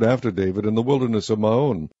pursued after David in the wilderness of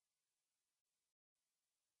Maon.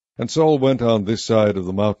 And Saul went on this side of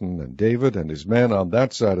the mountain, and David and his men on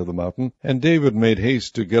that side of the mountain. And David made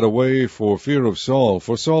haste to get away for fear of Saul,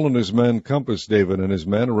 for Saul and his men compassed David and his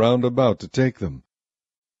men round about to take them.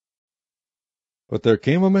 But there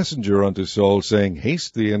came a messenger unto Saul, saying,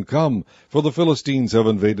 Haste thee, and come, for the Philistines have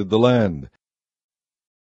invaded the land.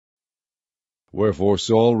 Wherefore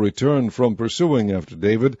Saul returned from pursuing after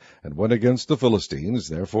David, and went against the Philistines.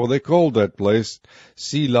 Therefore they called that place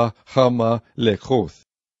Selah Hamath-lechoth.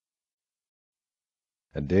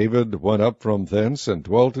 And David went up from thence, and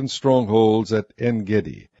dwelt in strongholds at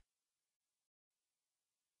En-gedi.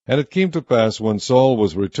 And it came to pass, when Saul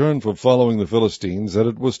was returned from following the Philistines, that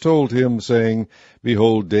it was told him, saying,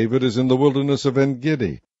 Behold, David is in the wilderness of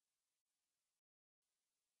En-gedi.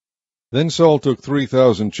 Then Saul took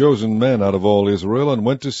 3,000 chosen men out of all Israel, and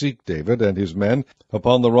went to seek David and his men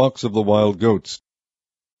upon the rocks of the wild goats.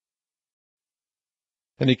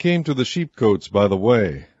 And he came to the sheepcotes by the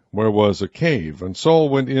way, where was a cave, and Saul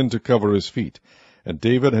went in to cover his feet, and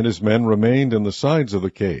David and his men remained in the sides of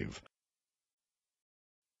the cave.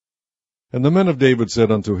 And the men of David said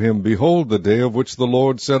unto him, Behold, the day of which the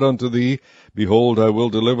Lord said unto thee, Behold, I will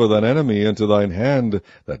deliver thine enemy into thine hand,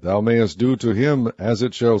 that thou mayest do to him as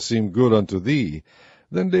it shall seem good unto thee.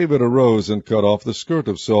 Then David arose and cut off the skirt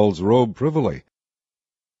of Saul's robe privily.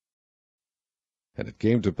 And it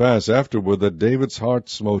came to pass afterward that David's heart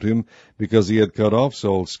smote him, because he had cut off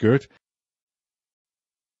Saul's skirt.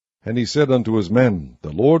 And he said unto his men,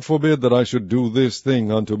 The Lord forbid that I should do this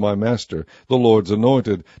thing unto my master, the Lord's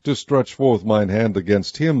anointed, to stretch forth mine hand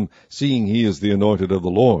against him, seeing he is the anointed of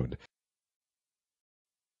the Lord.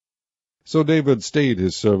 So David stayed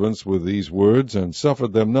his servants with these words, and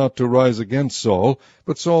suffered them not to rise against Saul.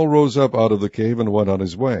 But Saul rose up out of the cave, and went on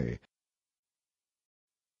his way.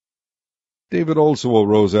 David also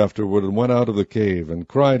arose afterward, and went out of the cave, and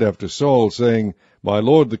cried after Saul, saying, My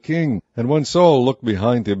lord the king. And when Saul looked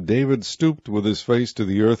behind him, David stooped with his face to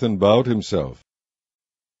the earth, and bowed himself.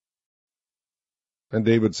 And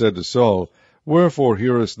David said to Saul, Wherefore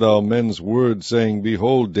hearest thou men's words, saying,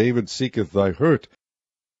 Behold, David seeketh thy hurt?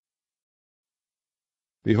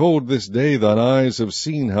 Behold, this day thine eyes have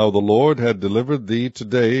seen how the Lord had delivered thee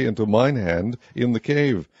today into mine hand in the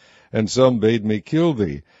cave, and some bade me kill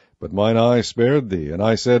thee. But mine eye spared thee, and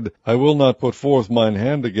I said, I will not put forth mine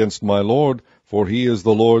hand against my lord, for he is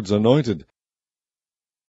the Lord's anointed.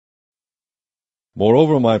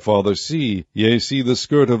 Moreover, my father, see, yea, see the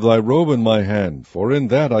skirt of thy robe in my hand, for in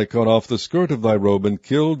that I cut off the skirt of thy robe, and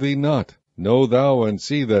killed thee not. Know thou and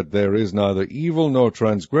see that there is neither evil nor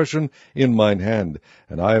transgression in mine hand,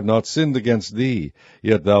 and I have not sinned against thee,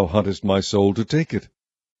 yet thou huntest my soul to take it.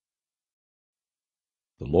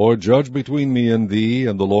 The Lord judge between me and thee,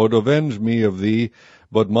 and the Lord avenge me of thee,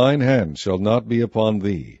 but mine hand shall not be upon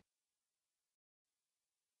thee.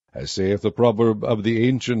 As saith the proverb of the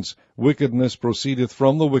ancients, wickedness proceedeth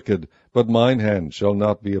from the wicked, but mine hand shall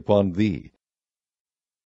not be upon thee.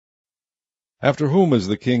 After whom is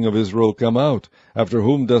the king of Israel come out? After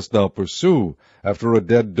whom dost thou pursue? After a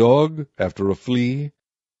dead dog? After a flea?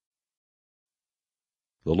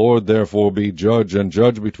 The Lord therefore be judge, and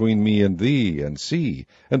judge between me and thee, and see,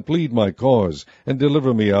 and plead my cause, and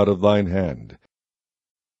deliver me out of thine hand.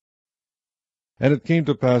 And it came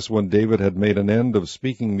to pass, when David had made an end of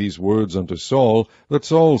speaking these words unto Saul, that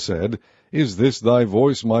Saul said, Is this thy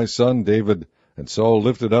voice, my son David? And Saul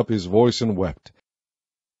lifted up his voice and wept.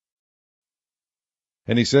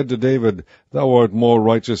 And he said to David, Thou art more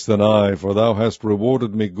righteous than I, for thou hast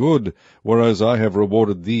rewarded me good, whereas I have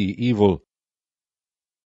rewarded thee evil.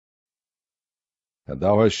 And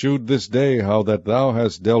thou hast shewed this day how that thou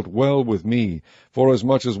hast dealt well with me,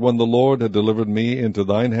 forasmuch as when the Lord had delivered me into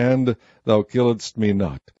thine hand, thou killedst me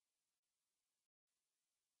not.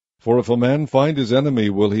 For if a man find his enemy,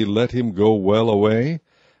 will he let him go well away?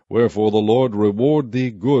 Wherefore the Lord reward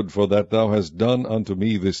thee good for that thou hast done unto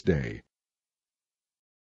me this day.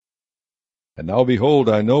 And now behold,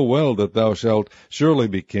 I know well that thou shalt surely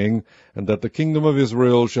be king, and that the kingdom of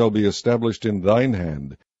Israel shall be established in thine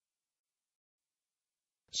hand.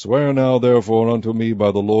 Swear now therefore unto me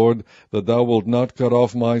by the Lord, that thou wilt not cut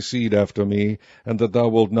off my seed after me, and that thou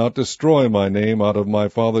wilt not destroy my name out of my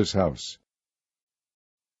father's house.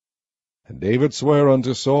 And David sware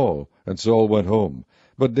unto Saul, and Saul went home,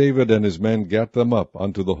 but David and his men gat them up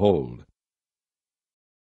unto the hold.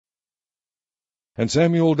 And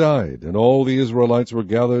Samuel died, and all the Israelites were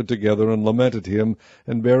gathered together, and lamented him,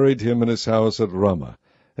 and buried him in his house at Ramah.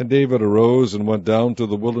 And David arose, and went down to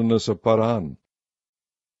the wilderness of Paran.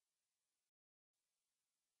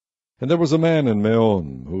 And there was a man in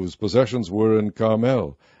Meon, whose possessions were in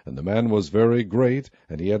Carmel, and the man was very great,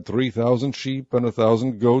 and he had 3,000 sheep and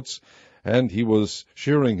 1,000 goats, and he was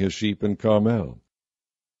shearing his sheep in Carmel.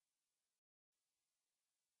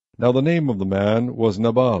 Now the name of the man was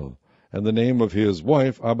Nabal, and the name of his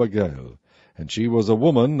wife Abigail, and she was a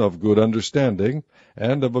woman of good understanding,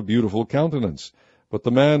 and of a beautiful countenance. But the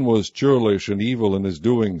man was churlish and evil in his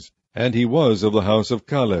doings, and he was of the house of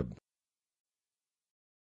Caleb.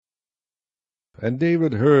 And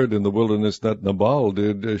David heard in the wilderness that Nabal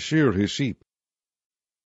did shear his sheep.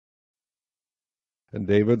 And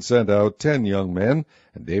David sent out 10 young men,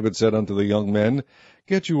 and David said unto the young men,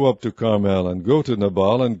 Get you up to Carmel, and go to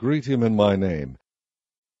Nabal, and greet him in my name.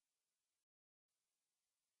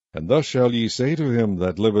 And thus shall ye say to him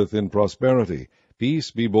that liveth in prosperity, Peace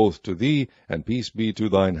be both to thee, and peace be to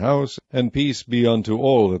thine house, and peace be unto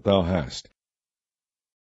all that thou hast.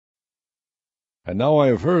 And now I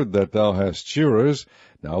have heard that thou hast shearers.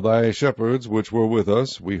 Now thy shepherds which were with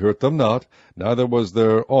us, we hurt them not, neither was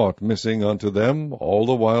there aught missing unto them, all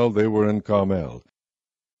the while they were in Carmel.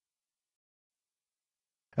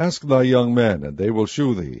 Ask thy young men, and they will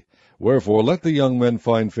shew thee. Wherefore let the young men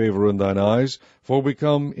find favor in thine eyes, for we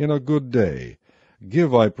come in a good day.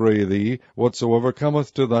 Give, I pray thee, whatsoever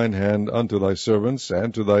cometh to thine hand unto thy servants,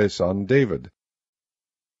 and to thy son David.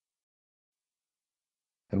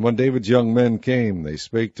 And when David's young men came, they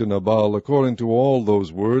spake to Nabal according to all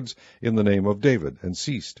those words in the name of David, and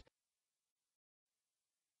ceased.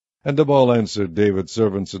 And Nabal answered David's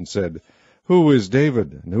servants, and said, Who is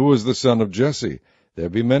David, and who is the son of Jesse? There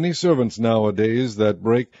be many servants nowadays that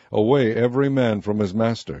break away every man from his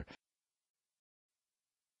master.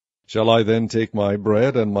 Shall I then take my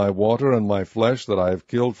bread, and my water, and my flesh that I have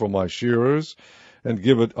killed for my shearers, and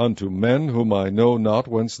give it unto men whom I know not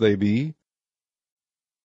whence they be?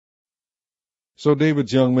 So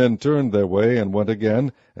David's young men turned their way, and went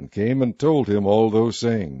again, and came and told him all those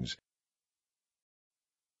sayings.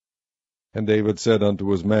 And David said unto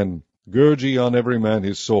his men, Gird ye on every man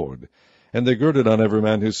his sword. And they girded on every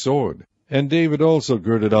man his sword. And David also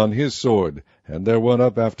girded on his sword. And there went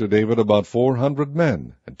up after David about 400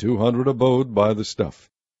 men, and 200 abode by the stuff.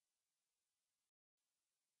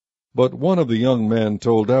 But one of the young men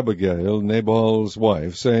told Abigail, Nabal's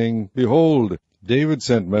wife, saying, Behold, David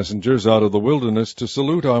sent messengers out of the wilderness to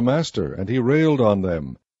salute our master, and he railed on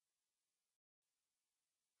them.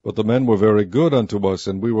 But the men were very good unto us,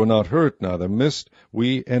 and we were not hurt, neither missed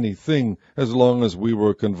we any thing, as long as we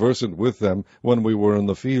were conversant with them when we were in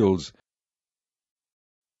the fields.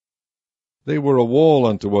 They were a wall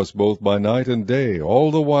unto us both by night and day, all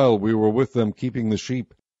the while we were with them keeping the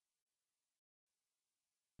sheep.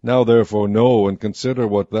 Now therefore know and consider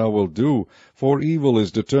what thou wilt do, for evil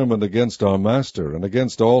is determined against our master, and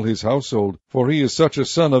against all his household, for he is such a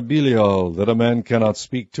son of Belial, that a man cannot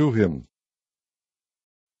speak to him.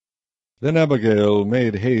 Then Abigail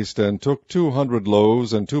made haste, and took 200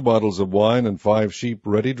 loaves, and 2 bottles of wine, and 5 sheep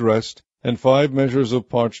ready dressed, and 5 measures of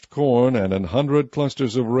parched corn, and 100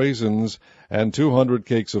 clusters of raisins, and 200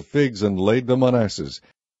 cakes of figs, and laid them on asses.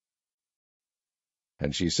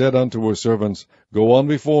 And she said unto her servants, Go on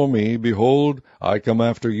before me, behold, I come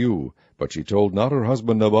after you. But she told not her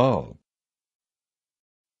husband Nabal.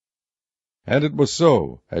 And it was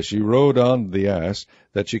so, as she rode on the ass,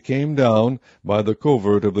 that she came down by the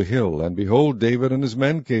covert of the hill, and behold, David and his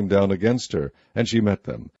men came down against her, and she met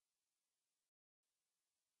them.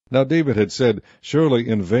 Now David had said, Surely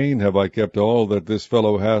in vain have I kept all that this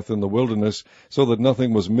fellow hath in the wilderness, so that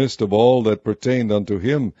nothing was missed of all that pertained unto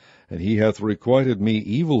him, and he hath requited me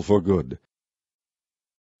evil for good.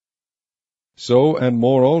 So and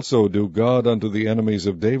more also do God unto the enemies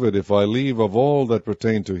of David, if I leave of all that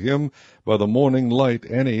pertain to him by the morning light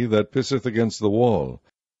any that pisseth against the wall.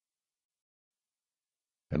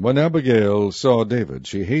 And when Abigail saw David,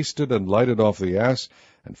 she hasted and lighted off the ass,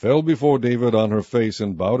 and fell before David on her face,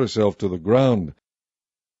 and bowed herself to the ground,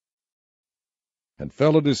 and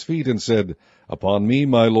fell at his feet, and said, Upon me,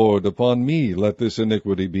 my lord, upon me let this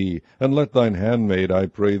iniquity be, and let thine handmaid, I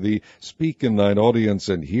pray thee, speak in thine audience,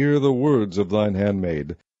 and hear the words of thine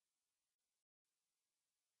handmaid.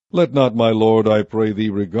 Let not my lord, I pray thee,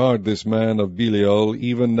 regard this man of Belial,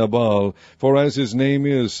 even Nabal, for as his name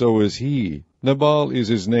is, so is he. Nabal is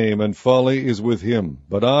his name, and folly is with him.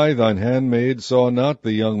 But I, thine handmaid, saw not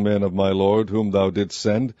the young men of my lord, whom thou didst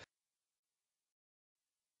send.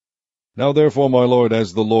 Now therefore, my lord,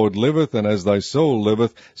 as the Lord liveth, and as thy soul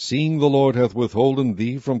liveth, seeing the Lord hath withholden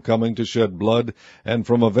thee from coming to shed blood, and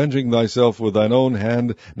from avenging thyself with thine own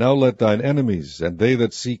hand, now let thine enemies, and they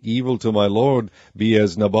that seek evil to my lord, be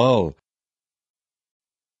as Nabal.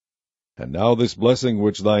 And now this blessing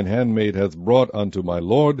which thine handmaid hath brought unto my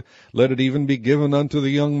lord, let it even be given unto the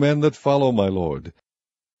young men that follow my lord.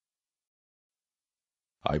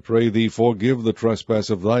 I pray thee, forgive the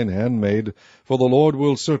trespass of thine handmaid, for the Lord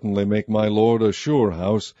will certainly make my lord a sure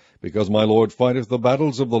house, because my lord fighteth the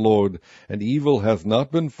battles of the Lord, and evil hath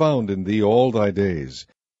not been found in thee all thy days.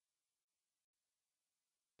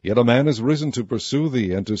 Yet a man is risen to pursue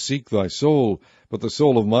thee, and to seek thy soul, but the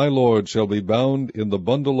soul of my lord shall be bound in the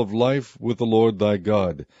bundle of life with the Lord thy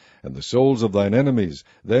God, and the souls of thine enemies,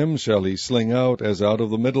 them shall he sling out as out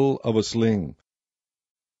of the middle of a sling.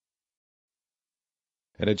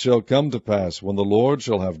 And it shall come to pass, when the Lord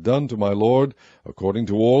shall have done to my lord, according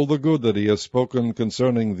to all the good that he hath spoken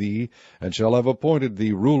concerning thee, and shall have appointed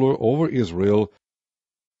thee ruler over Israel,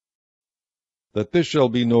 that this shall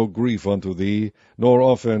be no grief unto thee,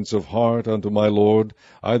 nor offence of heart unto my lord,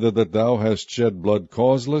 either that thou hast shed blood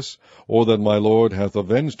causeless, or that my lord hath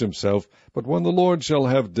avenged himself. But when the Lord shall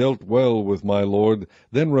have dealt well with my lord,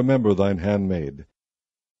 then remember thine handmaid.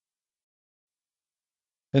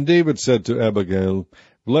 And David said to Abigail,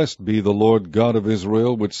 Blessed be the Lord God of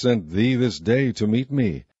Israel, which sent thee this day to meet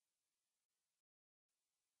me.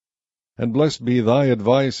 And blessed be thy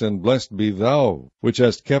advice, and blessed be thou, which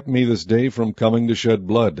hast kept me this day from coming to shed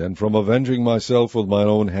blood, and from avenging myself with mine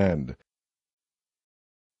own hand.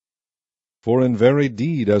 For in very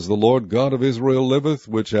deed, as the Lord God of Israel liveth,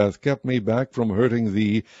 which hath kept me back from hurting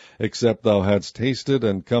thee, except thou hadst hasted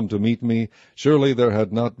and come to meet me, surely there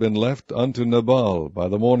had not been left unto Nabal by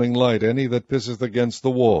the morning light any that pisseth against the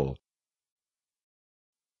wall.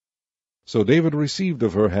 So David received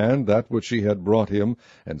of her hand that which she had brought him,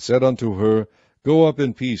 and said unto her, Go up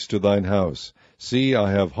in peace to thine house. See, I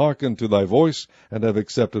have hearkened to thy voice, and have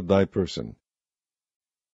accepted thy person.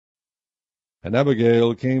 And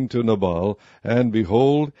Abigail came to Nabal, and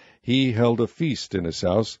behold, he held a feast in his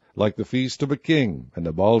house, like the feast of a king. And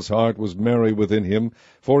Nabal's heart was merry within him,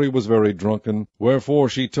 for he was very drunken, wherefore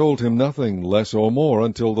she told him nothing less or more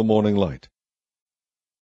until the morning light.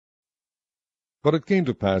 But it came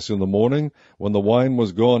to pass in the morning, when the wine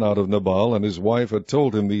was gone out of Nabal, and his wife had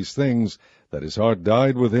told him these things, that his heart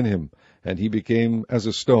died within him, and he became as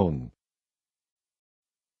a stone.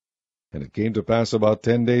 And it came to pass about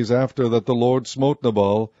 10 days after that the Lord smote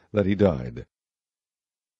Nabal, that he died.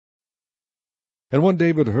 And when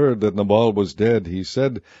David heard that Nabal was dead, he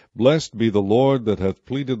said, Blessed be the Lord that hath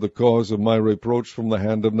pleaded the cause of my reproach from the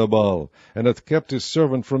hand of Nabal, and hath kept his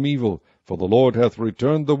servant from evil, for the Lord hath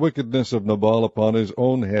returned the wickedness of Nabal upon his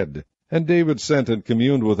own head. And David sent and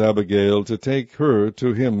communed with Abigail to take her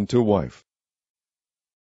to him to wife.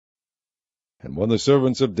 And when the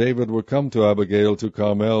servants of David were come to Abigail to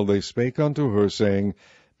Carmel, they spake unto her, saying,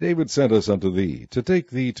 David sent us unto thee, to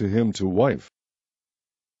take thee to him to wife.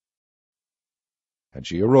 And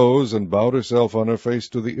she arose, and bowed herself on her face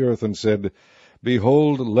to the earth, and said,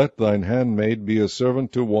 Behold, let thine handmaid be a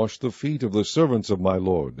servant to wash the feet of the servants of my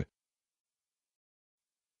lord.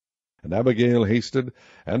 And Abigail hasted,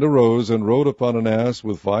 and arose, and rode upon an ass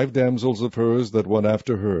with 5 damsels of hers that went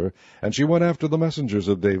after her, and she went after the messengers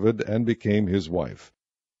of David, and became his wife.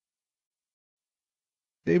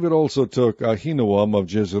 David also took Ahinoam of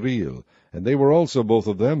Jezreel, and they were also both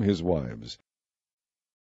of them his wives.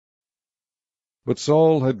 But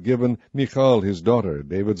Saul had given Michal his daughter,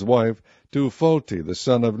 David's wife, to Phalti the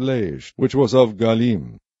son of Laish, which was of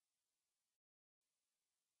Galim.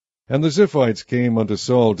 And the Ziphites came unto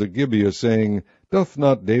Saul to Gibeah, saying, Doth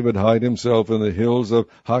not David hide himself in the hills of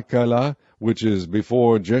Hachilah, which is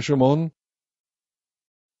before Jeshimon?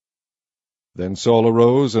 Then Saul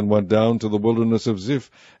arose, and went down to the wilderness of Ziph,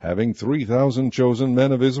 having 3,000 chosen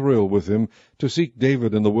men of Israel with him, to seek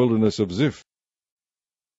David in the wilderness of Ziph.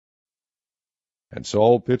 And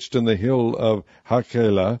Saul pitched in the hill of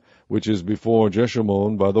Hachilah, which is before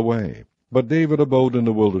Jeshimon by the way. But David abode in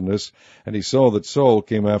the wilderness, and he saw that Saul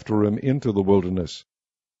came after him into the wilderness.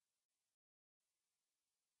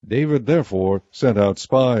 David therefore sent out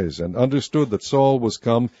spies, and understood that Saul was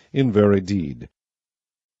come in very deed.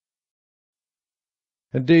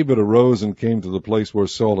 And David arose and came to the place where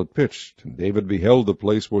Saul had pitched, and David beheld the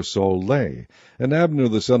place where Saul lay, and Abner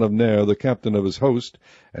the son of Ner, the captain of his host,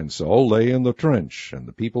 and Saul lay in the trench, and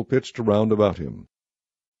the people pitched around about him.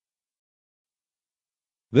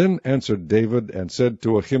 Then answered David, and said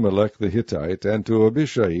to Ahimelech the Hittite, and to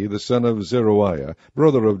Abishai the son of Zeruiah,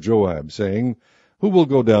 brother of Joab, saying, Who will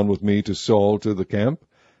go down with me to Saul to the camp?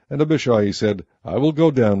 And Abishai said, I will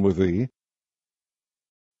go down with thee.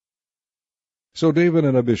 So David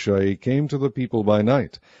and Abishai came to the people by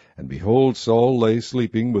night, and behold, Saul lay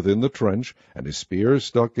sleeping within the trench, and his spear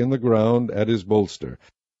stuck in the ground at his bolster.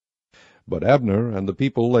 But Abner and the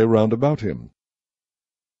people lay round about him.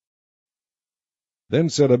 Then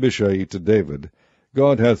said Abishai to David,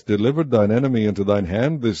 God hath delivered thine enemy into thine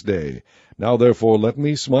hand this day. Now therefore let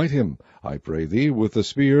me smite him, I pray thee, with the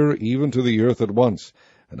spear even to the earth at once,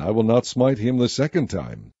 and I will not smite him the second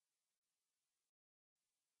time.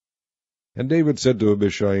 And David said to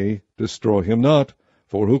Abishai, Destroy him not,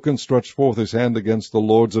 for who can stretch forth his hand against the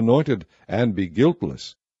Lord's anointed, and be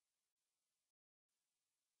guiltless?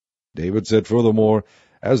 David said furthermore,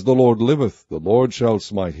 As the Lord liveth, the Lord shall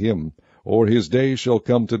smite him, or his day shall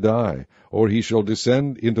come to die, or he shall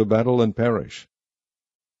descend into battle and perish.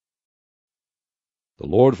 The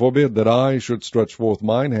Lord forbid that I should stretch forth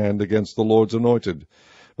mine hand against the Lord's anointed.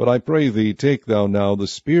 But I pray thee, take thou now the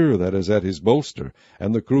spear that is at his bolster,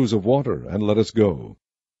 and the cruse of water, and let us go.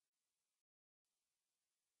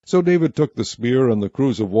 So David took the spear and the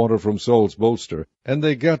cruse of water from Saul's bolster, and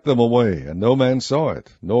they gat them away, and no man saw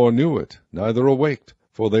it, nor knew it, neither awaked,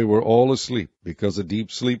 for they were all asleep, because a deep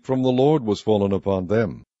sleep from the Lord was fallen upon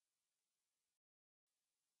them.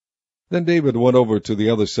 Then David went over to the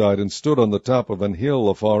other side, and stood on the top of an hill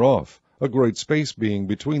afar off, a great space being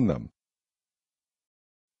between them.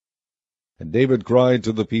 And David cried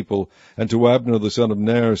to the people, and to Abner the son of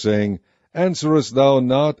Ner, saying, Answerest thou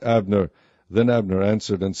not, Abner? Then Abner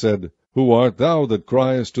answered and said, Who art thou that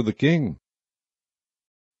criest to the king?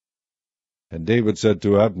 And David said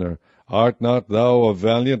to Abner, Art not thou a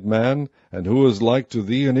valiant man, and who is like to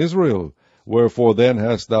thee in Israel? Wherefore then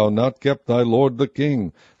hast thou not kept thy lord the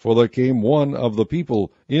king? For there came one of the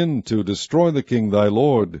people in to destroy the king thy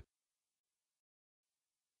lord.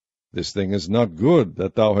 This thing is not good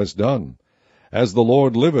that thou hast done. As the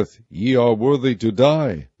Lord liveth, ye are worthy to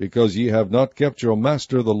die, because ye have not kept your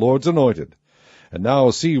master the Lord's anointed. And now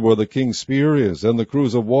see where the king's spear is, and the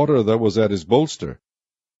cruse of water that was at his bolster.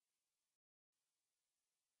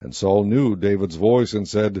 And Saul knew David's voice, and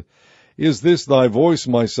said, Is this thy voice,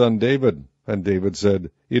 my son David? And David said,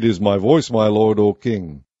 It is my voice, my lord, O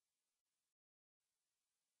king.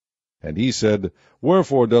 And he said,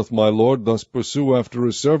 Wherefore doth my lord thus pursue after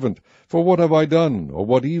his servant? For what have I done, or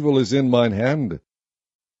what evil is in mine hand?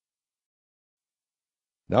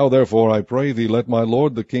 Now therefore, I pray thee, let my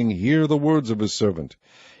lord the king hear the words of his servant.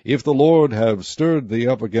 If the Lord have stirred thee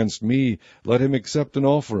up against me, let him accept an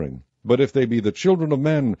offering. But if they be the children of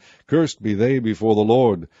men, cursed be they before the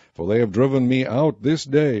Lord, for they have driven me out this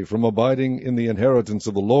day from abiding in the inheritance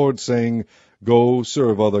of the Lord, saying, Go,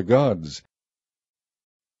 serve other gods.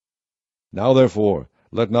 Now therefore,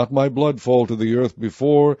 let not my blood fall to the earth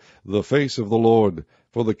before the face of the Lord,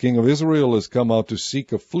 for the king of Israel is come out to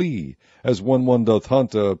seek a flea, as when one doth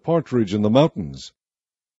hunt a partridge in the mountains.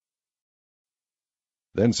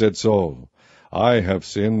 Then said Saul, I have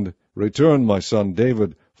sinned. Return, my son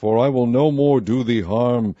David, for I will no more do thee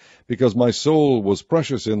harm, because my soul was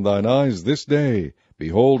precious in thine eyes this day.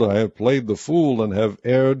 Behold, I have played the fool, and have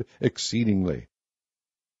erred exceedingly.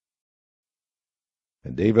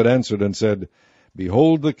 And David answered and said,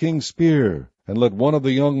 Behold the king's spear, and let one of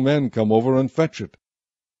the young men come over and fetch it.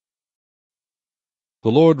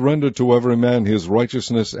 The Lord render to every man his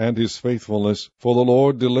righteousness and his faithfulness, for the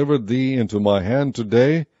Lord delivered thee into my hand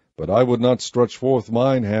today, but I would not stretch forth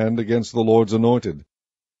mine hand against the Lord's anointed.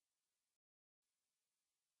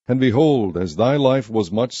 And behold, as thy life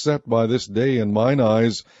was much set by this day in mine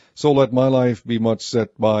eyes, so let my life be much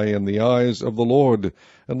set by in the eyes of the Lord,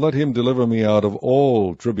 and let him deliver me out of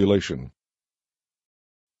all tribulation.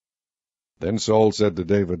 Then Saul said to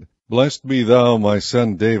David, Blessed be thou, my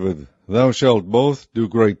son David. Thou shalt both do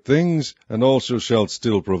great things, and also shalt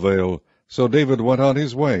still prevail. So David went on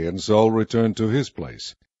his way, and Saul returned to his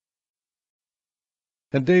place.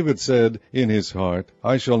 And David said in his heart,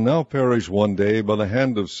 I shall now perish one day by the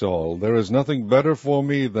hand of Saul. There is nothing better for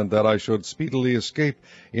me than that I should speedily escape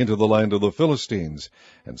into the land of the Philistines.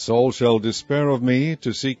 And Saul shall despair of me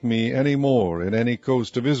to seek me any more in any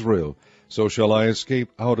coast of Israel. So shall I escape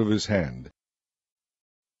out of his hand.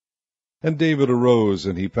 And David arose,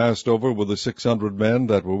 and he passed over with the 600 men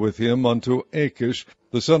that were with him unto Achish,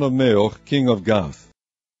 the son of Maoch, king of Gath.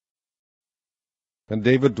 And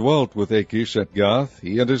David dwelt with Achish at Gath,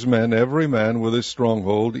 he and his men, every man with his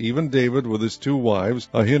stronghold, even David with his 2 wives,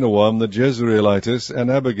 Ahinoam the Jezreelitess, and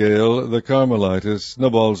Abigail the Carmelitess,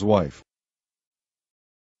 Nabal's wife.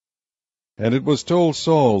 And it was told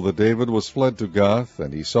Saul that David was fled to Gath,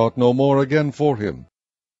 and he sought no more again for him.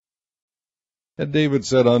 And David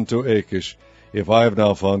said unto Achish, If I have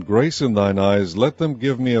now found grace in thine eyes, let them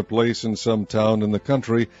give me a place in some town in the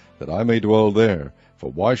country, that I may dwell there. For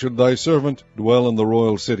why should thy servant dwell in the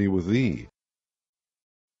royal city with thee?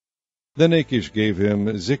 Then Achish gave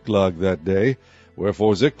him Ziklag that day,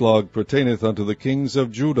 wherefore Ziklag pertaineth unto the kings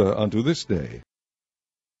of Judah unto this day.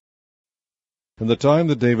 And the time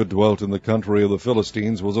that David dwelt in the country of the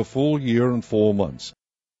Philistines was a full year and 4 months.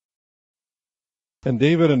 And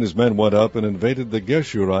David and his men went up and invaded the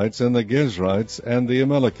Geshurites and the Gezrites and the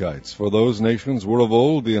Amalekites, for those nations were of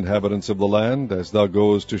old the inhabitants of the land, as thou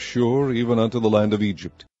goest to Shur, even unto the land of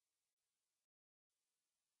Egypt.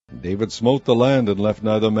 And David smote the land, and left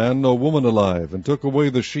neither man nor woman alive, and took away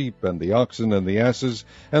the sheep, and the oxen, and the asses,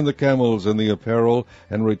 and the camels, and the apparel,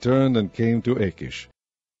 and returned and came to Achish.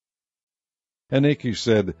 And Achish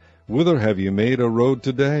said, Whither have ye made a road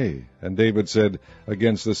today? And David said,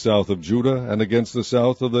 Against the south of Judah, and against the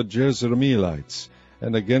south of the Jezreelites,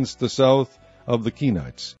 and against the south of the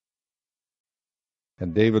Kenites.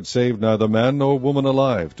 And David saved neither man nor woman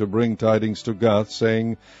alive, to bring tidings to Gath,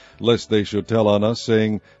 saying, Lest they should tell on us,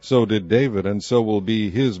 saying, So did David, and so will be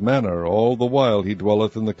his manner all the while he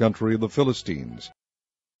dwelleth in the country of the Philistines.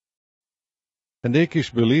 And Achish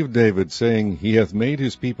believed David, saying, He hath made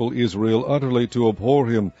his people Israel utterly to abhor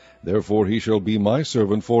him, therefore he shall be my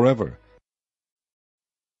servant forever.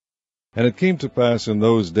 And it came to pass in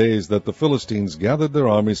those days that the Philistines gathered their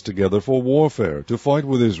armies together for warfare, to fight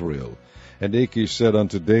with Israel. And Achish said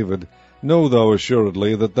unto David, Know thou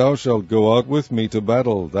assuredly that thou shalt go out with me to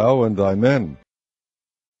battle, thou and thy men.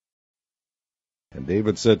 And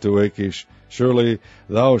David said to Achish, Surely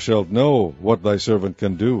thou shalt know what thy servant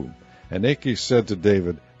can do. And Achish said to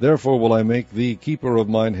David, Therefore will I make thee keeper of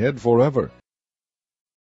mine head forever.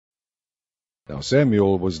 Now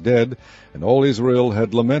Samuel was dead, and all Israel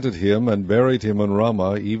had lamented him, and buried him in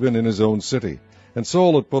Ramah, even in his own city. And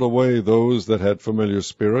Saul had put away those that had familiar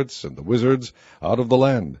spirits, and the wizards, out of the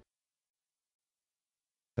land.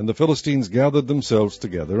 And the Philistines gathered themselves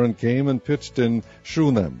together, and came and pitched in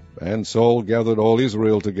Shunem. And Saul gathered all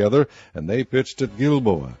Israel together, and they pitched at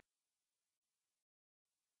Gilboa.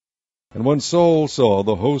 And when Saul saw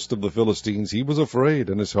the host of the Philistines, he was afraid,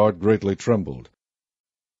 and his heart greatly trembled.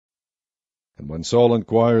 And when Saul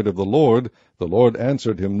inquired of the Lord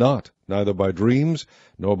answered him not, neither by dreams,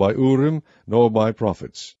 nor by Urim, nor by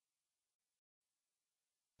prophets.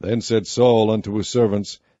 Then said Saul unto his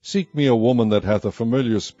servants, Seek me a woman that hath a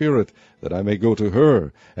familiar spirit, that I may go to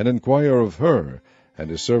her, and inquire of her. And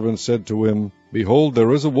his servants said to him, Behold,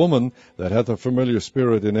 there is a woman that hath a familiar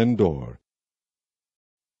spirit in Endor.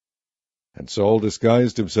 And Saul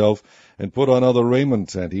disguised himself, and put on other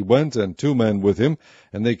raiment, and he went, and 2 men with him,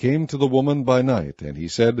 and they came to the woman by night. And he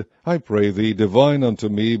said, I pray thee, divine unto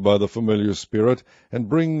me by the familiar spirit, and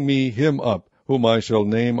bring me him up, whom I shall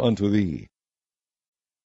name unto thee.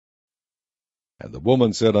 And the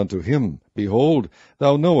woman said unto him, Behold,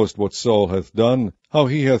 thou knowest what Saul hath done, how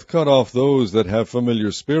he hath cut off those that have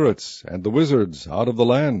familiar spirits, and the wizards, out of the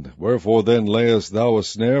land. Wherefore then layest thou a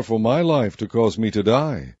snare for my life, to cause me to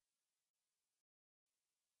die?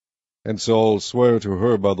 And Saul sware to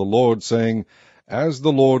her by the Lord, saying, As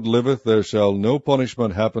the Lord liveth, there shall no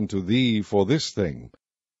punishment happen to thee for this thing.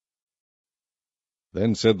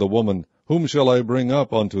 Then said the woman, Whom shall I bring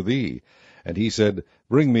up unto thee? And he said,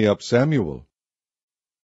 Bring me up Samuel.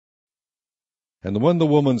 And when the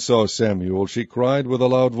woman saw Samuel, she cried with a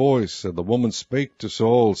loud voice. And the woman spake to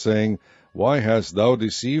Saul, saying, Why hast thou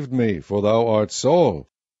deceived me? For thou art Saul.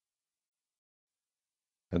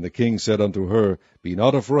 And the king said unto her, Be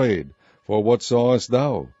not afraid, for what sawest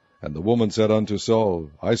thou? And the woman said unto Saul,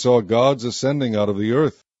 I saw gods ascending out of the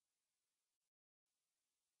earth.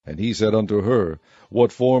 And he said unto her,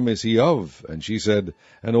 What form is he of? And she said,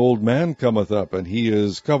 An old man cometh up, and he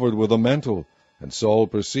is covered with a mantle. And Saul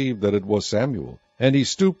perceived that it was Samuel. And he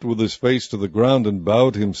stooped with his face to the ground, and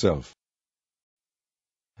bowed himself.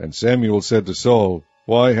 And Samuel said to Saul,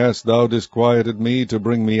 Why hast thou disquieted me to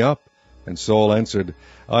bring me up? And Saul answered,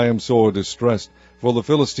 I am sore distressed, for the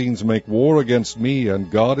Philistines make war against me,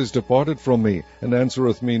 and God is departed from me, and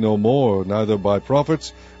answereth me no more, neither by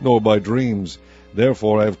prophets, nor by dreams.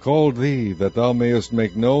 Therefore I have called thee, that thou mayest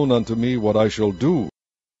make known unto me what I shall do.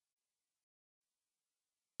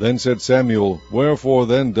 Then said Samuel, Wherefore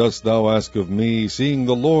then dost thou ask of me, seeing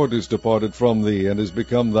the Lord is departed from thee, and is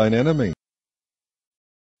become thine enemy?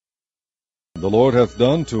 The Lord hath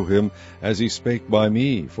done to him as he spake by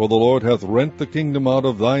me, for the Lord hath rent the kingdom out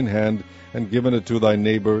of thine hand, and given it to thy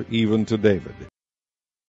neighbor, even to David.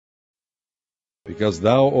 Because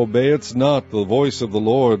thou obeyedst not the voice of the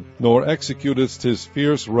Lord, nor executedst his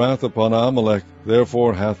fierce wrath upon Amalek,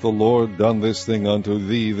 therefore hath the Lord done this thing unto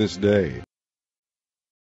thee this day.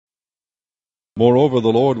 Moreover,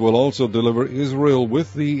 the Lord will also deliver Israel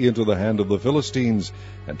with thee into the hand of the Philistines,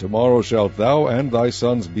 and tomorrow shalt thou and thy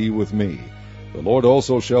sons be with me. The Lord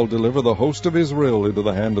also shall deliver the host of Israel into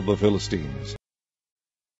the hand of the Philistines.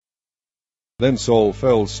 Then Saul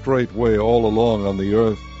fell straightway all along on the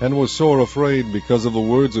earth, and was sore afraid because of the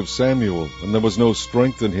words of Samuel, and there was no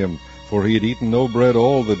strength in him, for he had eaten no bread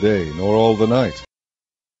all the day, nor all the night.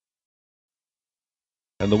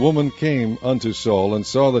 And the woman came unto Saul, and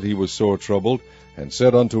saw that he was sore troubled, and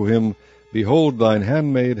said unto him, Behold, thine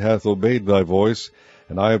handmaid hath obeyed thy voice,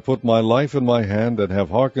 and I have put my life in my hand, and have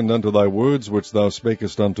hearkened unto thy words which thou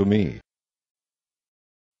spakest unto me.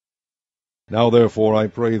 Now therefore, I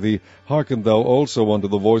pray thee, hearken thou also unto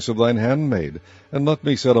the voice of thine handmaid, and let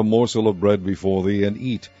me set a morsel of bread before thee, and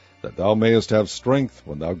eat, that thou mayest have strength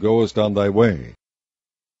when thou goest on thy way.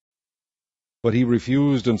 But he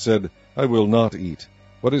refused, and said, I will not eat.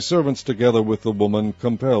 But his servants together with the woman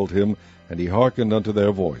compelled him, and he hearkened unto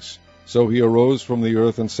their voice. So he arose from the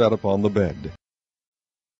earth, and sat upon the bed.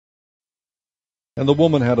 And the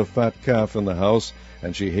woman had a fat calf in the house,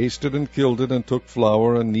 and she hasted and killed it, and took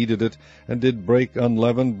flour, and kneaded it, and did break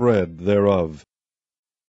unleavened bread thereof.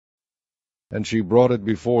 And she brought it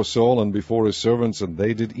before Saul and before his servants, and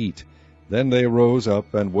they did eat. Then they rose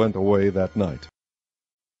up, and went away that night.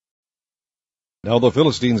 Now the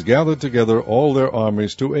Philistines gathered together all their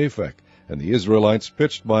armies to Aphek, and the Israelites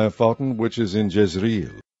pitched by a fountain which is in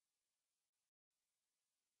Jezreel.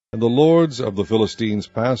 And the lords of the Philistines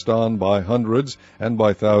passed on by hundreds and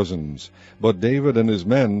by thousands, but David and his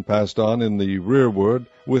men passed on in the rearward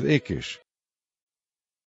with Achish.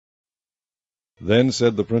 Then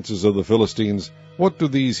said the princes of the Philistines, What do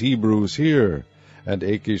these Hebrews here? And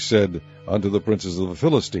Achish said unto the princes of the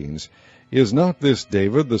Philistines, Is not this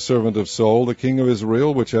David, the servant of Saul, the king of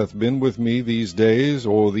Israel, which hath been with me these days,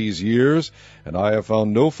 or these years? And I have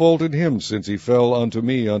found no fault in him, since he fell unto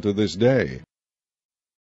me unto this day.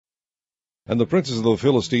 And the princes of the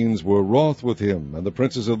Philistines were wroth with him, and the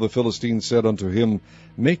princes of the Philistines said unto him,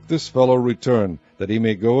 Make this fellow return, that he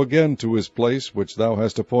may go again to his place which thou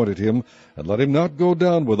hast appointed him, and let him not go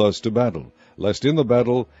down with us to battle, lest in the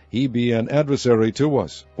battle he be an adversary to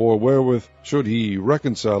us. For wherewith should he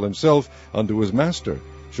reconcile himself unto his master?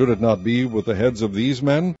 Should it not be with the heads of these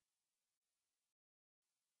men?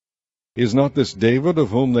 Is not this David, of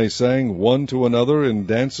whom they sang one to another in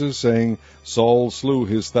dances, saying, Saul slew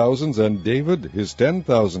his thousands, and David his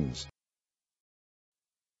 10,000s?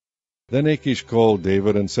 Then Achish called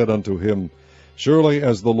David, and said unto him, Surely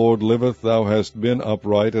as the Lord liveth, thou hast been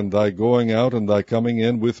upright, and thy going out and thy coming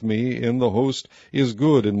in with me in the host is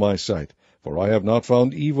good in my sight. For I have not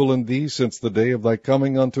found evil in thee since the day of thy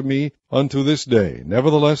coming unto me unto this day.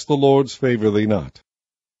 Nevertheless the Lord's favour thee not.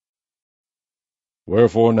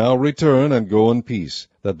 Wherefore now return, and go in peace,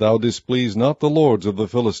 that thou displease not the lords of the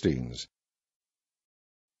Philistines.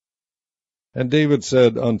 And David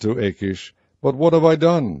said unto Achish, But what have I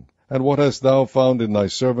done? And what hast thou found in thy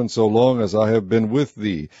servant so long as I have been with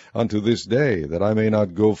thee unto this day, that I may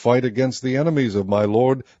not go fight against the enemies of my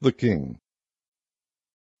lord the king?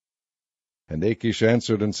 And Achish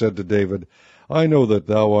answered and said to David, I know that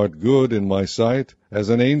thou art good in my sight, as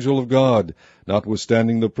an angel of God,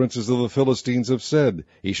 notwithstanding the princes of the Philistines have said,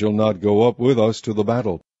 He shall not go up with us to the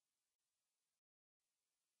battle.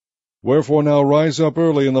 Wherefore now rise up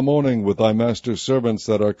early in the morning with thy master's servants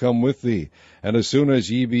that are come with thee, and as soon as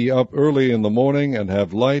ye be up early in the morning, and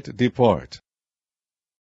have light, depart.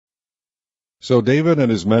 So David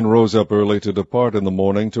and his men rose up early to depart in the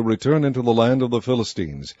morning, to return into the land of the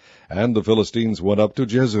Philistines. And the Philistines went up to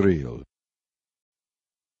Jezreel.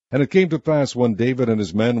 And it came to pass, when David and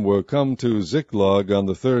his men were come to Ziklag on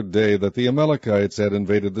the third day, that the Amalekites had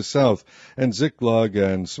invaded the south, and Ziklag,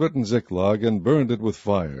 and smitten Ziklag, and burned it with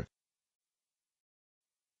fire,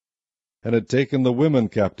 and had taken the women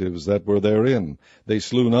captives that were therein. They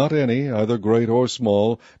slew not any, either great or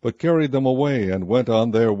small, but carried them away, and went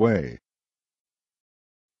on their way.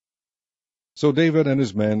 So David and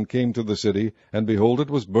his men came to the city, and behold,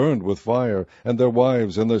 it was burned with fire, and their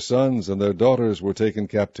wives and their sons and their daughters were taken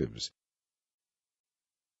captives.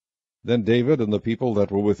 Then David and the people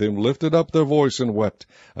that were with him lifted up their voice and wept,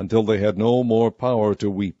 until they had no more power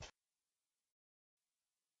to weep.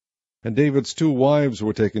 And David's 2 wives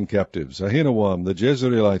were taken captives, Ahinoam the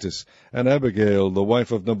Jezreelitess, and Abigail the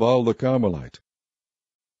wife of Nabal the Carmelite.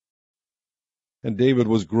 And David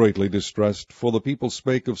was greatly distressed, for the people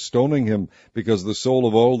spake of stoning him, because the soul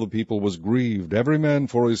of all the people was grieved, every man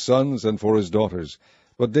for his sons and for his daughters.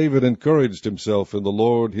 But David encouraged himself in the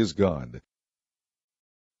Lord his God.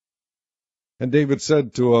 And David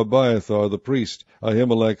said to Abiathar the priest,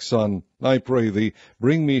 Ahimelech's son, I pray thee,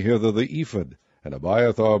 bring me hither the ephod. And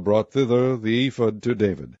Abiathar brought thither the ephod to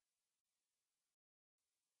David.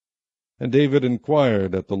 And David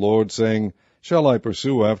inquired at the Lord, saying, Shall I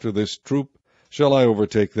pursue after this troop? Shall I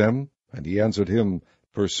overtake them? And he answered him,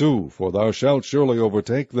 Pursue, for thou shalt surely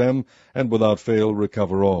overtake them, and without fail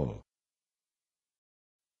recover all.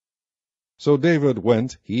 So David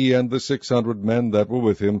went, he and the 600 men that were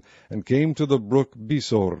with him, and came to the brook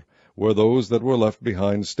Besor, where those that were left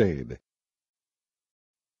behind stayed.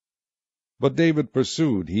 But David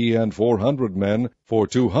pursued, he and 400 men, for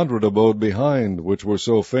 200 abode behind, which were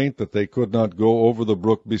so faint that they could not go over the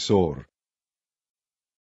brook Besor.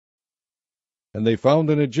 And they found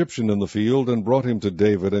an Egyptian in the field, and brought him to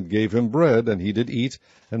David, and gave him bread, and he did eat,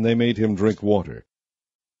 and they made him drink water.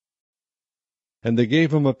 And they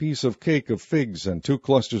gave him a piece of cake of figs, and 2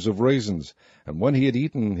 clusters of raisins. And when he had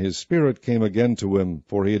eaten, his spirit came again to him,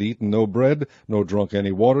 for he had eaten no bread, nor drunk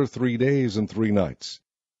any water 3 days and 3 nights.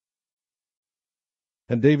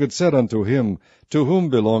 And David said unto him, To whom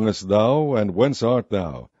belongest thou, and whence art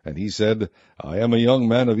thou? And he said, I am a young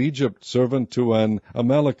man of Egypt, servant to an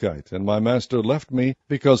Amalekite, and my master left me,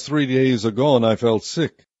 because 3 days agone I felt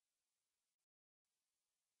sick.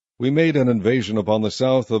 We made an invasion upon the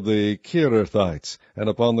south of the Cherethites, and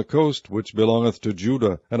upon the coast which belongeth to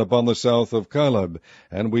Judah, and upon the south of Caleb,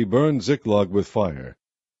 and we burned Ziklag with fire.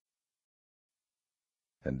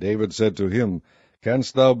 And David said to him,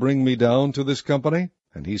 Canst thou bring me down to this company?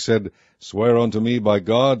 And he said, Swear unto me by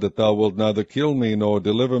God that thou wilt neither kill me nor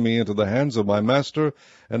deliver me into the hands of my master,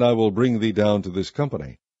 and I will bring thee down to this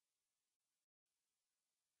company.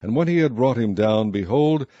 And when he had brought him down,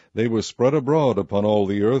 behold, they were spread abroad upon all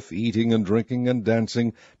the earth, eating and drinking and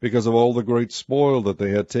dancing, because of all the great spoil that they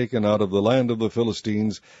had taken out of the land of the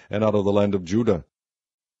Philistines, and out of the land of Judah.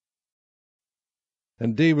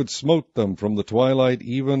 And David smote them from the twilight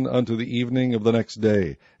even unto the evening of the next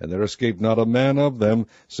day, and there escaped not a man of them,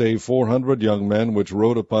 save 400 young men, which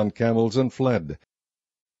rode upon camels and fled.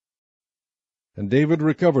 And David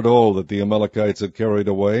recovered all that the Amalekites had carried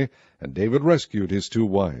away, and David rescued his 2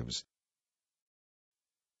 wives.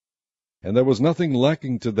 And there was nothing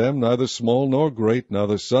lacking to them, neither small nor great,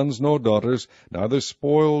 neither sons nor daughters, neither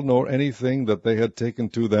spoil nor anything that they had taken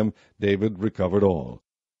to them. David recovered all.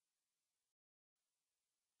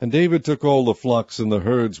 And David took all the flocks and the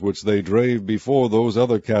herds which they drave before those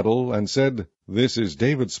other cattle, and said, This is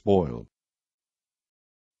David's spoil.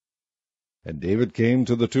 And David came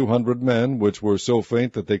to the 200 men, which were so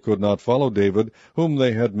faint that they could not follow David, whom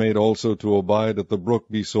they had made also to abide at the brook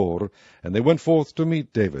Besor. And they went forth to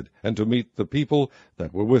meet David, and to meet the people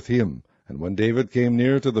that were with him. And when David came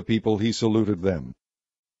near to the people, he saluted them.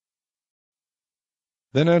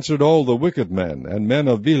 Then answered all the wicked men and men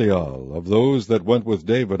of Belial, of those that went with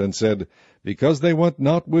David, and said, Because they went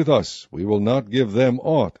not with us, we will not give them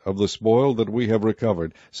aught of the spoil that we have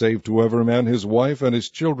recovered, save to every man his wife and his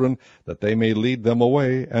children, that they may lead them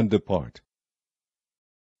away and depart.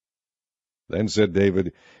 Then said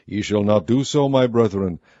David, Ye shall not do so, my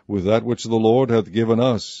brethren, with that which the Lord hath given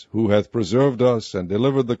us, who hath preserved us, and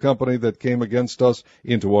delivered the company that came against us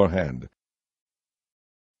into our hand.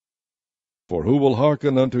 For who will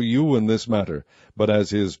hearken unto you in this matter? But as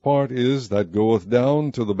his part is that goeth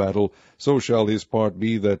down to the battle, so shall his part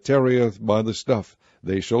be that tarrieth by the stuff.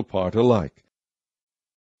 They shall part alike.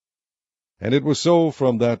 And it was so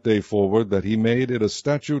from that day forward, that he made it a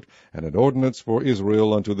statute and an ordinance for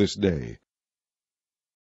Israel unto this day.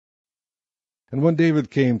 And when David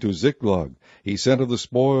came to Ziklag, he sent of the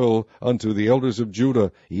spoil unto the elders of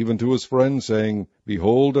Judah, even to his friends, saying,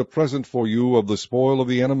 Behold, a present for you of the spoil of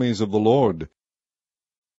the enemies of the Lord.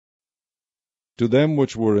 To them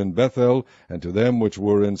which were in Bethel, and to them which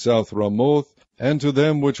were in South Ramoth, and to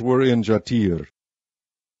them which were in Jatir,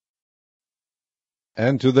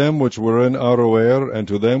 and to them which were in Aroer, and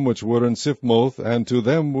to them which were in Siphmoth, and to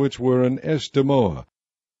them which were in Eshtemoa,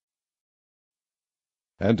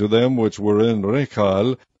 and to them which were in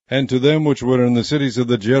Rechal, and to them which were in the cities of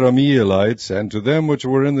the Jerahmeelites, and to them which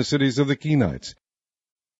were in the cities of the Kenites,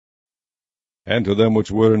 and to them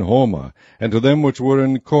which were in Homa, and to them which were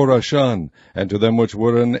in Korashan, and to them which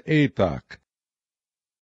were in Athak,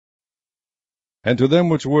 and to them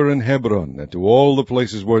which were in Hebron, and to all the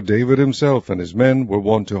places where David himself and his men were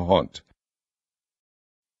wont to haunt.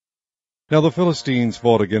 Now the Philistines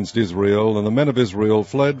fought against Israel, and the men of Israel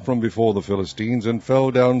fled from before the Philistines, and fell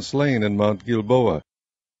down slain in Mount Gilboa.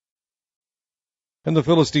 And the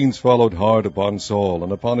Philistines followed hard upon Saul,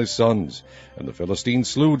 and upon his sons. And the Philistines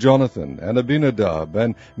slew Jonathan, and Abinadab,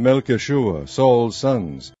 and Melchishua, Saul's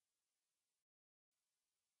sons.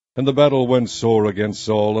 And the battle went sore against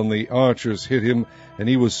Saul, and the archers hit him, and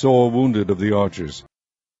he was sore wounded of the archers.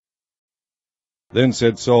 Then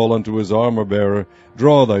said Saul unto his armor-bearer,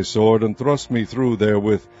 Draw thy sword, and thrust me through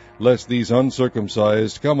therewith, lest these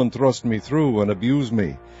uncircumcised come and thrust me through, and abuse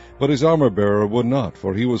me. But his armor-bearer would not,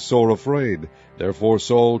 for he was sore afraid. Therefore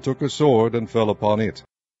Saul took a sword, and fell upon it.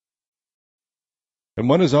 And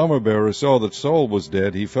when his armor-bearer saw that Saul was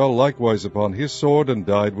dead, he fell likewise upon his sword, and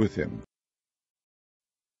died with him.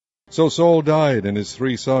 So Saul died, and his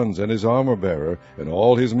 3 sons, and his armor-bearer, and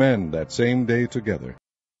all his men, that same day together.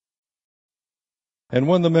 And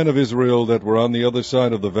when the men of Israel that were on the other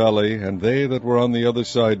side of the valley, and they that were on the other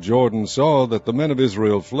side Jordan, saw that the men of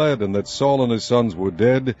Israel fled, and that Saul and his sons were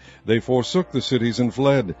dead, they forsook the cities and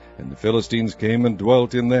fled, and the Philistines came and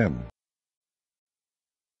dwelt in them.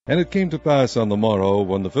 And it came to pass on the morrow,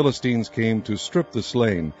 when the Philistines came to strip the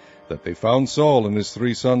slain, that they found Saul and his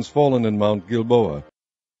 3 sons fallen in Mount Gilboa.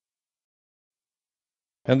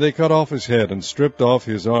 And they cut off his head, and stripped off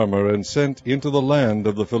his armor, and sent into the land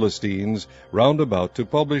of the Philistines round about to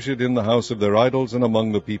publish it in the house of their idols and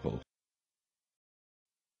among the people.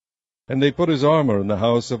 And they put his armor in the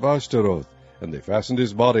house of Ashtaroth, and they fastened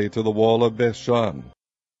his body to the wall of Bethshan.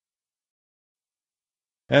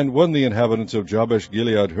 And when the inhabitants of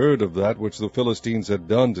Jabesh-Gilead heard of that which the Philistines had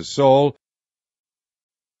done to Saul,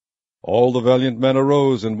 all the valiant men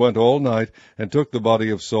arose, and went all night, and took the body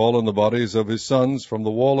of Saul and the bodies of his sons from the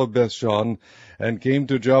wall of Bethshan, and came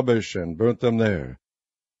to Jabesh, and burnt them there.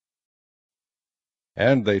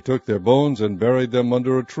 And they took their bones, and buried them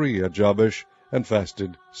under a tree at Jabesh, and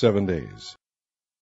fasted 7 days.